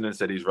coincidence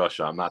that he's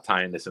Russia. I'm not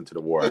tying this into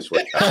the war, I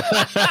swear.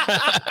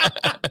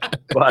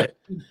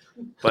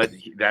 But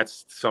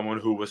that's someone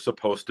who was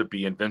supposed to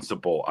be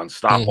invincible,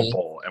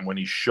 unstoppable. And when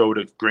he showed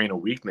a grain of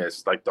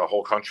weakness, like the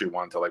whole country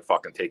wanted to like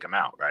fucking take him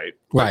out, right?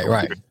 Right,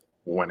 like, right.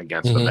 Went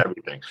against him,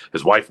 everything.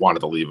 His wife wanted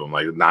to leave him,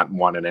 like not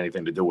wanted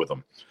anything to do with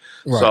him.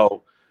 Right.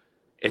 So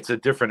it's a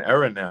different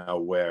era now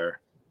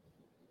where,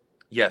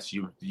 yes,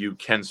 you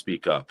can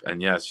speak up,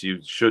 and yes, you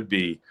should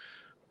be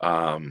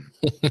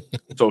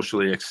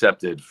socially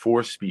accepted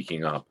for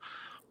speaking up.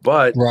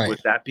 But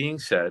with that being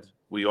said,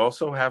 we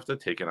also have to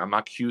take it. I'm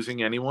not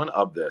accusing anyone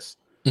of this.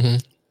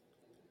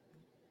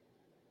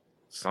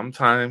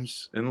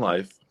 Sometimes in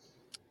life,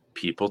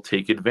 people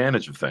take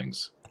advantage of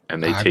things,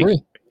 and they take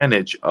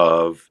advantage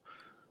of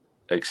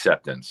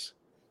acceptance,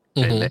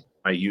 and they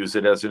might use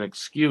it as an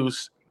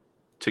excuse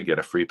to get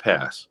a free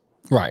pass.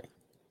 Right.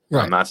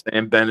 I'm not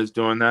saying Ben is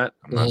doing that.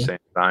 I'm not saying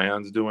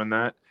Zion's doing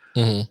that.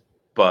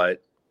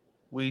 But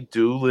we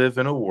do live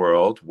in a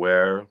world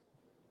where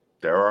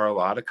there are a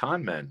lot of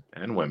con men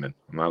and women.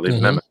 I'm not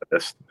leaving them at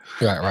this.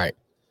 Right.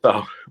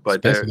 So,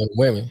 but especially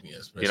women,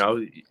 you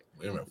know,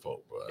 women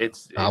folk, bro.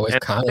 It's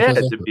bad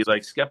to be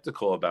like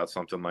skeptical about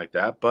something like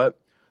that. But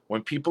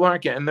when people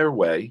aren't getting their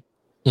way,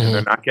 and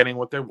they're not getting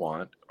what they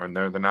want, or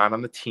they're not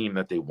on the team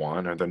that they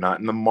want, or they're not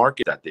in the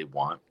market that they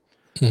want,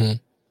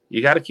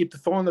 you got to keep the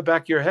thought in the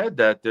back of your head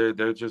that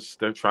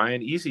they're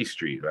trying easy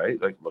street,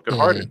 right? Like look at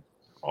Harden.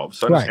 All of a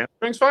sudden, his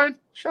hamstring's fine.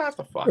 Shut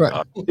the fuck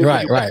up.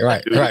 Right.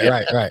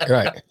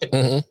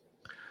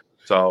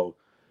 So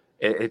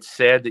it's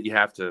sad that you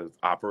have to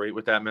operate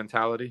with that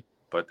mentality,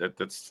 but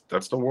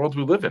that's the world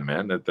we live in,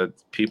 man. That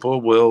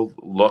people will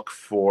look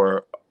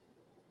for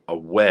a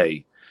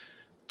way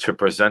to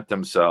present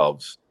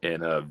themselves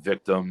in a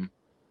victim,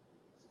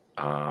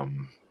 to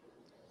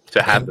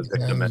have the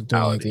victim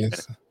mentality, and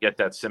get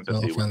that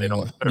sympathy when they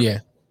don't.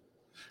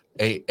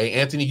 Hey,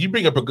 Anthony, you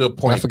bring up a good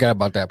point. I forgot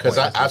about that because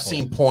I've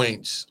seen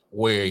points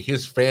where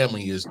his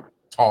family is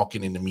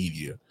talking in the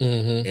media,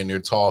 and they're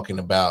talking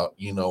about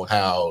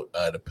how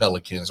the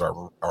Pelicans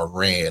are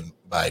ran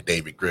by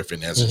David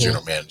Griffin as a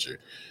general manager,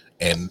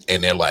 and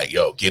they're like,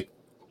 "Yo, get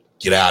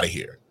out of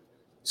here."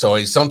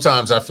 So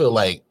sometimes I feel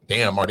like,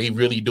 damn, are they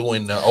really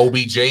doing the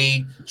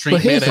OBJ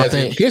treatment? Here's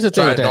the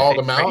thing with that. Dog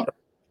him out?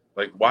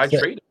 Like, why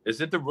trade him?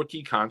 Isn't the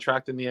rookie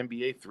contract in the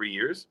NBA 3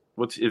 years?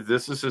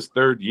 This is his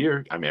third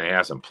year? I mean, he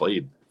hasn't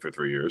played for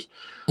 3 years,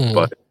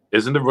 but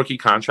isn't the rookie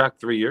contract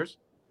 3 years?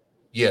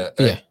 Yeah.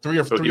 3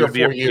 or 4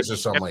 years or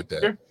something like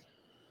that.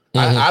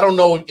 I don't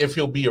know if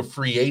he'll be a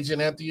free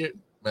agent at the end.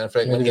 Matter of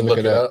fact, let me look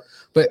it up.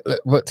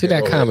 But to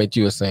that comment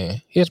you were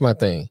saying, here's my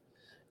thing,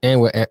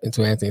 and what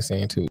Anthony's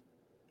saying too.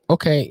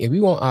 Okay, if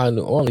you want out of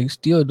New Orleans, you're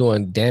still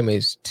doing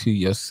damage to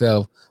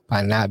yourself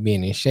by not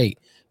being in shape.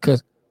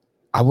 Because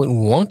I wouldn't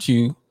want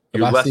you.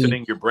 You're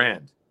lessening your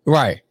brand.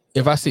 Right.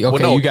 If I see,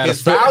 you got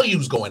his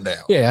value's going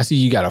down. Yeah, I see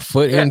you got a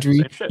foot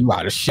injury. You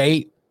out of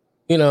shape.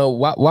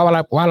 Why would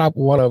I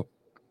want to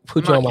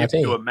put you on my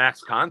team? You a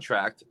max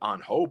contract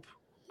on hope.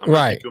 I'm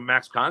not giving you a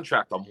max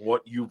contract on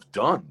what you've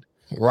done.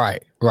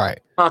 Right. I'm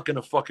not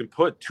gonna fucking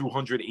put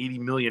 $280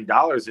 million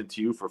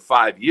into you for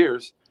 5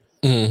 years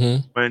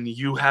when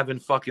you haven't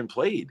fucking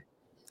played.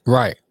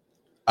 Right.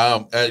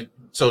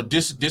 So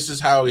this is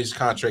how his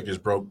contract is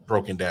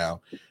broken down.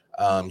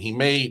 He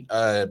made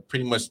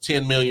pretty much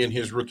 $10 million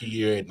his rookie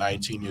year at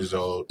 19 years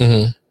old.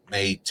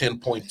 Made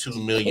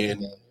 $10.2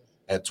 million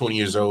at 20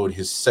 years old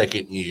his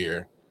second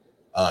year.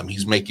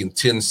 He's making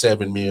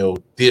 $10.7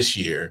 million this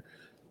year.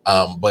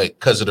 But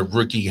because of the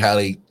rookie, how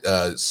they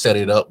set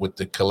it up with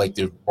the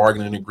collective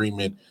bargaining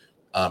agreement,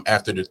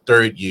 after the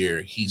third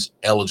year, he's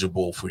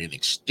eligible for an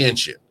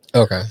extension.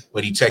 Okay.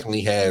 But he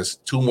technically has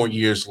 2 more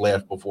years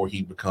left before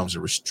he becomes a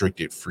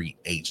restricted free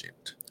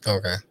agent.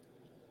 Okay.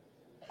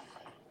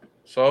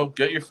 So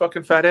get your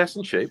fucking fat ass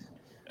in shape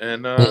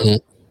and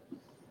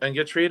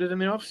get traded in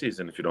the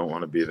offseason if you don't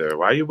want to be there.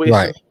 Why are you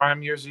wasting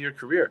prime years of your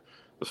career?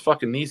 Those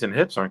fucking knees and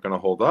hips aren't going to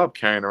hold up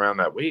carrying around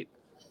that weight.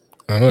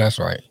 I know that's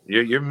right.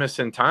 You're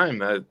missing time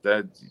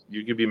that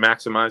you could be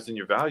maximizing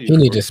your value. You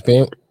need to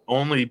spend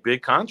only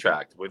big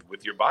contract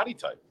with your body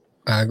type.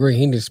 I agree.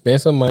 He need to spend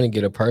some money,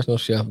 get a personal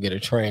chef, get a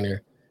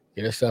trainer,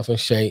 get himself in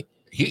shape,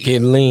 get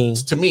lean.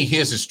 To me,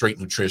 his is straight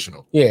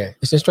nutritional. Yeah,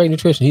 it's a straight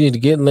nutrition. He need to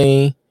get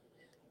lean,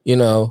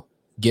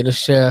 get a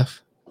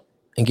chef,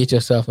 and get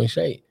yourself in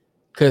shape.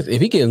 Because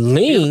if he get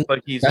lean,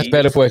 that's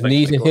better for his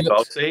knees and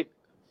hips.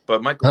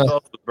 But Michael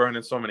Phelps was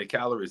burning so many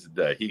calories a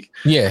day.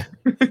 Yeah.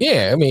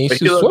 I mean, he's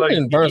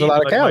swimming burns a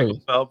lot of calories.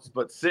 Michael Phelps,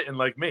 but sitting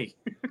like me.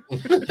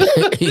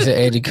 He's an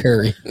Eddie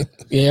Curry.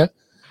 Yeah.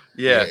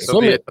 Yeah.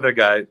 So the other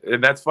guy,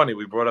 and that's funny.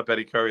 We brought up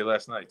Eddie Curry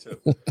last night too.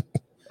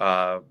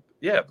 But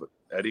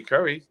Eddie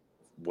Curry,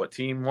 what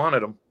team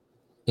wanted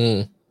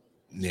him?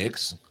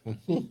 Knicks.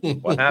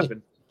 What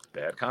happened?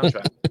 Bad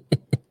contract.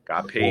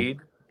 Got paid.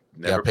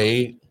 Got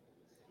paid.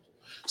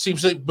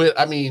 Seems like, but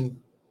I mean,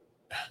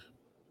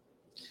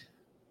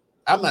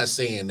 I'm not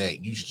saying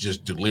that you should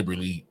just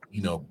deliberately,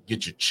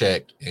 get your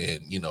check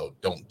and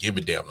don't give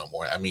a damn no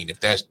more. I mean, if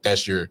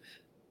that's your,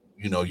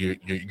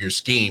 your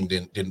scheme,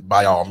 then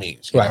by all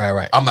means.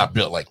 Right. I'm not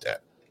built like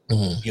that.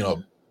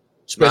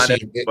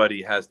 especially. Not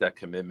everybody has that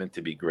commitment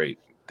to be great.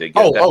 They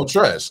get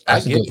trust.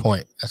 That's a good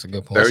point. That's a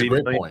good point. 30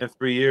 million in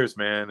 3 years,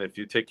 man. If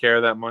you take care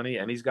of that money,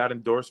 and he's got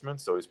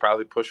endorsements, so he's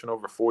probably pushing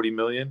over 40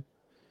 million,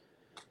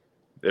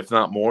 if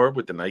not more,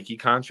 with the Nike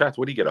contract.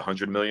 What do you get?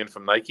 100 million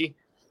from Nike?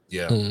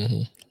 Yeah.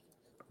 Mm-hmm.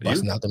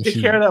 You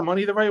take care of that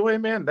money the right way,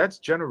 man. That's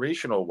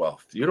generational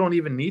wealth. You don't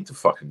even need to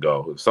fucking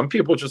go. Some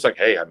people are just like,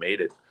 hey, I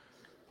made it.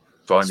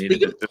 That's all I needed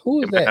to do.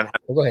 Who is that?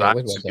 Go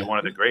ahead. To be one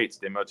of the greats,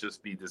 they must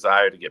just be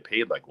desired to get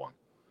paid like one.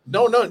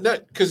 No,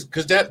 because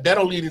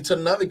that'll lead into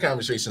another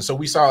conversation. So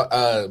we saw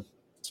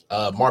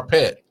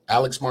Marpet,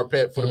 Alex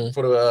Marpet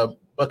for the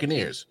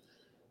Buccaneers,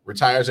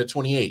 retires at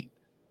 28.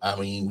 I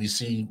mean,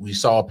 we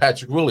saw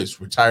Patrick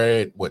Willis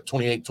retire at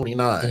 28,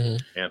 29.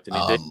 Mm-hmm. Anthony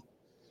Davis.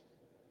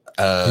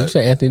 You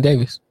say Anthony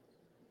Davis?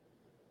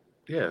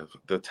 Yeah,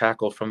 the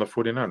tackle from the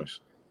 49ers.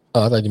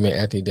 Oh, I thought you meant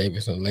Anthony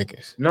Davis on the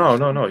Lakers. No.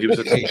 He was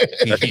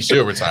he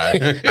should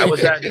retire. I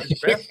was at his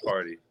draft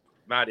party.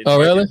 Oh,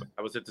 really?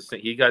 I was at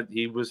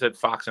he was at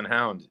Fox and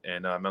Hound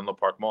in Menlo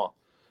Park Mall.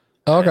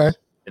 Oh, okay. And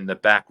in the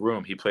back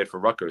room, he played for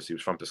Rutgers. He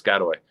was from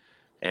Piscataway,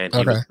 and he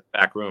was in the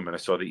back room. And I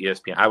saw the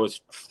ESPN. I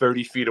was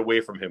 30 feet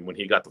away from him when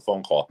he got the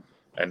phone call,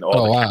 and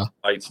all the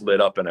lights lit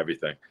up and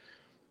everything.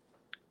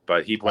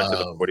 But he went to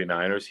the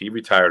 49ers. He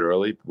retired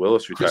early.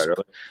 Willis retired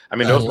early. I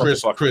mean,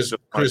 those Chris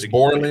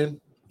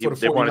Borland for the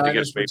they wanted to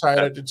get 49ers retired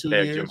after 2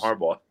 years. Jim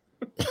Harbaugh.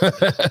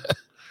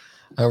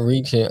 I'm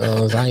reaching.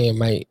 Zion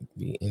might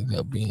end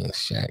up being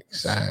Shaq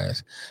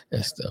size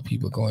and stuff.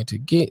 People are going to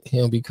get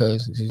him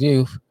because his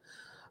youth.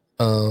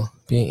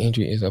 Being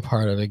injured is a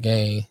part of the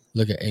game.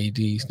 Look at AD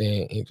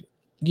staying injured.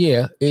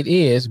 Yeah, it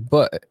is.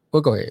 But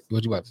go ahead.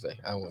 What you about to say?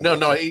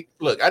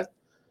 Look,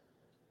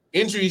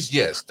 injuries,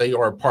 yes, they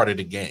are a part of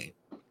the game.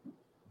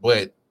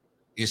 But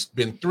it's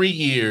been 3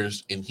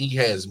 years, and he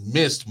has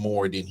missed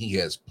more than he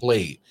has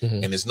played,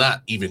 and it's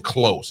not even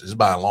close. It's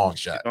by a long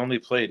shot. He only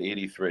played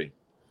 83.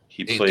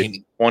 He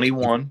played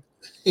 21.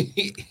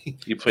 He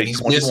played. He's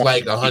 21. missed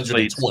like He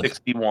 120. played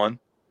 61.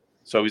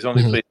 So he's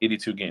only played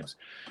 82 games.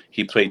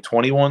 He played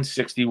 21,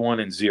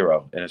 61, and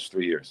 0 in his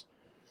 3 years.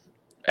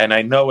 And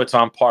I know it's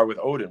on par with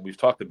Odin. We've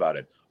talked about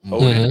it.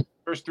 Odin,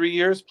 first 3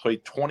 years,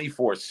 played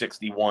 24,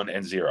 61,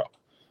 and 0.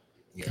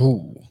 Yeah.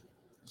 Ooh.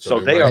 So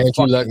they are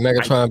Andrew Luck,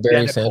 Megatron,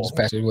 Barry Sanders,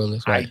 Patrick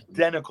Willis. Right.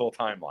 Identical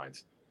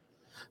timelines.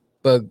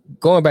 But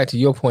going back to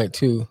your point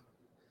too,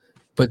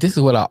 but this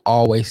is what I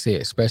always say,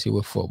 especially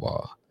with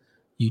football.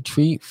 You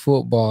treat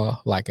football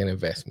like an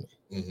investment.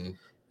 Mm-hmm.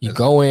 You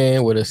go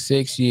in with a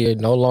 6-year,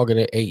 no longer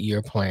than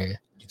 8-year plan.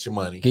 Get your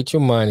money.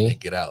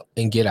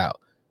 And get out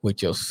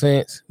with your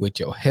sense, with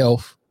your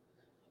health,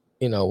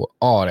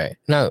 all that.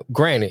 Now,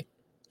 granted,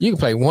 you can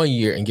play 1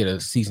 year and get a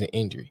season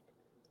injury.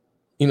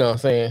 You know what I'm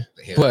saying?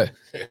 Yeah. But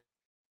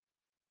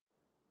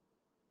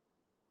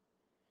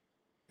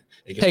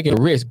taking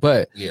a risk.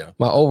 But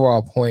my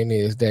overall point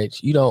is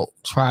that you don't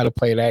try to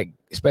play that,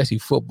 especially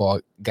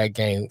football, that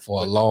game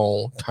for a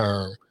long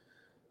term.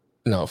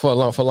 No, for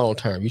long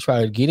term. You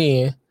try to get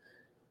in,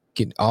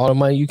 get all the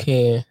money you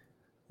can,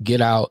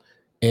 get out,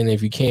 and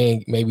if you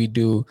can, maybe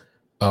do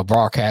a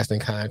broadcasting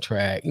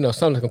contract. Something that's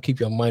gonna keep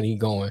your money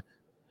going.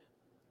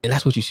 And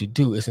that's what you should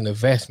do. It's an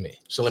investment.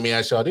 So let me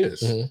ask y'all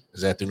this: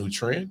 Is that the new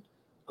trend?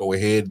 Go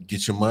ahead,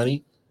 get your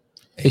money,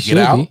 and get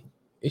out.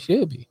 It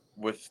should be.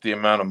 With the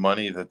amount of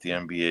money that the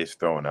NBA is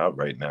throwing out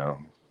right now,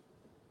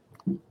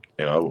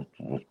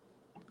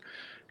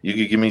 you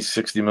could give me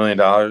 $60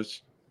 million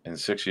in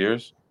 6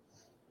 years.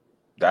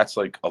 That's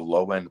like a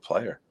low-end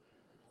player.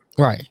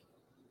 Right.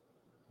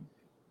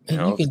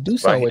 And you can do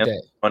something with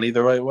that. Money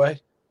the right way.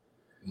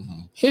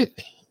 Mm-hmm.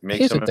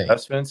 Make some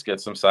investments,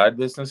 get some side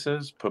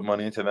businesses, put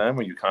money into them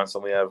where you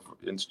constantly have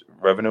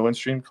revenue and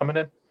stream coming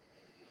in.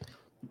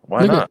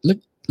 Why not?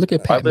 Look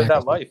at Pat. I live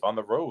that life on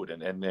the road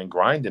and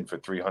grinding for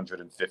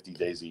 350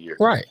 days a year.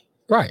 Right.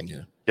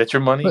 Yeah. Get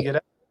your money, get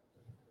out.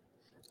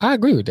 I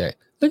agree with that.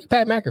 Look at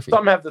Pat McAfee.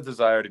 Some have the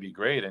desire to be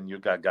great, and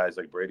you've got guys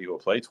like Brady who will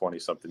play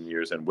 20-something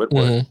years, and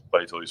Whitworth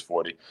play till he's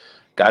 40.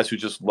 Guys who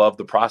just love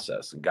the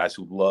process, and guys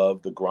who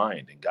love the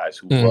grind, and guys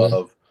who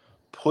love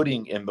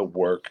putting in the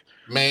work.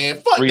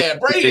 Man, fuck that.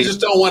 Brady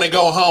just don't want to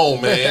go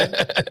home, man.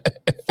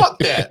 Fuck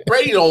that.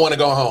 Brady don't want to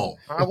go home.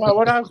 I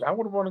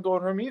wouldn't want to go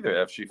with him either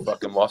if she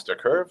fucking lost her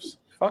curves.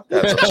 Fuck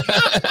that.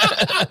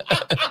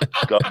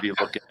 Gumby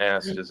looking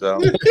ass,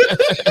 Giselle.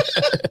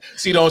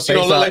 She don't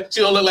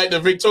look like the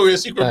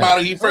Victoria's Secret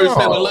bottle he first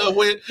fell in love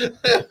with.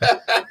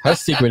 Her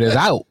secret is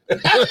out.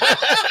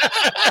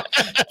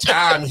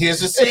 Tom, here's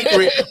the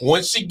secret.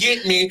 Once she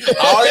get me,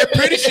 all that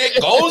pretty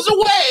shit goes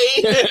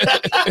away.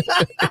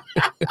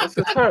 This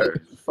is her.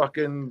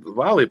 Fucking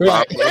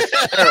lollipop.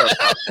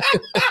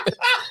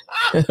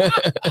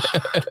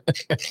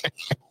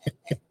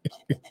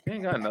 She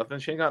ain't got nothing.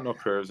 She ain't got no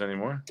curves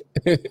anymore.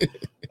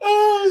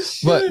 Oh,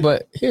 shit.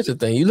 But here's the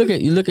thing. You look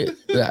at.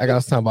 I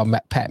was talking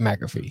about Pat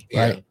McAfee,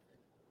 right?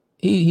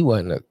 He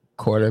wasn't a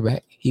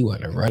quarterback. He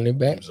wasn't a running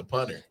back.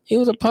 He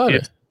was a punter.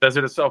 It says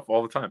it itself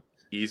all the time.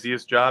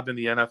 Easiest job in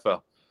the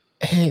NFL.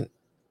 And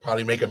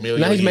probably make $1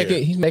 million. Now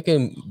he's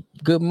making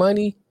good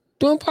money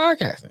doing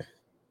podcasting.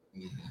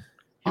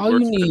 All you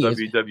need is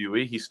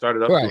WWE. He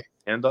started up right.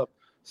 stand up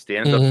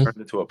turned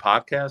into a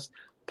podcast.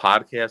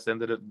 Podcast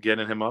ended up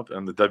getting him up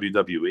on the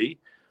WWE,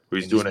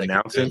 where he's doing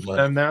announcing for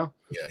them now.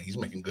 Yeah, he's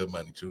making good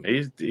money too.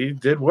 He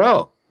did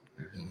well.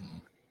 Mm-hmm.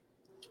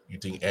 You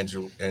think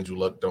Andrew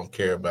Luck don't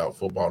care about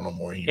football no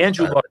more?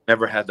 Andrew Luck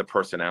never had the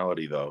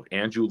personality though.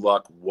 Andrew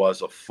Luck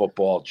was a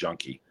football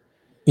junkie.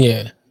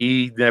 Yeah,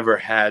 he never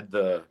had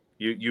the.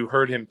 You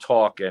heard him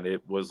talk, and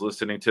it was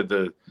listening to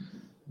the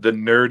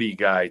nerdy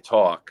guy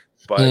talk,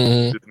 but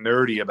he was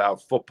nerdy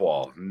about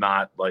football,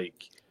 not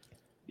like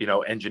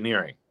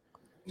engineering.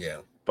 Yeah.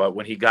 But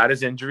when he got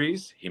his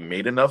injuries, he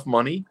made enough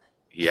money.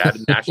 He had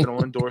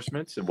national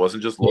endorsements. It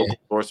wasn't just local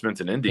endorsements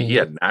in Indy. He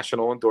had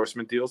national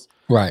endorsement deals.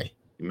 Right.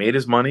 He made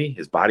his money.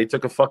 His body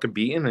took a fucking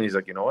beating, and he's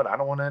like, you know what? I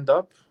don't want to end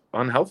up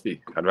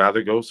unhealthy. I'd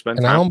rather go spend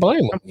time. I don't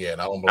blame him. Yeah,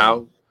 and I don't blame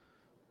him.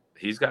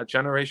 He's got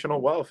generational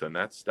wealth, and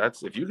that's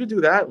if you could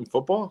do that in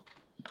football.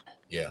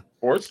 Yeah.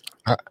 Sports.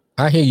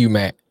 I hear you,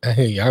 Matt. I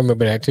hear you. I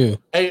remember that too.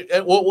 Hey,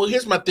 well,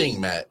 here's my thing,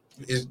 Matt.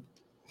 Is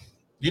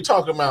you're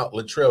talking about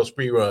Latrell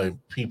Sprewell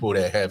and people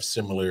that have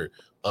similar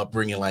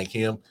upbringing like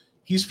him.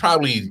 He's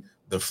probably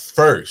the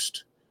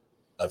first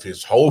of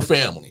his whole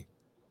family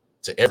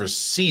to ever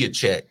see a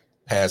check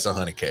past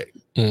 $100K.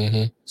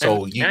 Mm-hmm.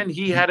 So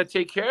he had to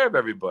take care of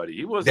everybody.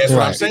 He was that's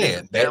what I'm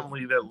saying.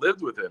 Family that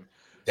lived with him.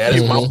 That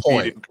is my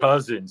point.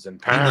 Cousins and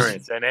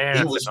parents and aunts.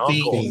 He was and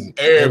feeding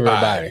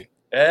everybody.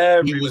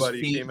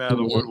 Everybody came out of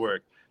the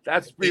woodwork.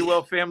 That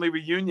Sprewell family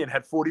reunion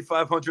had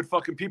 4,500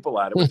 fucking people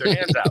at it with their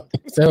hands out.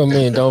 7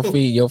 million don't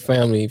feed your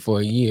family for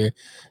a year.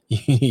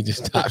 You need to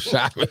stop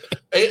shopping.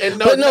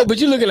 But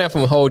you're looking at it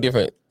from a whole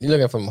different. You're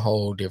looking at it from a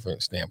whole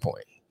different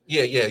standpoint.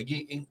 Yeah.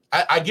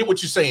 I get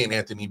what you're saying,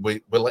 Anthony,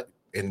 but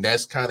and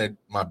that's kind of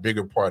my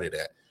bigger part of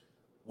that.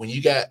 When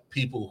you got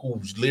people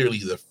who's literally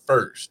the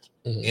first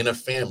in a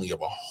family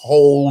of a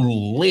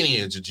whole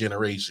lineage of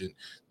generation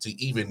to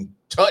even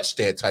touch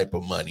that type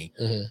of money,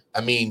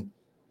 I mean,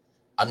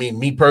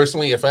 me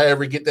personally, if I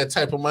ever get that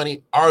type of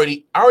money,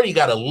 I already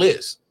got a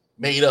list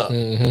made up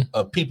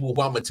of people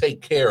who I'm gonna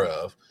take care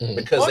of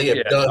because they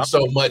have done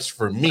so much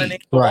for me.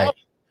 Right.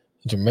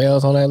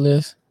 Jamel's on that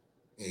list.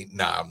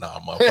 Nah,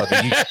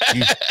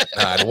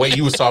 motherfucker. The way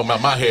you was talking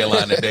about my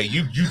hairline today,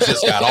 you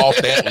just got off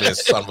that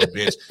list, son of a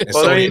bitch. And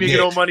well, there ain't even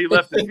no money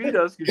left to feed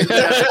us because you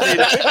have to pay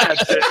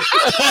that shit.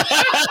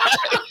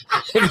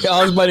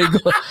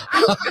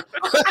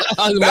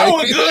 That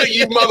was good,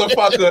 you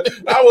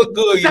motherfucker. That was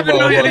good, you $7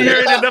 million a year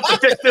ain't enough to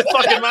fix this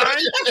fucking line.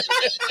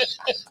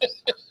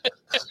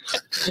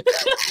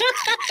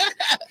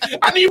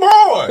 I need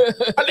more.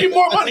 I need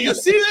more money. You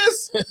see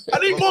this? I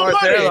need more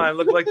money. Airline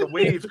look like the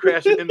waves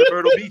crashing into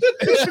Myrtle Beach.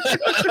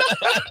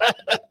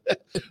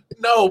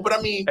 No, but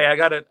I mean, hey, I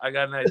got an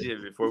idea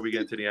before we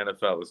get into the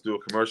NFL. Let's do a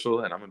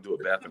commercial, and I'm gonna do a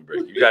bathroom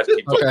break. You guys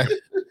keep talking. Okay.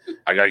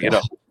 I gotta get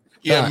up.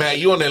 Yeah, Matt,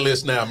 you on that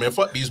list now, man.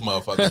 Fuck these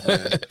motherfuckers,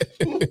 man.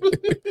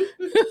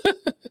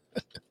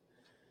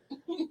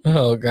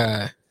 Oh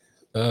God.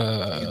 These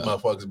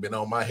motherfuckers been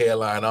on my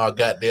hairline all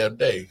goddamn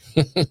day.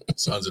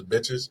 Sons of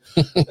bitches.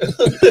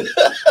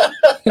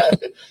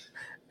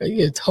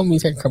 You told me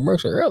to take a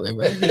commercial earlier,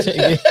 man.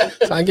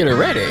 Trying to get it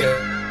ready.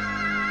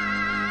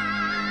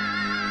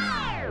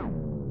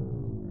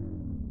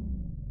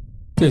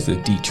 This is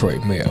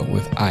Detroit Mail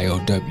with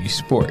IOW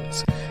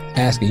Sports,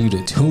 asking you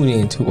to tune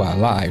in to our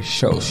live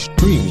show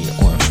streaming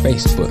on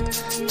Facebook,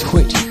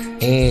 Twitch,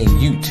 and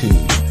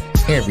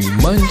YouTube every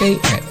Monday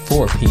at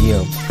 4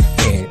 p.m.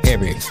 and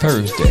every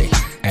Thursday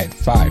at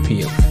 5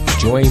 p.m.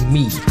 Join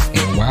me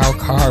and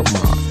Wildcard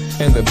Mob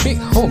and the big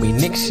homie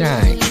Nick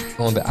Shine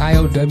on the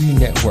IOW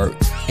network.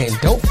 And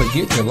don't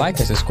forget to like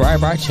and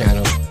subscribe our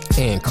channel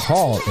and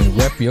call and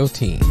rep your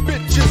team.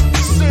 Bitches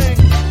sing.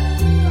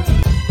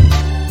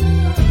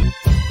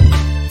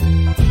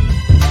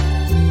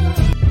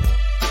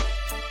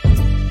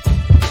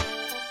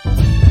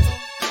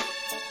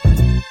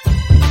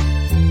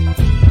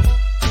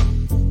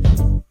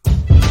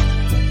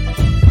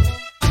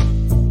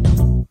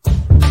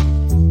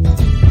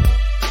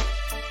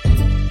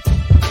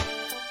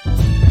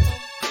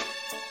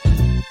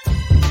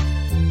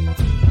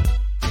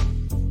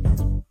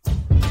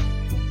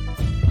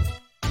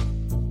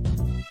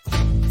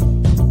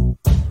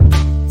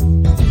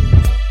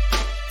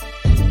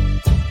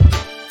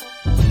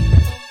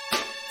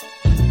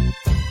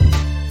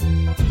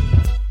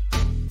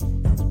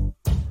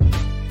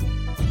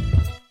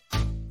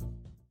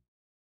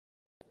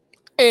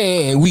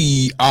 And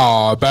we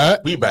are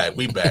back. We back.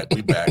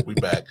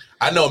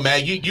 I know,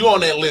 man. You on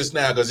that list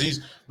now because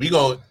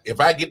if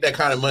I get that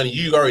kind of money,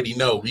 you already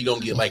know we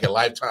gonna get like a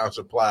lifetime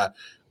supply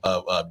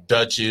of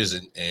Dutches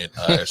and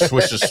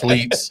Swisher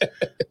Sweets,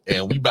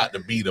 and we about to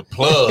be the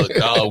plug,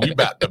 dog.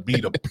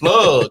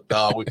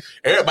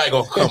 Everybody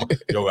gonna come.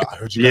 Yo, I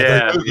heard you.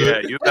 Yeah.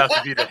 You about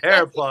to be the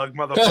hair plug,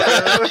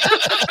 motherfucker.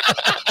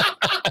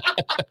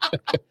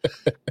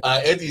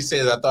 Eddie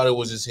says, I thought it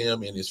was just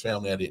him and his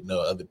family. I didn't know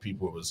other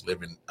people was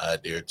living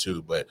there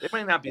too. But they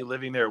might not be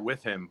living there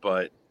with him,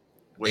 but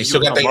they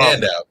still got their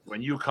hand out.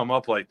 When you come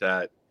up like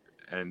that,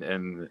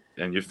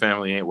 and your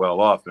family ain't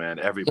well off, man,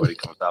 everybody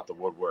comes out the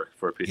woodwork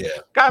for a piece. Yeah.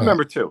 Gotta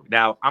remember too.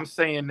 Now I'm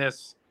saying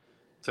this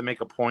to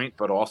make a point,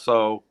 but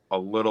also a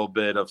little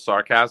bit of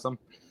sarcasm.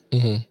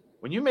 Mm-hmm.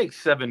 When you make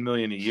 $7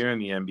 million a year in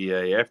the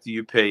NBA, after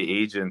you pay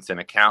agents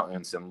and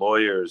accountants and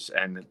lawyers,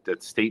 and the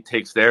state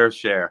takes their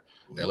share,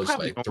 That looks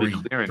like only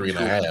three clearing and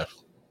a half.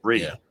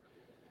 3. Yeah.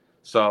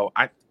 So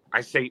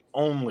I say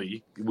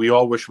only. We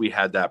all wish we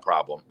had that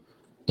problem,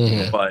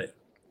 Mm-hmm. but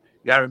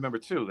you got to remember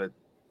too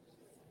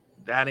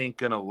that ain't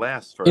gonna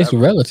last forever. It's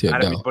relative,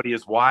 Not though. everybody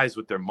is wise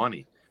with their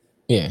money.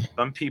 Yeah.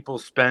 Some people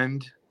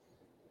spend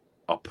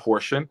a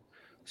portion.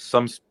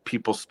 Some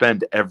people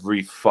spend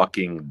every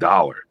fucking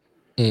dollar.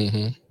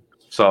 Mm-hmm.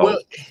 So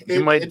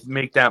you might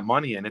make that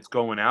money and it's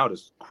going out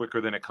as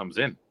quicker than it comes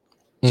in.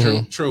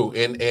 True.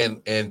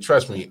 And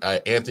trust me,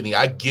 Anthony,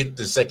 I get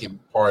the second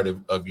part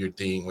of your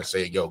thing when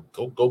saying, yo,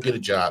 go get a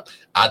job.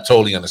 I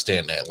totally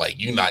understand that. Like,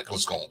 you're not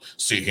just gonna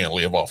sit here and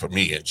live off of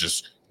me and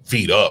just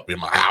feed up in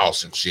my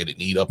house and shit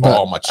and eat up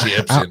all my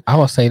chips. I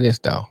will say this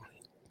though.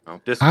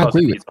 This I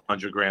cousin agree needs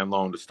 $100,000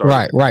 loan to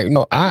start. Right.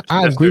 No, I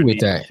agree with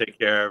that. Take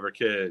care of her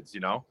kids,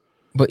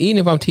 But even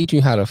if I'm teaching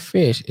you how to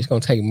fish, it's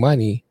gonna take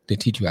money to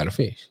teach you how to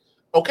fish.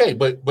 Okay,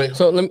 but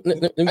so let me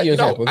give you an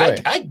example.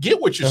 I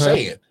get what you're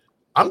saying.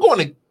 I'm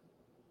going to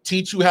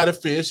teach you how to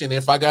fish, and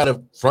if I got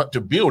a front to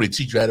build to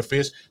teach you how to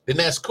fish, then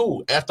that's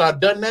cool. After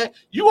I've done that,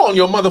 you on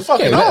your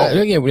motherfucking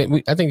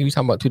own. I think we're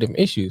talking about two different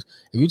issues.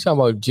 If you're talking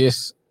about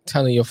just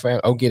telling your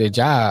family, "Oh, get a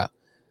job,"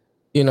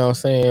 you know what I'm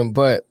saying.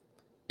 But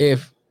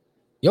if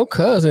your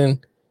cousin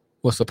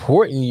was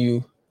supporting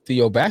you through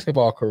your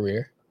basketball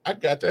career, I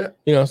got that.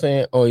 You know what I'm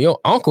saying, or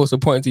your uncle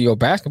supporting through your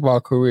basketball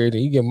career,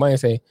 then you get money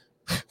and say,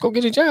 "Go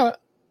get a job."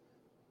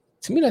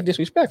 To me, that's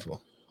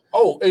disrespectful.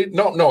 Oh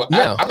no.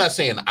 I'm not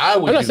saying I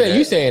would. I'm not saying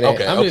you saying that.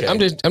 Okay, I'm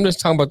just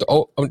talking about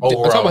I'm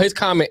talking about his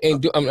comment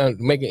and I'm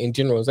making it in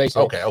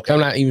generalization. Okay. I'm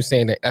not even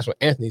saying that. That's what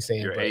Anthony's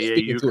saying. Your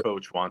AAU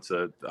coach wants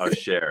a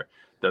share.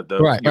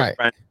 Your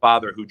friend's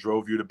father who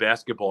drove you to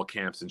basketball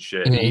camps and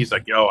shit. Mm-hmm. And he's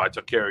like, "Yo, I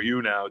took care of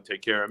you. Now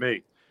take care of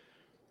me."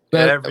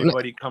 But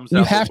everybody comes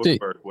out the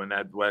woodwork when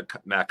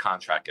that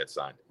contract gets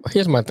signed.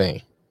 Here's my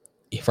thing.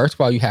 First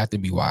of all, you have to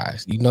be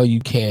wise. You know you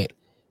can't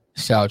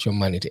sell out your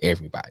money to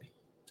everybody.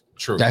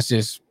 True.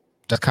 That's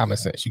common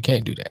sense. You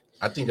can't do that.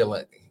 I think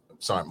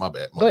sorry, my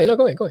bad. Go ahead.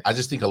 I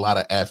just think a lot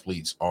of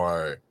athletes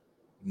are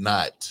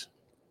not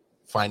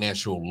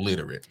financial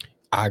literate.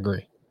 I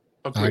agree.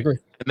 And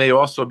they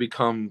also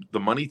become the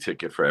money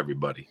ticket for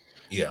everybody.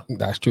 Yeah,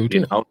 that's true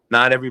too.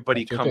 Not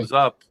everybody comes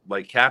up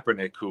like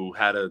Kaepernick, who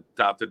had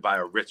adopted by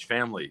a rich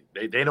family.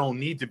 They don't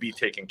need to be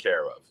taken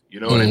care of.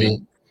 You know what I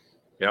mean?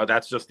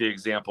 That's just the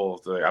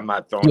example. I'm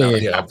not throwing out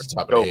off the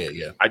top of the head.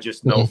 Yeah, I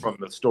just know from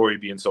the story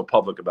being so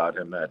public about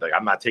him that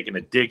I'm not taking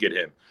a dig at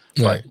him.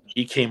 But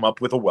he came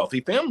up with a wealthy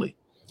family.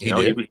 He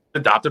was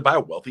adopted by a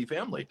wealthy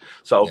family.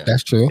 So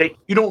that's true.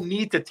 You don't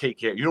need to take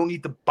care. You don't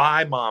need to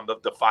buy mom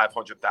the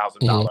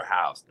 $500,000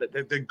 house.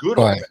 They're good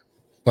on it.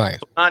 Right.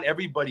 So not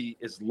everybody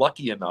is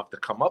lucky enough to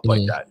come up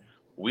like that.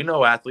 We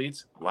know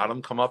athletes. A lot of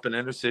them come up in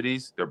inner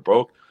cities. They're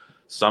broke.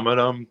 Some of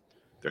them,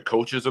 their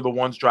coaches are the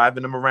ones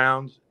driving them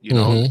around,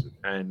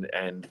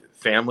 and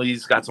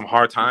families got some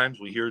hard times.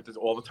 We hear this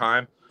all the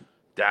time.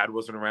 Dad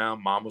wasn't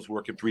around. Mom was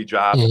working 3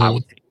 jobs. I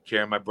was taking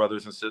care of my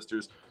brothers and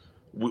sisters.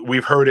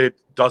 We've heard it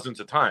dozens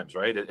of times,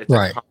 right? It's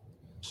a common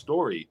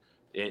story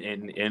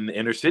in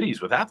inner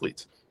cities with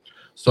athletes.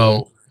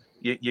 So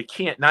you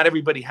can't. Not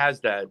everybody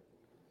has that.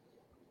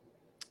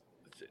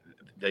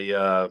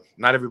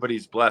 Not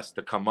everybody's blessed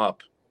to come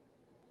up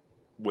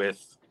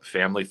with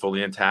family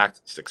fully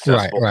intact,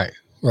 successful.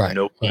 Right.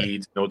 No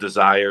needs, no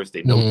desires.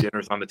 They know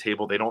dinner's on the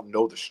table. They don't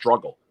know the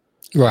struggle.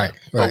 Right.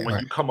 But when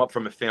you come up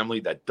from a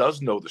family that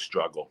does know the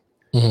struggle,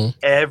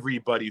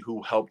 everybody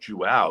who helped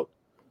you out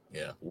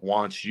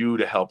wants you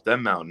to help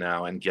them out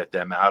now and get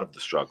them out of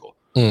the struggle.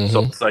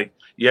 So it's like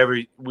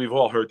we've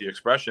all heard the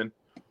expression,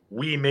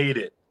 "We made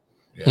it."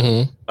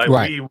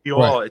 We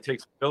all it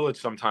takes a village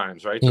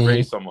sometimes, right, to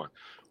raise someone.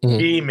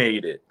 We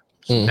made it.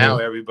 So now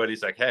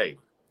everybody's like, "Hey,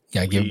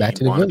 give back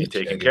to the village. Be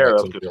taken care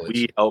of because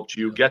we helped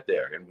you get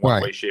there in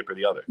one way, shape, or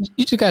the other."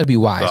 You just got to be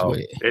wise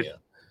with it.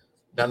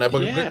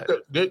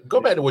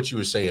 Go back to what you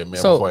were saying, man.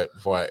 So,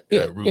 before I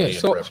rudely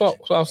interrupt you.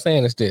 So I'm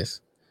saying is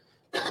this,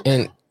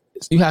 and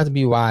you have to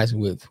be wise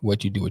with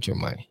what you do with your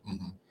money.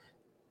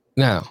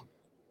 Now,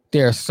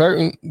 there's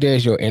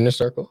your inner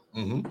circle.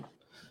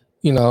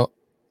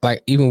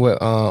 Like even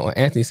what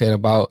Anthony said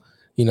about,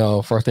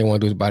 first thing they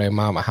want to do is buy their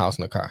mom a house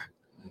and a car.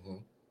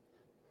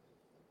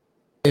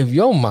 If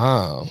your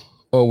mom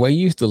or where you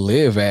used to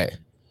live at,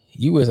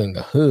 you was in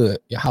the hood,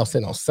 your house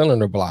sitting on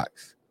cylinder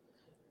blocks,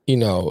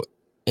 and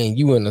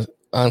you in an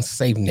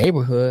unsafe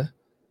neighborhood,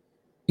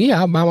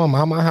 I'll buy my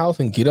mom my house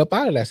and get up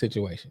out of that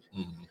situation.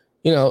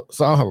 So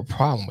I don't have a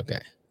problem with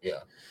that.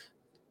 Yeah.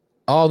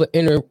 All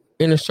the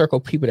inner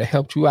circle people that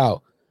helped you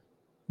out,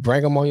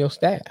 bring them on your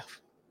staff.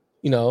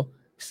 You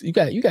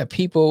got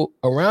people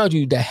around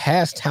you that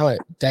has talent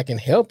that can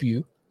help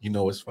you. You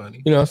know what's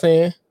funny? You know what I'm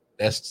saying?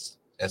 That's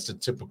the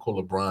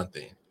typical LeBron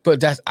thing. But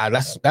that's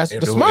the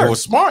smart. It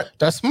was smart.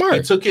 That's smart.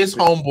 He took his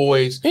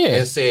homeboys Yeah.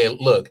 and said,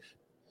 "Look,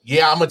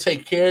 yeah, I'm gonna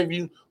take care of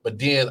you, but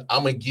then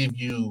I'm gonna give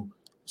you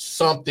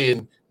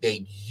something that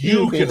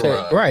you can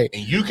run, right,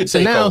 and you can so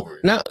take now, over."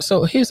 Now,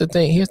 so here's the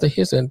thing. Here's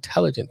the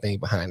intelligent thing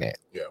behind that.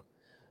 Yeah.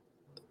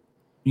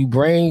 You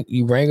bring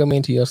them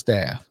into your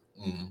staff.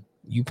 Mm-hmm.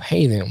 You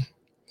pay them.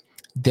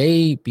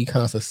 They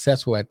become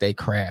successful at their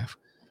craft.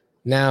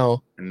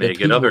 Now, and they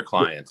get other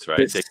clients,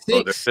 right? They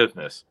grow their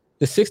business.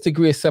 The 6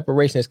 degree of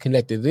separation is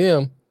connected to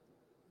them.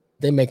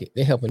 They make it.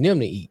 They're helping them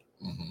to eat.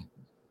 Mm-hmm. You know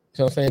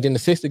what I'm saying? Then the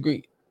 6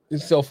 degree, and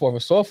so forth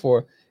and so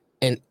forth,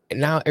 and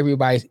now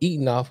everybody's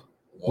eating off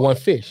one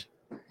fish.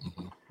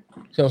 Mm-hmm. You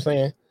know what I'm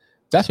saying?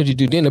 That's what you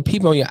do. Then the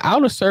people in your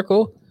outer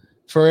circle,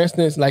 for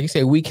instance, like you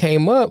said, we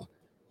came up.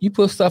 You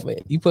put stuff in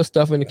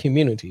the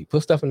community,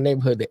 put stuff in the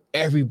neighborhood that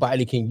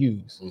everybody can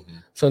use. Mm-hmm.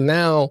 So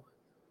now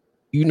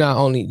you not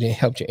only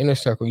helped your inner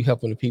circle, you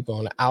helping the people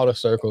on the outer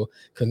circle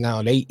because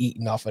now they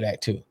eating off of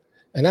that too.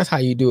 And that's how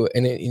you do it.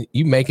 And then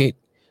you make it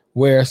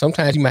where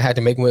sometimes you might have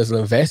to make it as an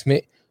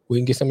investment where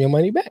you can get some of your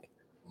money back.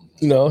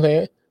 You know what I'm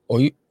saying? Or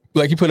you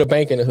put a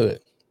bank in the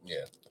hood. Yeah.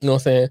 You know what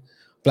I'm saying?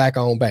 Black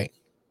owned bank.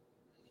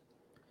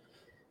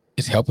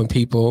 It's helping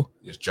people.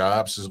 There's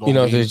jobs.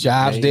 There's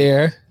jobs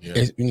there. Yeah.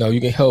 It's,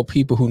 you can help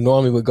people who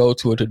normally would go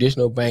to a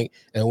traditional bank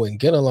and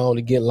wouldn't get a loan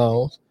to get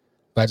loans.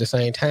 But at the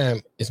same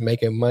time, it's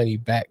making money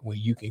back where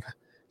you can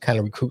kind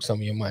of recruit some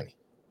of your money.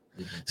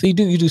 Mm-hmm. So you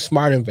do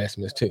smart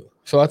investments too.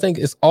 So I think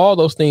it's all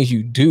those things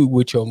you do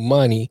with your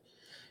money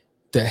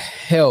to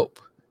help,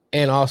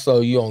 and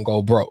also you don't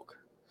go broke.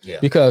 Yeah.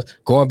 Because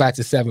going back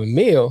to $7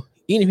 million,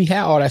 even if you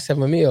had all that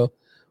 $7 million,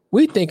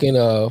 we thinking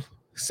of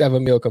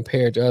 $7 million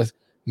compared to us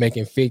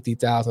making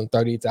 $50,000,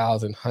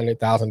 $30,000,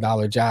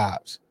 $100,000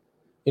 jobs.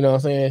 You know what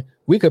I'm saying?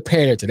 We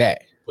compared it to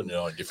that. Putting it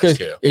on a different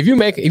scale. If you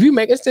make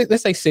let's say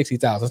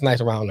 $60,000, it's nice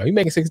around there. You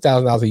making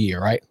 $60,000 a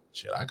year, right?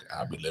 Shit,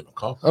 I'll be living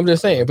comfortable. I'm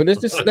just saying, but let's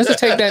just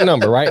take that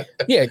number, right?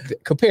 Yeah,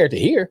 compared to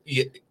here.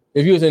 Yeah.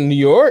 If you was in New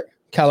York,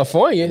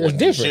 California, it's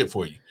different. Shit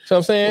for you. So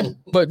I'm saying,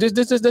 but this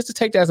just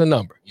take that as a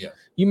number. Yeah.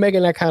 You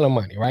making that kind of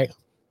money, right?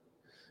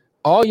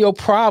 All your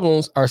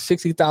problems are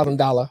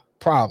 $60,000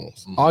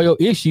 problems. Mm-hmm. All your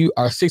issues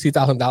are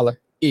 $60,000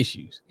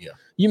 issues. Yeah.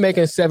 You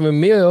making $7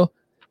 million,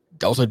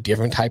 those are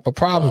different type of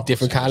problems,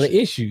 different kind of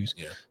issues.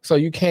 Yeah. So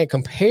you can't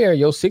compare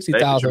your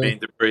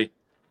 $60,000.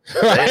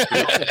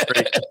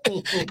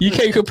 You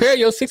can't compare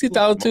your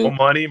 $60,000 to more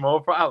money,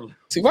 more problems.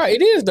 Right,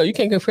 it is though. You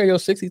can't compare your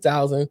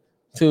 $60,000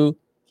 to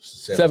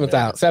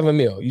 $7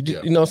 million.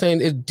 You know what I'm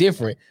saying? It's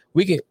different.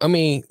 We can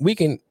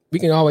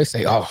always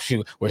say, oh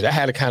shoot, well that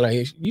had a kind of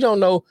issue. You don't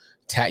know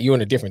you're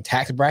in a different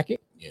tax bracket.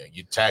 Yeah,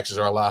 your taxes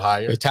are a lot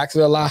higher. Your taxes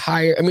are a lot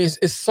higher. I mean,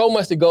 it's so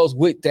much that goes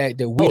with that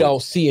we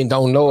don't see and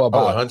don't know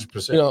about.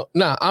 100%.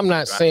 I'm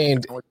not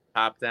saying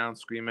top down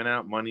screaming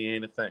out money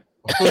ain't a thing.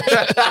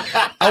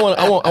 I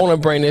want to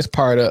bring this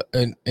part up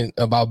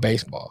about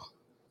baseball.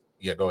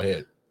 Yeah, go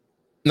ahead.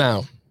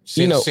 Now,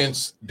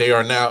 since they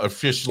are now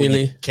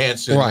officially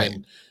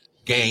canceling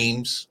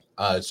games,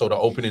 so the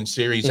opening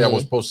series that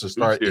was supposed to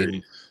start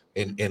in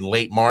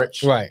late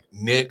March, right?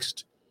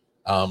 Next.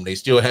 They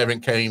still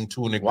haven't came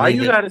to an agreement. Why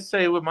you gotta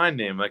say it with my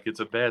name like it's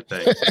a bad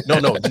thing? No,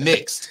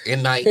 Next,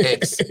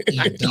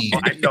 N-I-X-E-D.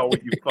 I know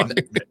what you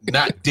fucking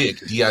not Dick,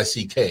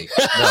 D-I-C-K.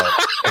 No.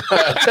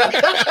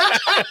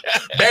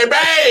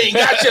 Baby,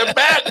 got your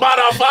back,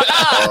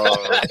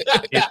 motherfucker.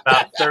 It's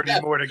about 30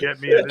 more to get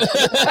me in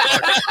this.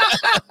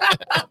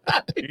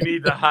 You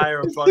need to hire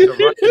a bunch of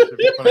Russians if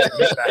you want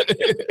to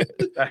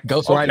get back.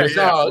 Ghost writing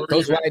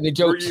the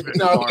jokes.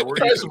 No,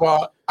 first of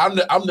all, I'm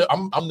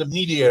the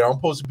mediator. I'm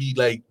supposed to be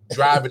like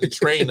driving the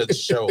train of the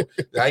show.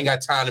 I ain't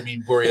got time to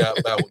be worried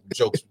about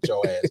jokes with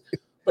your ass.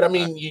 But I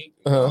mean,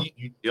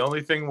 the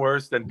only thing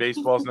worse than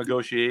baseball's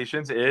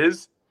negotiations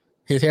is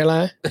his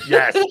hairline.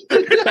 Yes.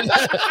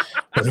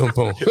 Boom,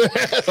 boom.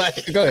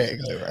 Go ahead.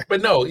 Right.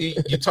 But no,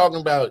 you're talking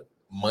about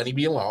money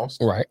being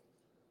lost, right?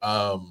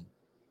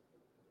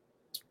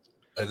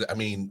 I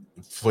mean,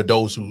 for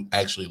those who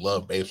actually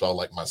love baseball,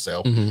 like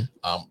myself,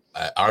 I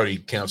already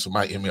canceled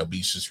my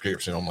MLB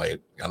subscription. I'm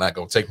like, I'm not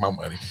gonna take my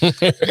money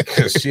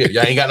because shit,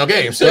 y'all ain't got no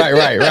games.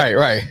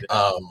 Right.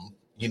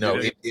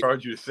 It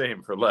charge you the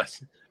same for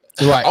less.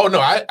 Right. Oh no,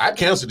 I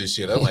canceled this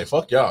shit. I'm like,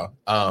 fuck y'all.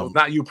 Well,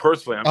 not you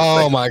personally. I'm just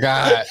saying, my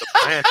god!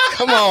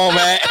 Come on,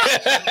 Matt.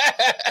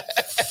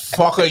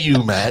 Fuck are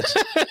you, Matt?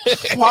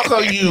 Fuck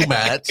are you,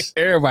 Matt?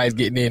 Everybody's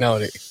getting in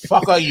on it.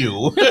 Fuck are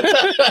you?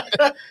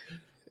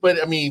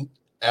 But I mean.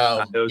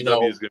 OW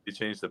is going to be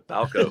changed to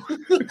Balco.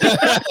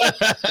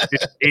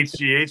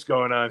 HGH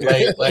going on.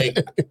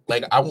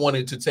 Like I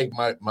wanted to take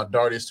my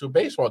daughters to a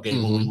baseball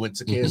game when we went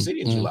to Kansas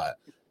City in July.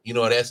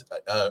 That's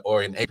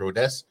or in April.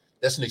 That's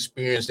an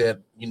experience that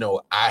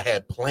I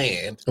had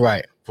planned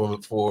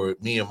for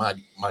me and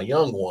my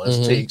young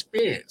ones to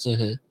experience.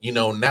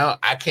 Now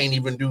I can't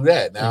even do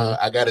that. Now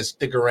I got to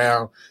stick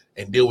around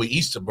and deal with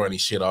Easter Bunny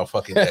shit all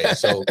fucking day.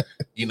 So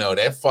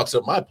that fucks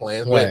up my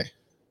plans. But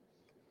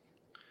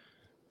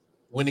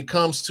when it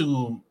comes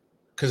to,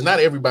 because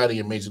not everybody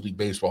in Major League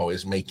Baseball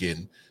is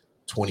making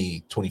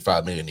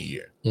 20-25 million a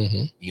year.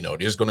 Mm-hmm. You know,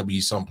 there's going to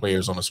be some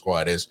players on the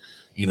squad that's,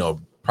 you know,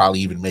 probably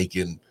even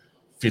making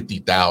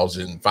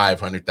 50,000,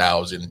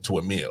 500,000 to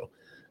 $1 million.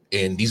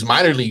 And these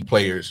minor league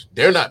players,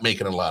 they're not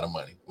making a lot of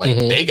money. Like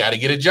they got to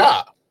get a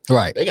job.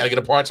 Right. They got to get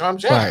a part-time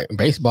job. Right.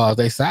 Baseball,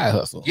 they side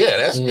hustle. Yeah,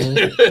 that's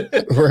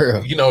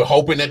Real. you know,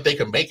 hoping that they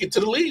can make it to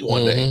the league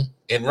one day.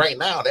 And right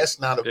now, that's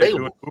not They're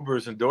available. doing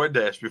Ubers and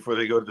DoorDash before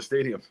they go to the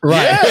stadium.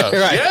 Right.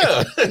 Yeah,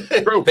 yeah.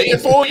 They in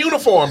full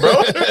uniform,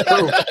 bro.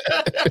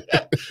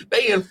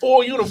 They in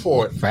full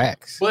uniform.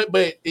 Facts. But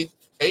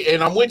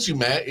and I'm with you,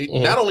 man.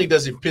 Not only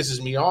does it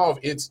pisses me off,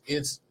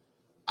 it's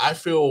I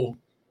feel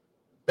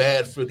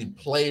bad for the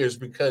players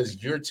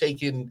because you're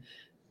taking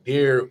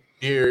their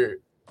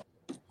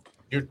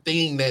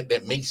thing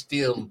that makes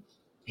them,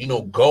 you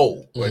know,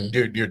 go or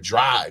their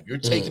drive. You're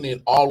taking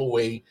it all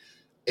away.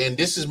 And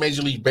this is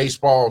Major League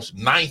Baseball's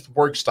 9th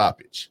work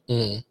stoppage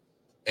and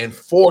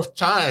 4th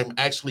time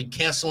actually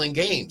canceling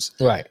games.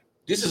 Right.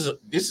 This is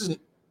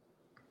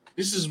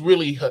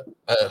really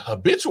a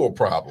habitual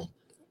problem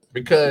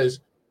because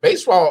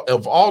baseball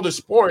of all the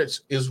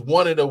sports is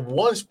one of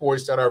the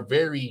sports that are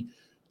very,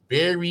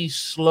 very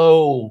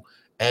slow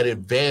at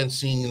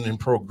advancing and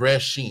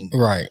progressing.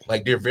 Right.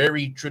 Like they're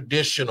very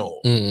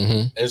traditional.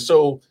 Mm-hmm. And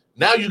so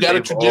now you got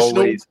a traditional.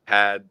 Always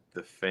had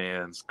the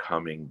fans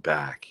coming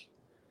back.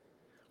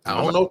 I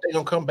don't know if they're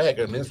gonna come back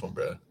on this one,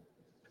 bro.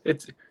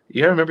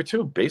 You remember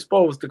too,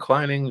 baseball was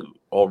declining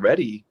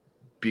already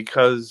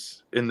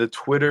because in the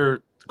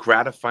Twitter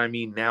gratify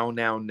me now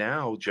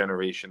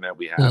generation that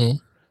we have,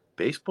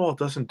 baseball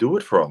doesn't do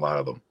it for a lot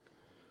of them.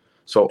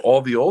 So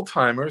all the old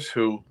timers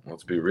who,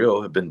 let's be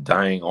real, have been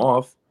dying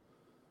off,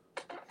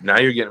 now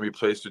you're getting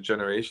replaced with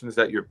generations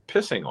that you're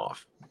pissing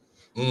off.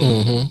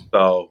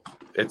 So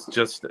it's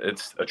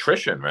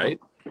attrition, right?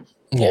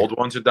 Yeah. Old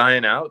ones are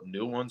dying out.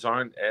 New ones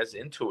aren't as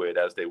into it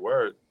as they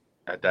were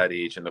at that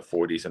age in the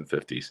 40s and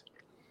 50s.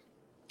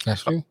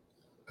 That's true.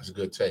 That's a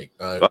good take.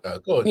 Go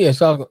ahead. Yeah.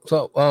 So,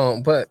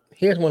 but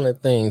here's one of the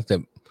things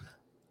that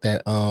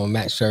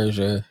Matt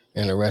Scherzer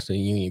and the rest of the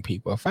union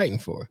people are fighting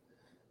for.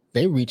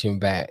 They reaching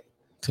back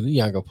to the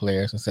younger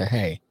players and say,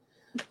 "Hey,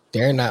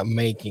 they're not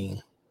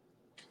making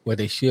what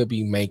they should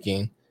be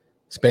making,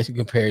 especially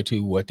compared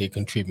to what they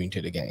contribute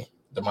to the game."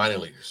 The minor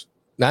leaguers.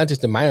 Not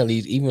just the minor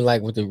leagues, even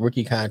like with the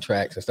rookie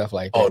contracts and stuff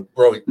like that. Oh,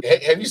 bro,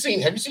 have you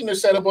seen their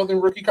setup on the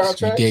rookie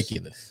contracts? It's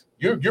ridiculous.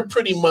 You're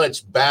pretty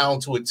much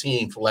bound to a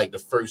team for like the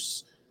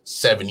first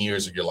 7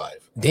 years of your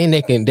life. Then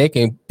they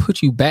can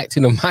put you back to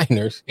the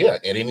minors. Yeah,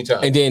 at any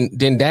time. And then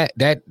that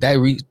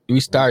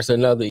restarts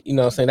another. You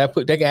know what I'm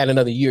saying? They can add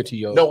another year to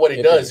your. No, what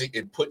it does,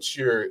 it puts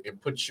your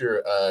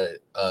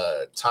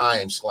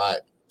time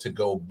slot to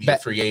go be a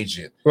free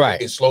agent. Right.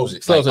 It slows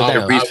it. Slows it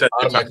down.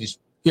 Automatically.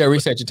 Yeah,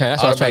 reset your time.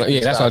 That's what I was trying to. Yeah,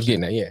 that's what I was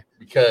getting at. Yeah,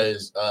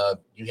 because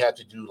you have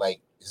to do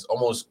like it's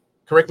almost.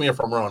 Correct me if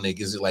I'm wrong,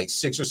 Nick. Is it like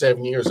 6 or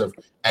 7 years of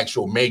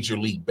actual Major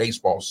League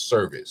Baseball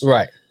service?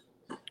 Right.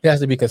 It has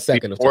to be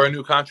consecutive. Or a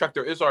new contract.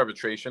 There is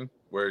arbitration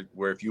where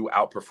if you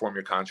outperform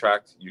your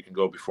contract, you can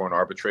go before an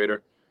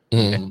arbitrator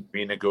and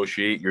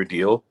renegotiate your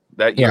deal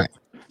that year. Right.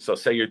 So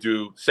say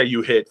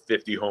you hit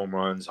 50 home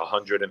runs,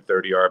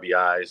 130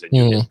 RBIs, and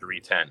you hit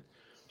 310.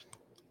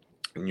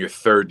 In your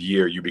 3rd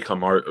year, you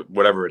become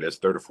whatever it is,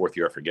 3rd or 4th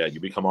year, I forget. You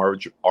become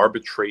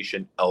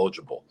arbitration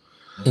eligible,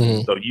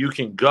 so you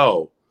can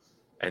go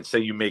and say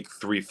you make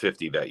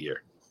 350 that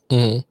year,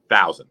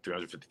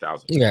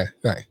 350,000. Yeah,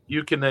 right.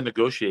 You can then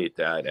negotiate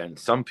that, and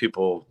some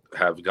people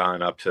have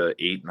gone up to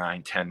 $8,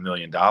 $9, $10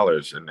 million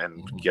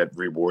and get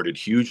rewarded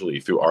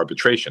hugely through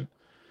arbitration.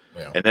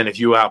 Yeah. And then if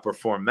you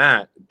outperform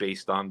that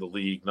based on the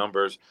league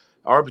numbers,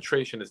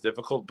 arbitration is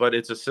difficult, but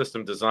it's a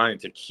system designed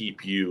to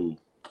keep you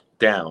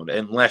down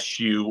unless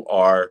you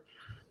are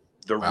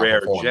the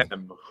rare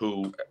gem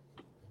who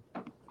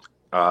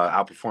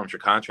outperforms your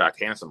contract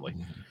handsomely.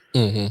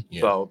 Yeah.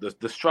 So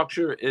the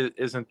structure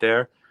isn't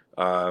there.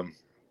 I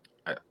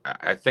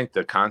think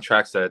the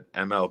contracts that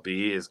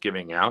MLB is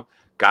giving out,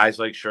 guys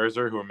like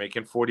Scherzer who are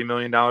making $40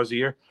 million a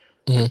year,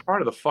 are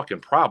part of the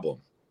fucking problem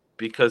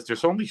because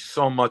there's only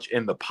so much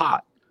in the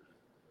pot.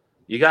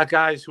 You got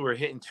guys who are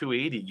hitting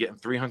 280, getting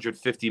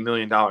 $350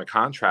 million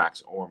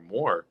contracts or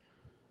more.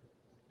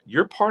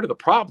 You're part of the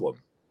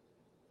problem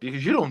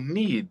because you don't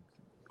need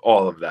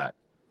all of that.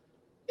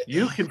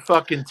 You can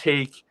fucking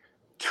take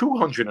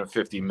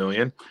 $250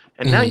 million,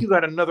 and now you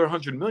got another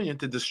 $100 million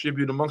to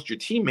distribute amongst your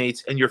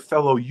teammates and your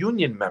fellow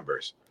union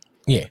members.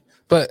 Yeah,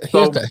 but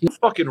you're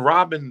fucking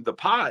robbing the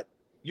pot.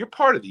 You're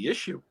part of the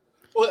issue.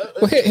 Well,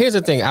 here's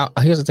the thing.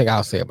 Here's the thing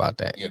I'll say about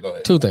that. Yeah, go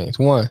ahead. 2 things.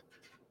 One,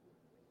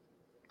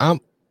 if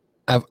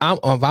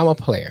I'm a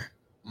player.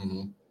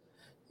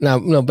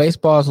 Now,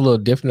 baseball is a little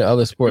different than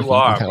other sports. You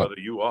are, brother.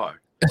 You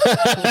are.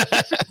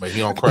 But he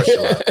don't crush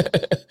a lot.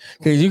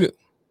 Because you.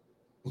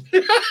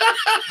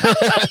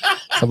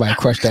 Somebody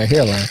crushed that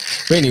hairline.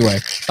 But anyway,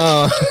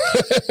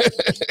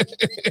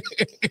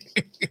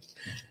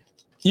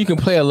 you can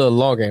play a little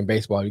longer in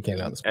baseball. You can't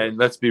in other sports. And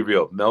let's be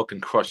real, Milk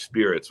and crush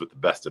spirits with the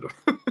best of them.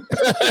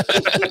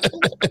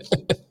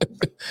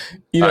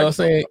 You know what I'm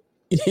saying?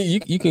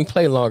 you can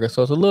play longer.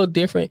 So it's a little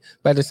different,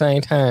 but at the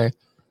same time,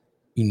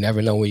 you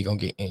never know when you're gonna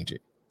get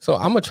injured. So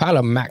I'm gonna try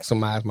to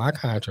maximize my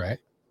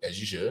contract As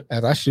you should.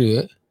 as I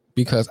should,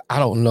 because I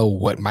don't know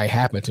what might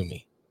happen to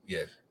me.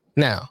 Yeah.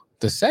 Now,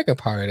 the second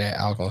part of that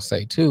I was gonna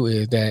say too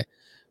is that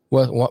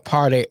what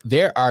part of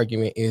their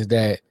argument is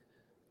that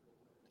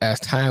as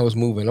time was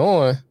moving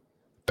on,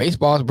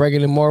 baseball's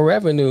bringing in more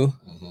revenue,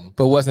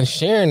 but wasn't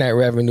sharing that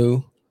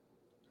revenue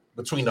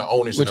Between the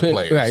owners and the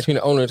players. Right, between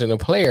the owners and the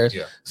players.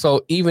 Yeah.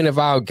 So even if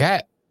I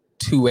got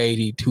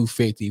 280,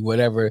 250,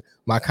 whatever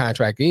my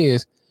contract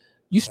is,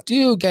 you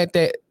still get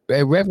that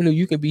revenue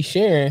you can be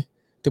sharing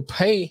to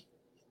pay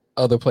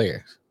other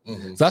players.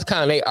 So that's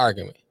kind of their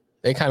argument.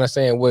 They kind of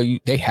saying, well,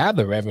 they have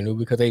the revenue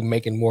because they're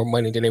making more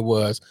money than it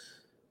was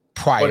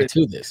prior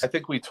to this. I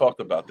think we talked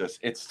about this.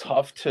 It's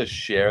tough to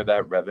share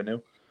that revenue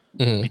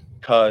Mhm.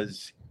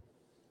 because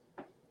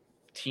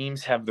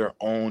teams have their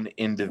own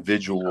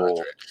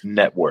individual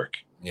network.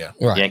 Yeah.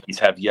 Right. Yankees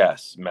have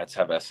Yes, Mets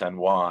have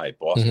SNY,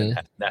 Boston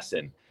has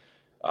Nesson,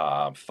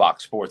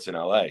 Fox Sports in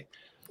LA.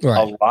 Right.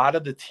 A lot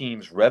of the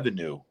team's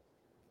revenue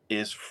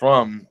is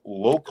from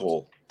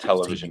local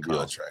television TV deals.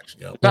 contracts.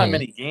 Yeah. Not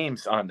many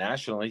games on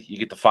nationally. You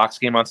get the Fox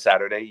game on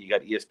Saturday. You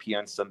got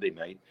ESPN Sunday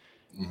night.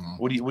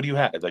 What do you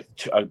have? Like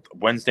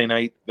Wednesday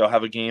night, they'll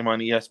have a game on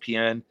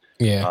ESPN.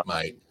 Yeah.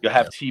 You'll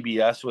have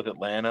TBS with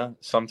Atlanta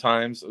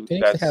sometimes. They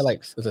used to have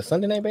is it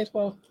Sunday night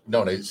baseball?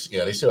 No, they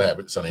still have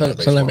it Sunday night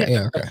Sunday baseball. night,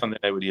 yeah, okay. Sunday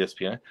night with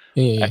ESPN.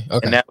 Yeah. Okay.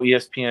 And now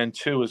ESPN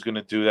 2 is going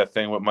to do that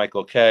thing with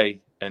Michael Kay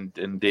and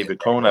David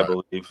Cohn, I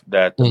believe,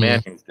 that the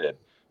Mannings did.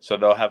 So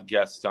they'll have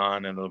guests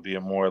on, and it'll be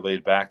a more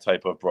laid back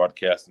type of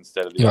broadcast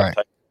instead of the Right.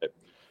 type of it.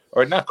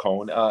 Or not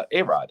Cohn,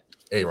 A-Rod.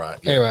 A-Rod.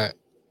 Yeah. Right.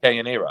 Kay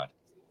and A-Rod.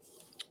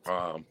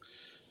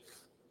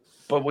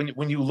 But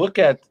when you look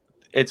at,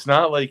 it's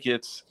not like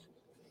it's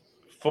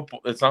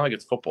football. It's not like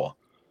it's football.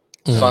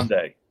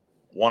 Sunday,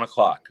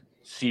 1:00.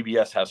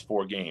 CBS has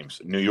 4 games: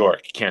 New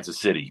York, Kansas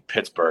City,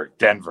 Pittsburgh,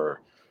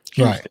 Denver,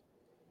 Houston. Right.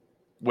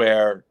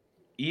 Where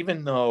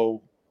even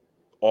though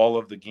all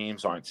of the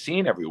games aren't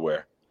seen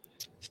everywhere,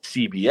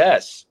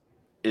 CBS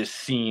is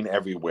seen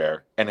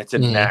everywhere, and it's a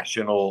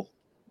national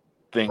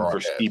thing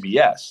Broadcast. for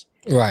CBS.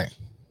 Right.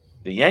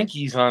 The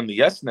Yankees on the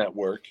Yes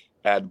Network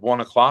at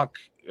 1:00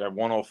 at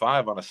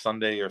 1:05 on a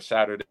Sunday or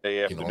Saturday Can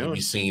only afternoon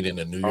be seen in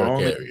the New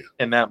York area.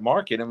 in that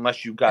market,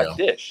 unless you got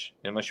Dish,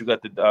 unless you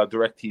got the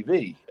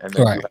DirecTV, and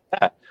then you have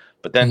that.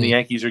 But then the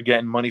Yankees are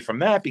getting money from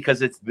that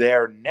because it's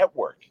their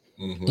network.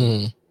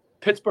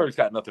 Pittsburgh's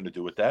got nothing to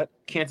do with that.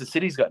 Kansas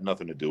City's got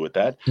nothing to do with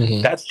that.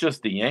 That's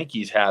just the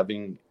Yankees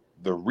having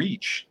the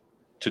reach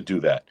to do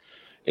that.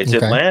 It's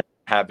Atlanta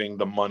having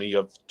the money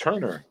of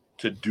Turner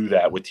to do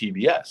that with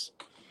TBS.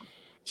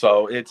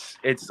 So it's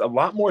a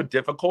lot more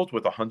difficult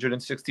with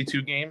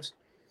 162 games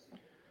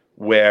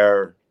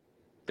where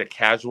the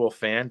casual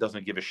fan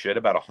doesn't give a shit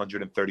about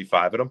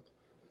 135 of them.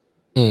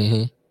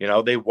 You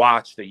know, they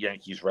watch the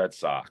Yankees Red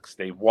Sox.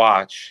 They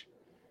watch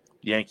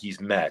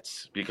Yankees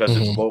Mets because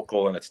it's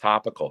local and it's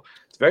topical.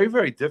 It's very,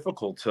 very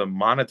difficult to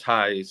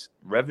monetize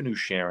revenue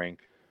sharing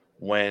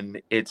when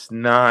it's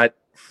not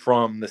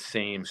from the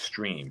same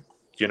stream.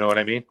 Do you know what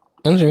I mean?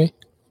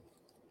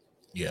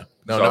 Yeah.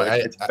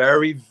 It's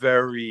very,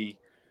 very.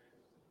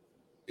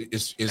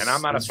 And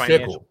I'm not a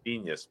financial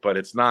genius, but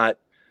it's not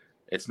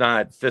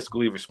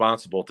fiscally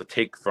responsible to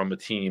take from a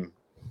team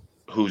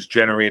who's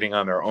generating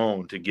on their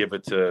own to give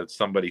it to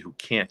somebody who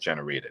can't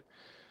generate it.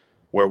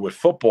 Where with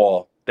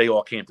football, they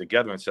all came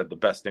together and said the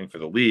best thing for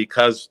the league,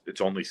 because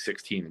it's only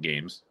 16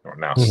 games, or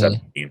now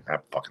 17.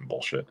 That fucking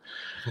bullshit.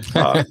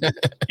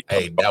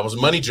 Hey, that was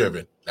money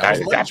driven.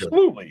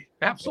 Absolutely.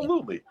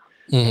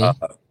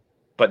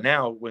 But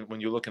now when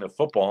you're looking at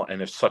football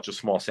and there's such a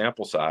small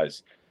sample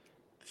size,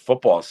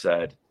 football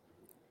said,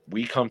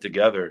 we come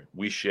together,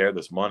 we share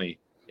this money.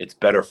 It's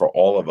better for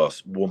all of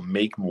us. We'll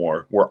make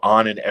more. We're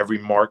on in every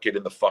market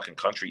in the fucking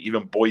country.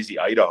 Even Boise,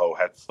 Idaho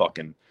had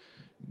fucking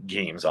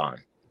games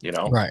on, you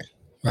know? Right.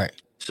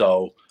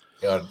 So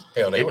hell,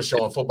 they were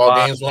showing football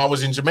games when I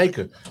was in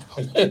Jamaica.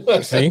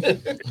 See?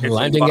 It's a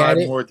lot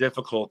more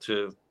difficult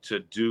to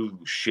do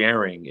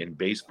sharing in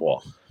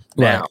baseball.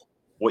 Now,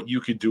 what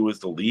you could do as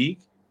the league,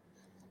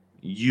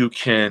 you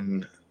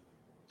can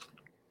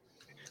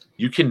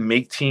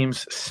make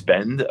teams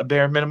spend a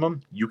bare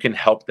minimum. You can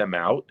help them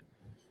out,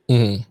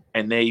 and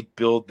they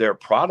build their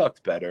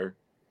product better.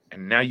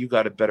 And now you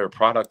got a better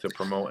product to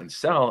promote and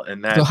sell.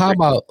 And that's how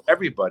about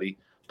everybody?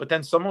 But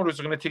then some owners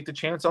are going to take the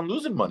chance on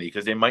losing money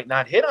because they might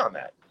not hit on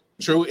that.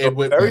 True. So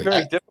very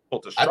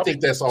difficult to I think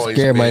that's always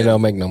scared money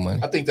don't make no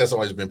money. I think that's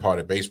always been part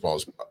of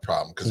baseball's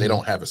problem because they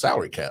don't have a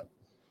salary cap.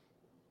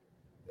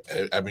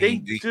 I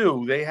mean, they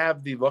do. They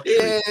have the luxury.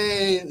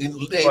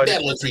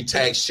 That luxury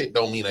tax shit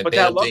don't mean a but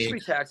damn that luxury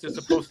tax is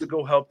supposed to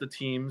go help the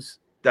teams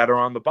that are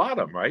on the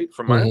bottom, right?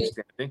 From my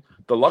understanding,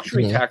 the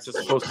luxury tax is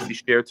supposed to be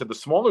shared to the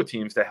smaller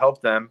teams to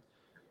help them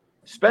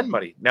spend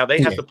money. Now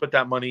they have to put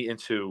that money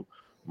into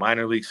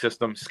minor league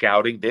system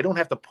scouting. They don't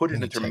have to put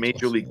it into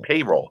major league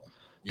payroll.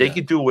 They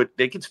could do it.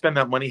 They could spend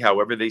that money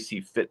however they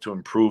see fit to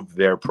improve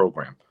their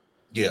program.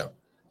 Yeah.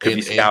 Could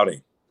be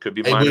scouting. Could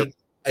be minor.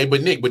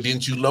 But Nick,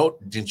 didn't you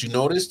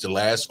notice the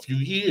last few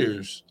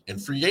years in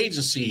free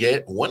agency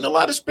it wasn't a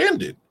lot of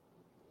spending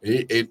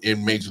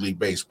in Major League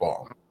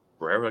Baseball.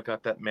 Barrera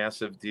got that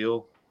massive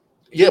deal.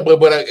 Yeah,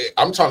 but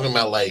I'm talking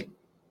about like,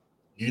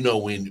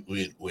 when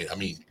I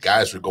mean,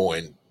 guys were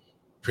going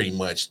pretty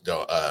much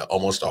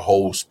almost a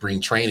whole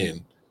spring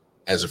training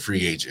as a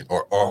free agent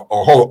or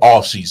whole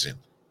off season.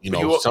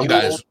 Some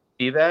guys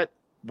see that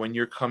when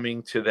you're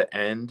coming to the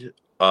end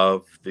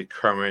of the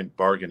current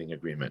bargaining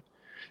agreement.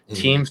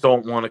 Teams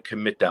don't want to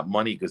commit that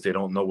money because they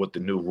don't know what the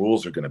new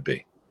rules are going to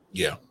be.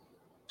 Yeah.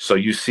 So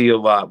you see a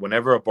lot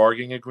whenever a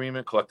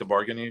collective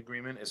bargaining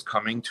agreement is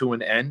coming to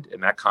an end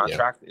and that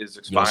contract is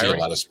expiring. You see a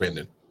lot of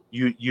spending.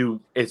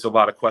 It's a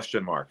lot of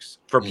question marks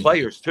for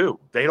players too.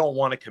 They don't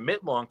want to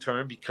commit long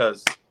term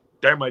because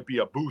there might be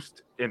a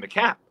boost in the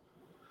cap.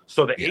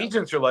 So the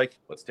agents are like,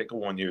 let's take a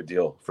 1-year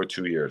deal for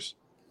 2 years.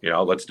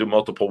 Let's do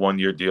multiple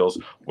 1-year deals.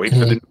 Wait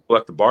for the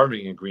collective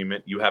bargaining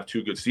agreement. You have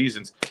 2 good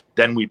seasons,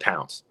 then we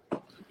pounce.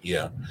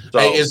 Yeah, so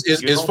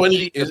it's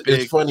funny.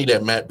 It's funny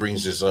that Matt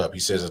brings this up. He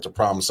says it's a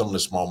problem. Some of the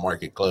small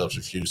market clubs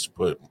refuse to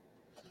put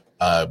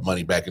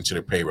money back into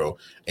their payroll.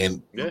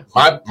 And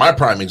my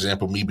prime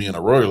example, me being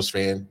a Royals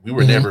fan, we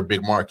were never a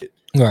big market,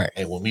 right?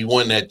 And when we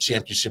won that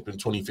championship in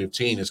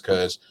 2015, is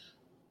because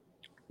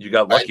you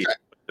got lucky.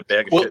 The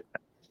bag of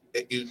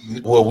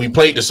shit. Well, we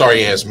played the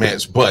sorry ass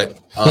Mets, but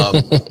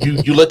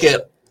you look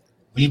at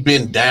we've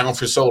been down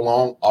for so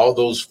long. All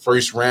those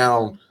first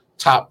round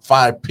top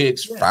 5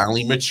 picks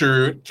finally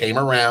matured, came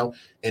around,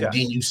 and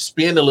then you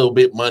spend a little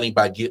bit money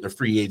by getting a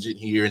free agent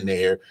here and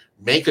there,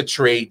 make a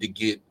trade to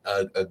get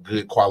a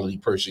good quality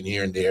person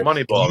here and there.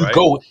 Moneyball, right?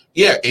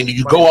 And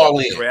you go all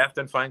in. Draft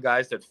and find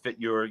guys that fit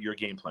your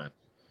game plan.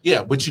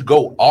 Yeah, but you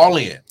go all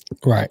in.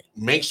 Right.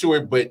 Make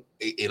sure, but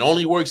it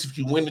only works if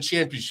you win the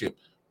championship.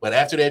 But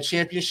after that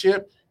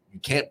championship, you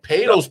can't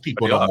pay those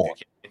people no more.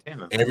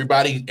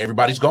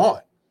 Everybody's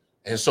gone.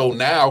 And so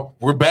now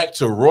we're back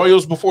to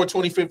Royals before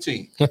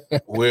 2015,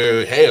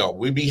 where hell,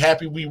 we'd be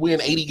happy we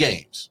win 80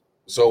 games.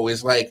 So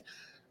it's like,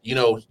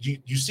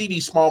 you see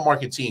these small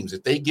market teams,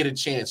 if they get a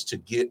chance to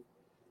get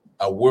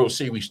a World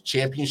Series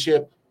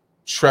championship,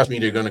 trust me,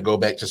 they're going to go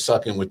back to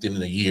sucking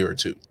within a year or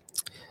 2.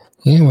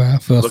 Yeah, well, I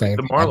feel Look at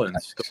the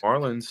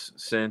Marlins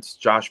since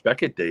Josh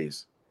Beckett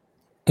days.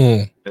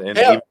 And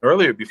even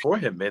earlier before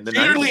him, man.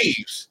 Jeter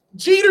leaves.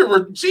 Jeter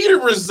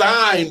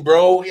resigned,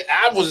 bro.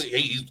 I was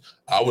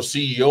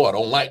CEO. I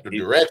don't like the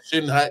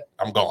direction.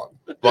 I'm gone.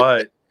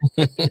 But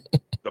the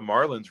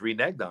Marlins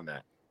reneged on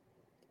that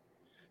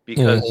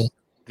because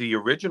the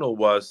original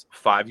was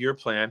 5-year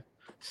plan,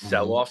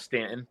 sell off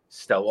Stanton,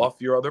 sell off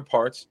your other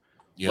parts.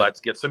 Yep.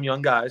 Let's get some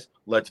young guys.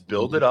 Let's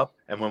build it up.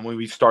 And when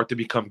we start to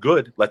become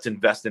good, let's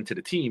invest into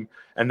the team.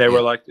 And they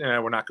were like,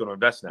 we're not going to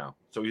invest now.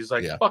 So he's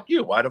like, fuck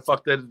you. Why the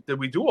fuck did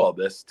we do all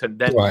this to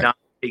then not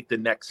take the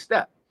next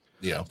step?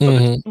 Yeah. So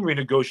the team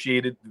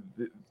renegotiated,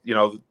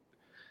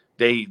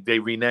 they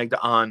reneged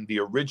on the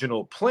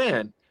original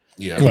plan.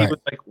 Yeah. And he was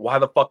like, why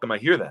the fuck am I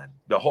here then?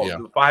 The whole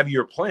the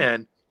 5-year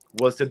plan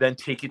was to then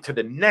take it to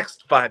the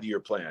next 5-year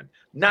plan,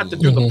 not to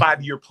do the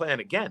 5-year plan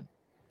again.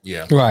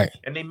 Yeah. Right.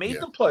 And they made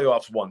the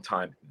playoffs one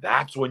time.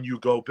 That's when you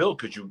go build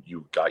because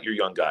you got your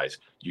young guys.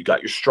 You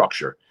got your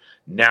structure.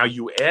 Now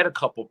you add a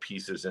couple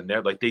pieces in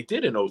there like they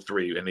did in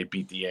 2003 and they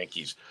beat the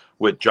Yankees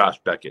with Josh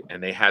Beckett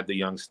and they had the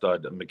young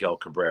stud Miguel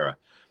Cabrera.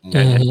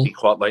 And he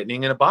caught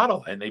lightning in a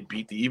bottle and they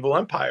beat the evil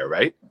empire,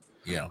 right?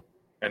 Yeah.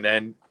 And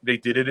then they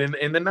did it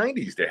in the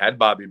 90s. They had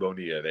Bobby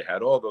Bonilla. They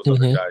had all those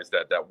other guys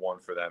that won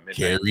for them.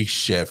 Gary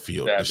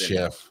Sheffield, the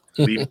chef.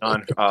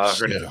 Leavon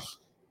Hernandez.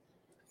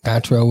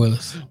 Dontrelle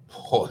Willis.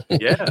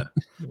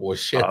 Or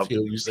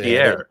Sheffield, you say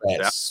Pierre.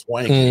 That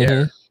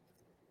swanky.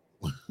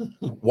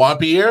 Juan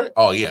Pierre?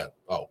 Oh, yeah.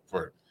 Oh,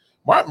 for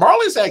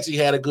Marlins actually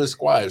had a good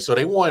squad. So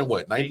they won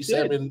what?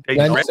 97? They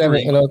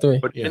 97 and 03.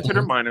 Put into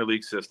their minor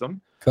league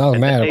system. I was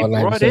mad about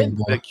they brought in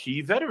 97. the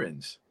key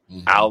veterans.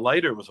 Al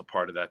Leiter was a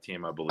part of that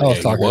team, I believe. I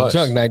was talking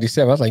junk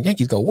 97. I was like,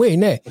 Yankees gonna win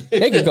that.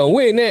 Yankees gonna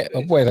win that.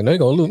 My boys, I know they're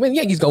gonna lose. Man,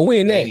 Yankees gonna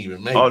win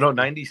that. Oh no,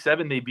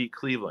 97 they beat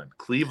Cleveland.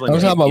 I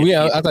was talking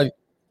about I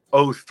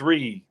thought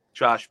 03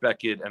 Josh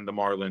Beckett and the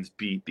Marlins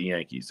beat the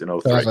Yankees in 03.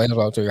 Okay,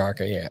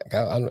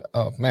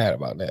 I'm mad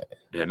about that.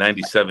 Yeah,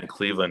 97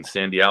 Cleveland.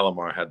 Sandy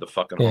Alomar had the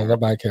fucking. Yeah,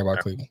 nobody care about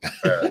Cleveland.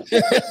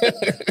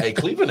 Hey,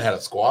 Cleveland had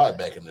a squad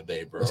back in the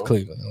day, bro. It's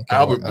Cleveland. Okay,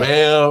 Albert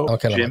Bell,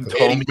 Jim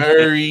Eddie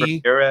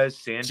Murray,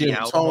 Sandy Jim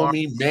Alomar,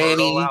 Thome,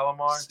 Manny,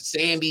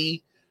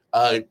 Sandy,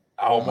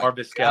 Omar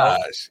Vizquel.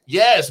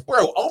 Yes,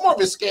 bro. Omar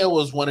Vizquel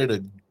was one of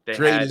the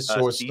greatest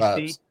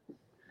shortstops.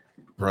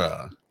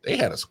 Bruh, they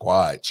had a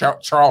squad.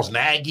 Charles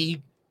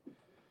Nagy.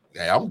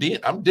 Yeah,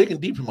 I'm digging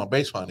deep in my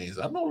baseball needs.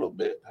 I know a little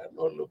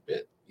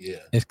bit. Yeah.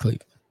 It's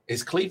Cleveland.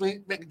 It's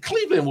Cleveland.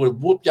 Cleveland would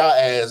whoop y'all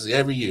ass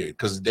every year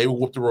because they would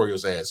whoop the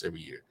Royals' ass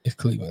every year. It's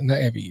Cleveland, not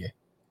every year.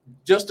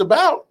 Just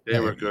about. They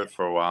were good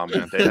for a while,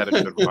 man. They had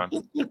a good run.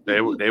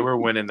 They were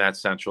winning that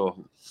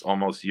Central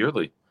almost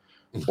yearly,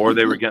 or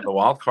they were getting a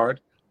wild card.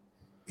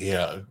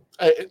 Yeah,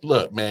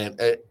 Look, man,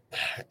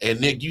 and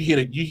Nick,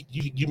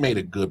 you made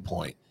a good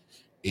point.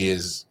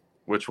 Is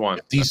which one?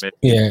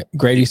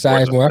 Grady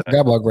Sizemore. I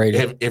forgot about Grady.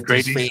 If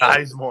Grady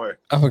Sizemore.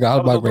 I forgot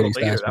about Grady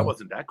Sizemore. That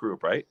wasn't that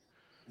group, right?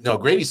 No,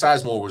 Grady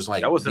Sizemore was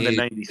like that wasn't the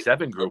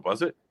 '97 group,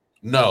 was it?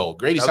 No,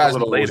 Grady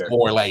Sizemore was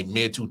more like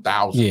mid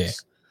 2000s. Yeah.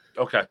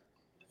 Okay.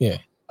 Yeah.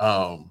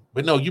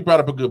 But no, you brought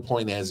up a good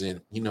point, as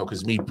in,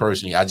 because me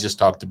personally, I just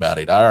talked about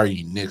it. I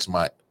already nixed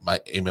my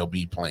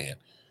MLB plan.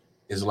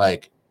 It's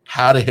like,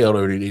 how the hell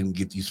they didn't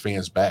get these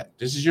fans back?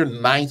 This is your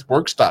 9th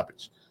work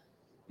stoppage,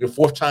 your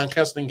 4th time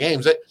canceling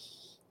games.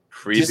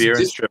 Free beer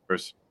and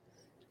strippers.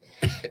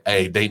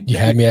 Hey, you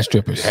had me at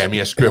strippers. Had me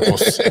at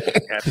strippers.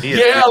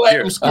 Yeah,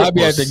 like I'll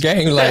be at the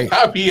game. Like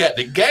I'll be at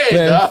the game.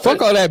 Man, fuck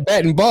all that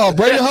bat and ball.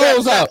 Bring the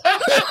hose out. I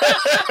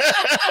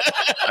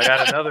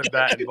got another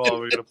bat and ball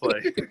we're gonna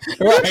play.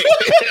 Right.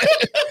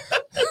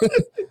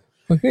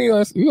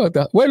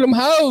 Where them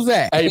hoes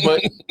at? Hey,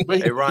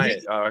 hey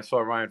Ryan, I saw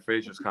Ryan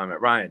Frazier's comment.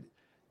 Ryan,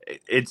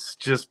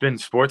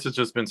 sports has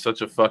just been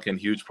such a fucking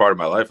huge part of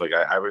my life. Like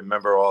I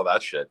remember all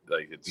that shit.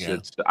 Like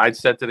it's I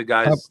said to the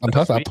guys,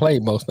 I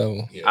played most of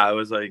them. Yeah. I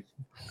was like,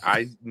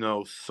 I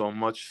know so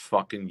much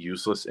fucking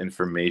useless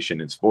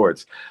information in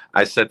sports.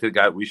 I said to the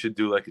guy, we should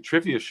do like a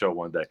trivia show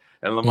one day.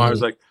 And Lamar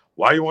was like,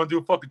 why you want to do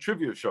a fucking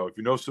trivia show if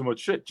you know so much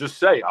shit? Just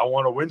say I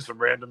want to win some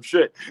random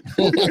shit.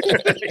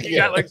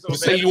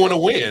 Say you want to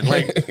win.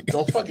 Like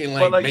don't fucking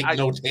make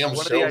no damn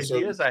one show. One of the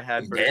ideas I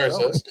had for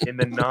in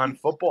the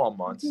non-football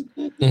months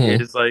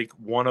is like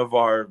one of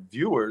our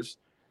viewers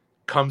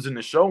comes in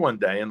the show one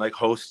day and like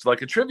hosts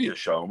like a trivia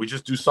show, and we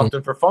just do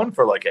something for fun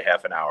for like a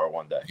half an hour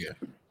one day. Yeah.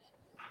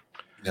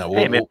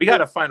 Hey man, we got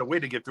to find a way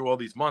to get through all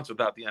these months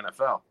without the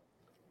NFL.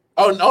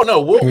 Oh no!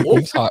 We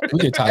can talk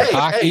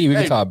hockey. We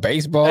can talk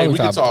baseball. We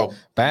can talk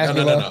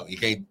basketball. No! You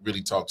can't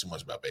really talk too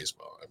much about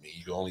baseball. I mean,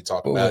 you can only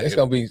talk about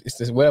it's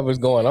just whatever's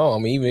going on.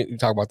 I mean, even you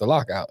talk about the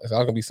lockout, it's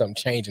all gonna be something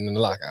changing in the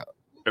lockout.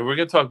 If we're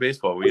gonna talk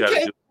baseball, we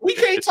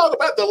can't talk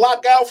about the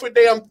lockout for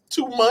damn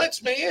 2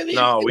 months, man.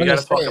 No, we got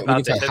to talk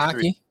about the history of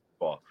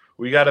baseball.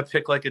 We got to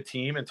pick like a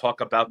team and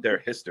talk about their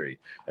history,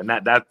 and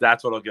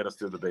that's what'll get us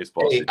through the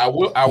baseball season. My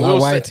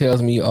wife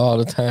tells me all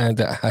the time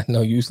that I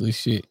know useless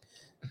shit.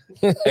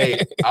 Hey,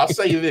 I'll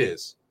say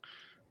this.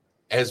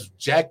 As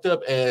jacked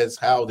up as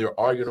how they're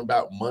arguing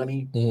about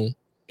money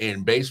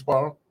in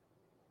baseball,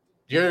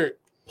 their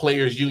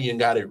players union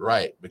got it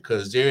right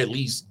because they're at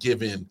least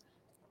given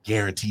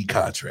guaranteed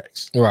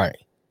contracts. Right.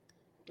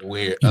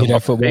 Where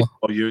football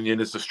baseball union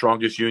is the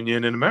strongest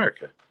union in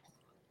America.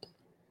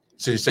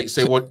 So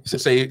say what?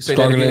 Say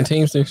stronger than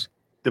Teamsters.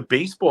 The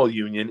baseball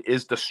union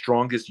is the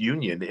strongest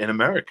union in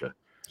America.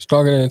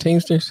 Stronger than the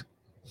Teamsters.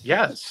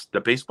 Yes,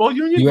 the baseball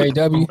union.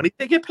 UAW. Money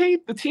they get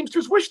paid. The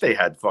Teamsters wish they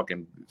had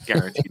fucking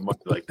guaranteed money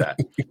like that.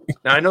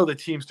 Now I know the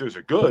Teamsters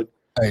are good.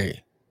 Hey,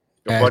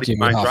 your buddy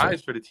mine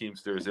drives for the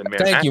Teamsters in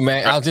Manhattan. Thank you,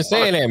 man. I was just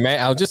saying that, man.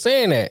 I was just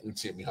saying that.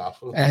 Jimmy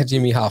Hoffa. Ask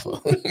Jimmy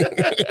Hoffa.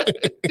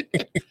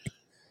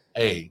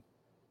 Hey,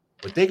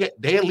 but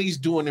they at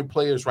least doing their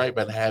players right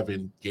by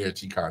having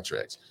guaranteed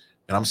contracts,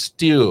 and I'm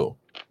still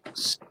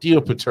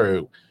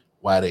perturbed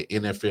why the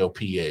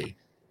NFLPA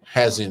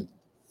hasn't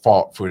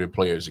fought for their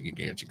players to get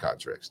guaranteed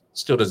contracts.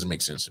 Still doesn't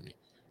make sense to me.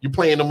 You're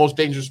playing the most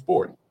dangerous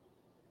sport,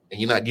 and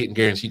you're not getting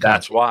guaranteed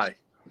contracts.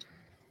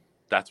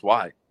 That's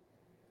why.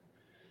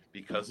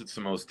 Because it's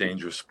the most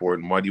dangerous sport,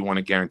 and why do you want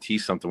to guarantee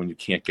something when you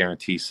can't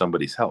guarantee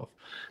somebody's health?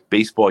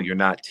 Baseball, you're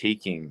not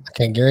taking. I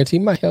can't guarantee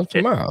my health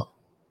tomorrow.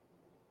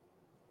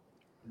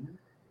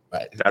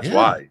 That's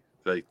why.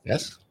 Like,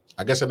 yes,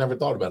 I guess I never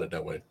thought about it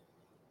that way.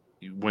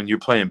 When you're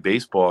playing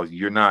baseball,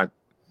 you're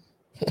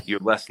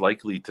less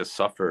likely to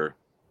suffer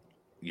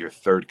your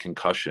third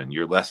concussion.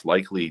 You're less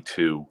likely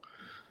to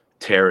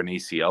tear an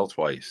ACL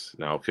twice,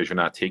 because you're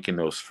not taking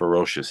those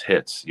ferocious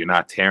hits. You're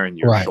not tearing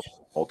your shoulder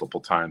multiple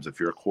times if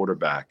you're a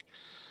quarterback.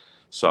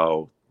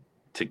 So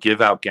to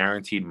give out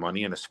guaranteed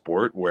money in a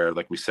sport where,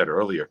 like we said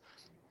earlier,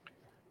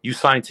 you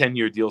sign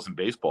 10-year deals in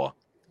baseball,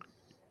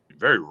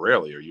 very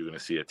rarely are you going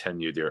to see a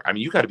 10-year deal. I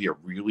mean, you got to be a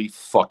really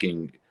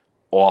fucking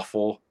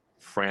awful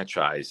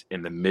franchise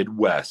in the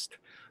Midwest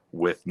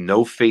with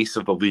no face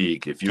of the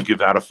league if you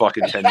give out a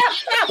fucking 10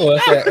 This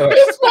motherfucker,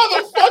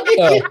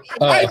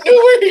 I knew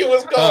where he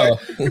was going.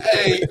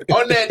 Hey,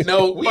 on that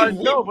note, fuck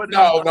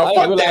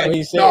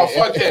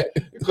that.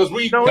 Because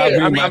we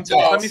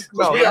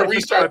gotta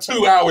restart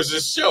 2 hours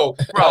of show.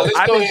 Bro,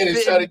 let's go ahead and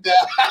shut it down.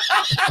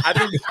 I've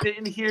been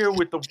sitting here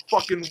with the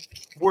fucking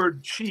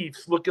word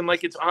Chiefs looking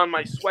like it's on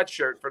my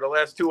sweatshirt for the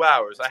last 2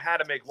 hours. I had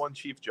to make one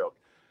Chief joke.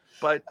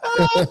 But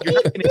you're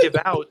not going to give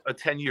out a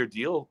 10-year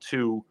deal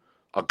to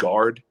a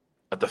guard,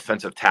 a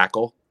defensive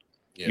tackle.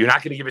 Yeah. You're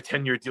not going to give a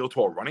 10-year deal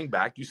to a running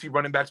back. You see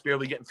running backs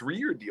barely getting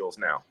 3-year deals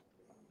now.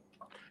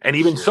 And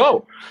even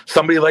so,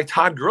 somebody like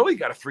Todd Gurley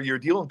got a 3-year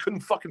deal and couldn't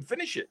fucking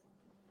finish it.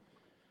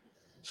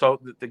 So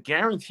the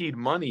guaranteed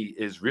money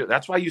is real.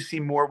 That's why you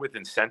see more with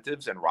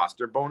incentives and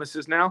roster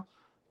bonuses now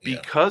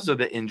because of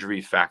the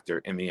injury factor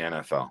in the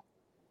NFL.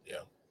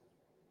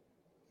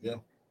 Yeah.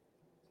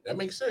 That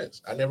makes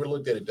sense. I never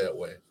looked at it that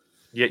way.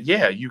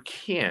 Yeah, you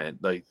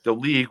can't. Like the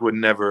league would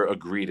never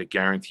agree to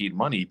guaranteed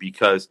money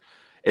because,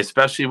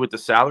 especially with the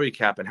salary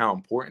cap and how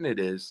important it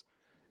is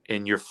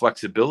in your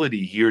flexibility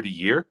year to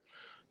year,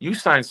 you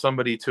sign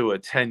somebody to a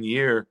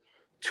 10-year,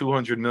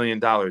 $200 million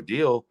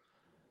deal,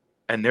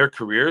 and their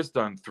career is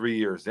done 3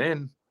 years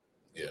in.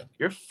 Yeah,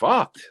 you're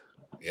fucked.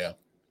 Yeah,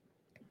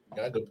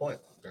 got a good point.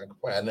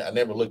 I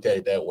never looked at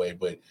it that way,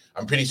 but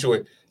I'm pretty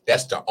sure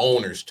that's the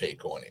owner's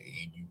take on it.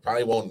 You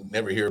probably won't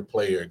never hear a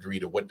player agree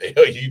to what the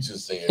hell you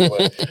just said.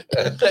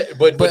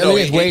 But no,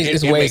 it's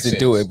ways to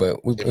do it,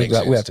 but we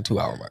have the 2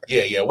 hour mark.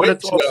 Yeah. But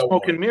it's all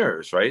smoke and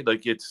mirrors, right?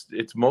 Like it's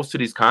most of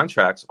these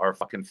contracts are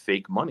fucking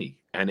fake money,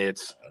 and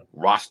it's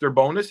roster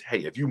bonus.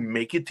 Hey, if you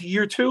make it to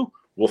year 2,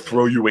 we'll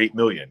throw you $8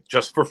 million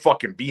just for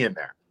fucking being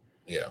there.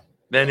 Yeah.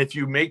 Then if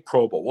you make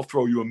Pro Bowl, we'll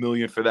throw you $1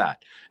 million for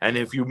that. And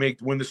if you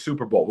win the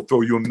Super Bowl, we'll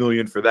throw you $1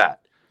 million for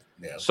that.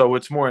 Yeah. So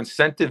it's more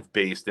incentive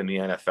based in the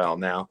NFL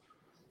now.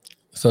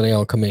 So they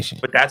on commission.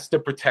 But that's to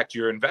protect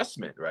your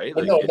investment, right?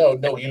 Like no.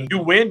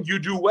 You win, you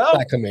do well.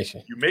 Not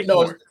commission. You make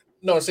more.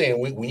 No, I'm saying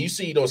when you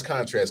see those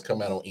contracts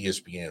come out on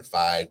ESPN,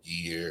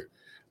 5-year,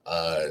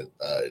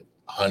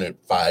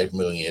 $105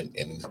 million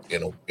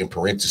in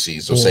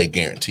parentheses, they'll say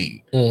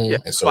guaranteed. Yeah,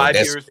 and so 5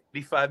 years,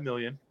 $85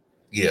 million.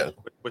 Yeah,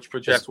 which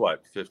projects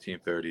what 15,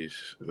 30s,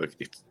 like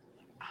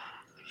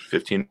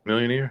 15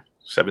 million a year,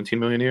 17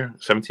 million a year,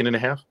 17 and a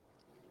half.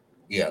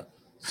 Yeah.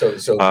 So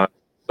now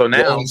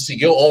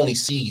you'll only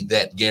see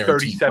that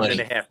guaranteed 37 and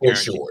a half for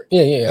sure.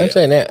 Yeah. I'm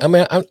saying that. I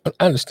mean, I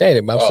understand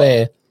it,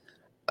 but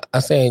I'm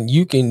saying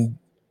you can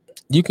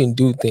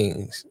do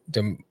things.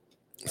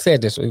 Say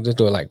it this way. Let's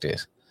do it like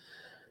this.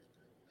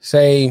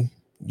 Say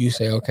you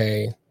say,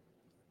 okay,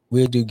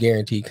 we'll do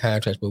guaranteed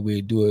contracts, but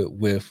we'll do it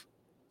with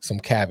some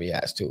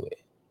caveats to it.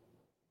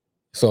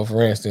 So,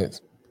 for instance,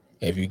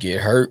 if you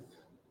get hurt,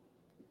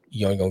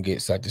 you only gonna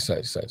get such and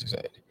such, such and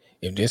such.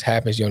 If this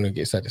happens, you only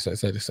get such and such,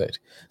 such and such.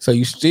 So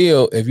you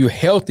still, if you're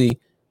healthy,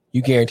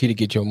 you guarantee to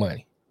get your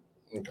money.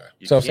 Okay.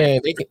 So I'm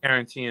saying they can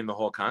guaranteeing the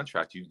whole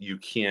contract. You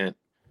can't.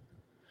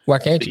 Why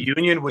can't you? The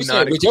union would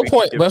not. But your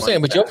point, but I'm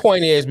saying, but your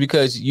point is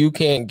because you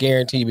can't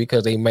guarantee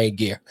because they may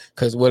get.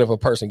 Because what if a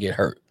person get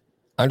hurt?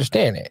 I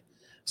understand that.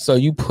 So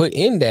you put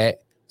in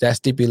that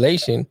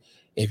stipulation.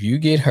 If you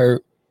get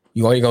hurt,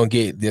 you only gonna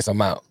get this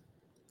amount.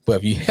 But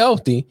if you're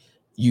healthy,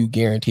 you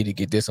guarantee to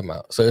get this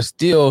amount. So it's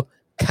still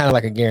kind of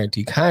like a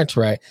guaranteed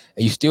contract,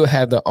 and you still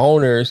have the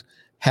owners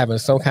having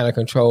some kind of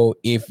control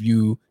if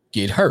you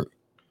get hurt.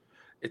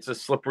 It's a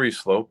slippery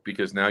slope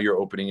because now you're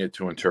opening it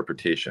to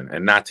interpretation,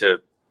 and not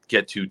to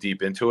get too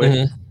deep into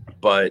it,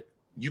 but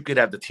you could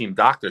have the team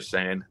doctor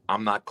saying,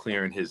 "I'm not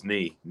clearing his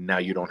knee." Now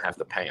you don't have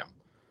to pay him.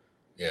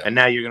 Yeah. And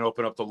now you're going to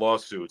open up the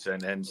lawsuits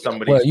and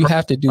somebody. Well, you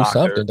have to do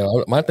something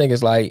though. My thing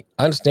is like,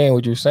 I understand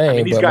what you're saying. I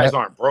mean, these guys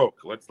aren't broke.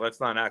 Let's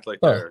not act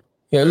like they're.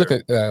 Yeah, look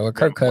at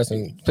Kirk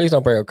Cousins. Please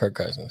don't bring up Kirk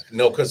Cousins.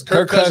 No, because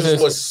Kirk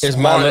Cousins was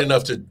smart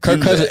enough to.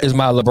 Kirk Cousins is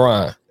my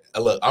LeBron.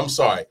 Look, I'm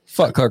sorry.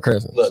 Fuck Kirk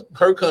Cousins. Look,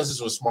 Kirk Cousins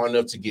was smart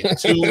enough to get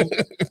 2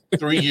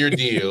 3-year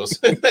deals,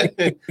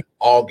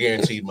 all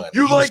guaranteed money.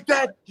 You like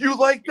that? You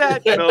like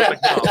that? And I was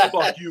like, no,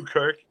 fuck you,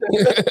 Kirk.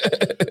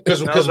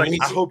 Because like,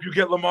 I hope you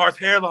get Lamar's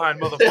hairline,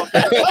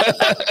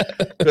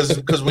 motherfucker.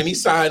 Because when he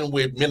signed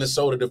with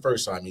Minnesota the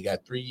first time, he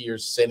got 3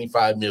 years,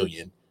 $75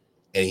 million,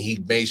 and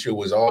he made sure it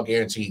was all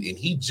guaranteed. And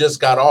he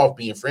just got off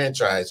being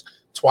franchised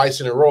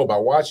twice in a row by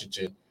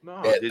Washington.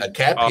 A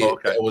cap hit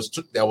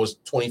that was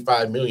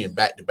 $25 million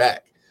back to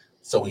back.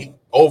 So he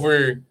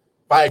over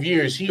 5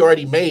 years he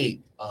already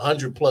made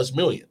 $100+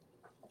 million.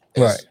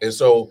 Right. And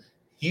so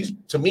he's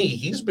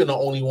been the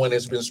only one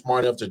that's been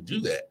smart enough to do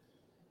that.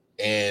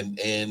 And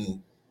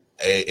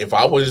if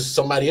I was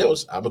somebody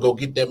else, I would go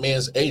get that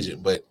man's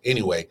agent. But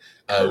anyway,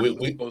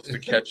 we supposed to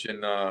catch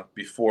in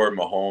before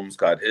Mahomes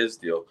got his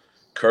deal.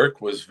 Kirk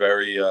was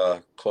very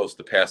close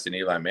to passing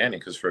Eli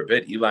Manning because for a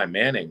bit Eli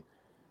Manning.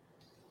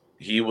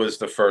 He was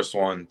the first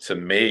one to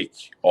make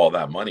all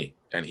that money.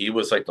 And he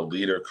was like the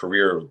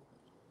career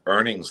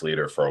earnings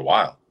leader for a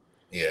while.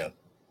 Yeah.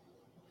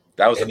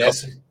 That was and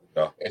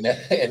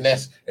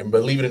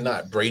believe it or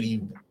not,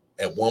 Brady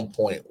at one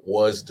point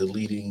was the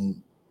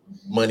leading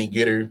money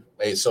getter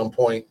at some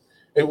point.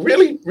 It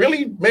really,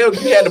 Mel,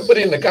 you had to put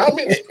it in the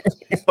comments.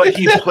 But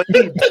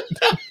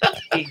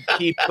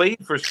he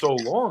played for so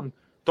long.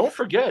 Don't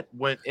forget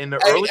when in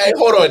the early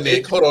hold on,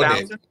 Nick.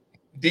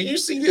 Did you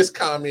see this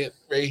comment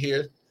right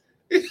here?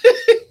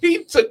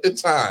 He took the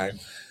time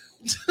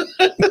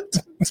to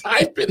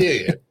type it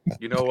in.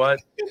 You know what?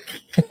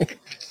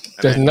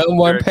 There's no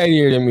one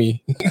pettier than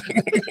me.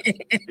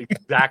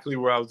 Exactly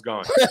where I was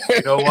going.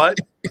 You know what?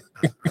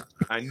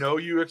 I know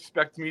you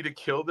expect me to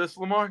kill this,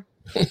 Lamar,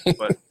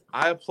 but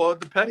I applaud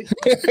the petty.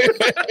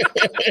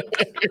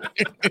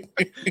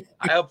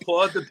 I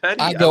applaud the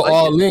petty. I go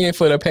all in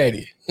for the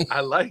petty.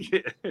 I like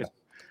it.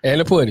 And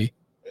the putty.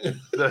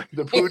 The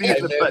pooty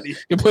and the petty.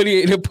 The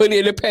putty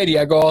and the petty.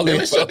 I go all in.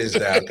 Let's shut this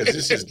down because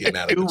this is getting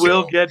out of control. You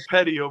will get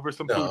petty over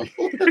some pooty.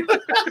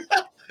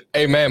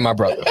 Amen, my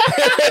brother.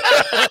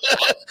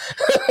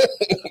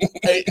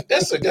 Hey,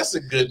 that's a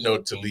good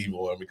note to leave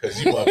on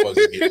because you motherfuckers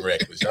are getting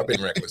reckless. Y'all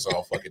been reckless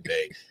all fucking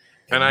day.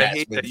 And I that's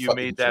hate been that you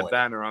fucking made that point.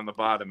 banner on the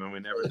bottom and we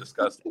never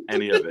discussed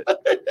any of it.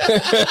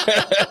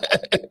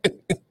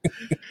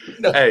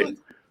 No. Hey,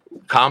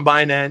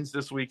 combine ends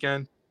this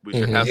weekend. We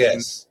should have some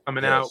Yes.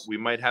 coming Yes. out. We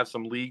might have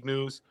some league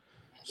news.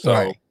 So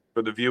Right.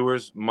 for the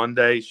viewers,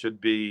 Monday should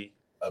be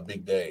A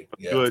big day.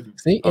 a Yeah. good,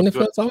 See, a good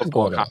NFL's always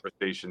football going on.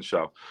 conversation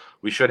show.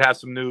 We should have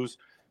some news.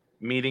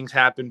 Meetings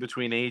happen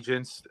between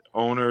agents,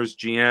 owners,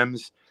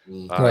 GMs.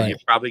 Right. You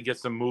probably get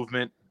some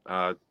movement.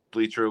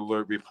 Bleacher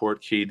Alert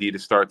report KD to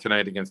start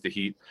tonight against the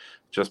Heat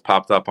just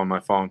popped up on my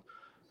phone.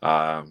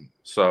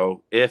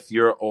 So if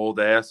your old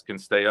ass can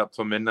stay up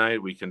till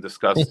midnight, we can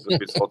discuss the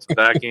results of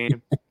that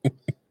game.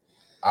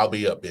 I'll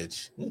be up,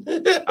 bitch.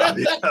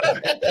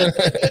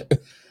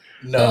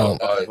 No.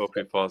 I hope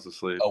he falls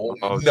asleep. Oh,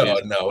 Jesus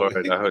no.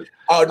 Lord, I hope-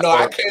 Oh no,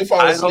 I can't fall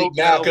I asleep hope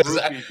now Mel because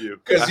roofied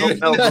you. because I you. hope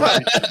Mel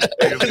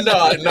roofied you.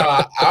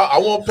 No, I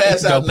won't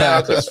pass out Don't now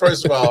pass because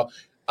first of all,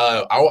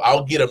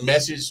 I'll get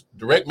a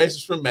direct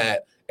message from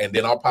Matt, and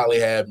then I'll probably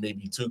have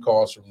maybe 2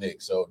 calls from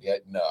Nick. So yeah,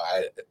 no,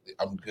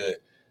 I'm good.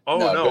 Oh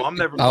No, no, but- I'm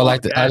never. I would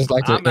like to- calling I just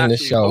like to I'm end the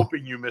actually show.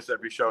 hoping you miss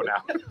every show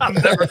now. I'm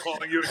never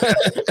calling you again.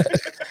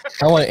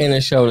 I want to end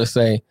the show to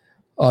say,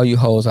 all you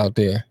hoes out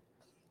there,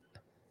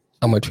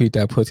 I'm gonna treat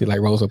that pussy like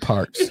Rosa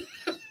Parks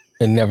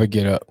and never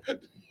get up.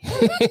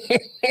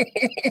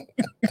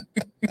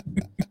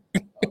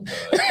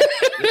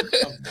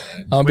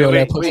 I'll be on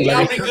that pussy Y'all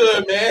like be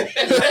good, man.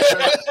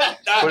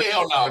 Nah,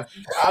 hell no.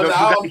 I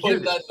don't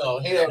put nothing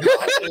on. Hell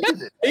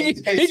no. He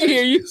can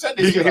hear you. Shut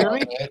this He can shit hear off,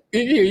 me? man. He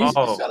can hear you.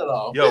 Oh, Shut it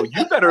off. yo,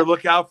 you better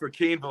look out for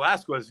Cain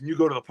Velasquez and you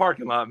go to the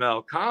parking lot,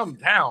 Mel. Calm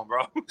down,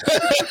 bro.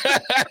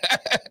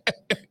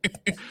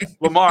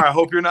 Lamar, I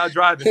hope you're not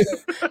driving.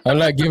 I'm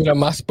not giving up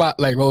my spot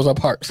like Rosa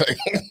Parks.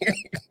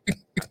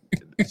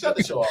 Shut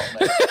the show off,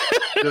 man.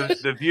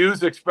 The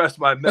views expressed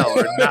by Mel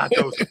are not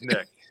those of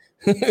Nick.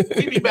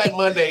 We be back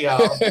Monday, y'all.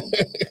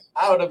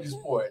 IOW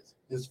Sports.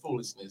 This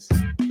foolishness.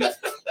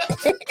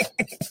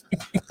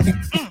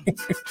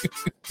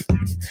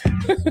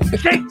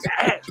 Shake that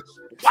ass.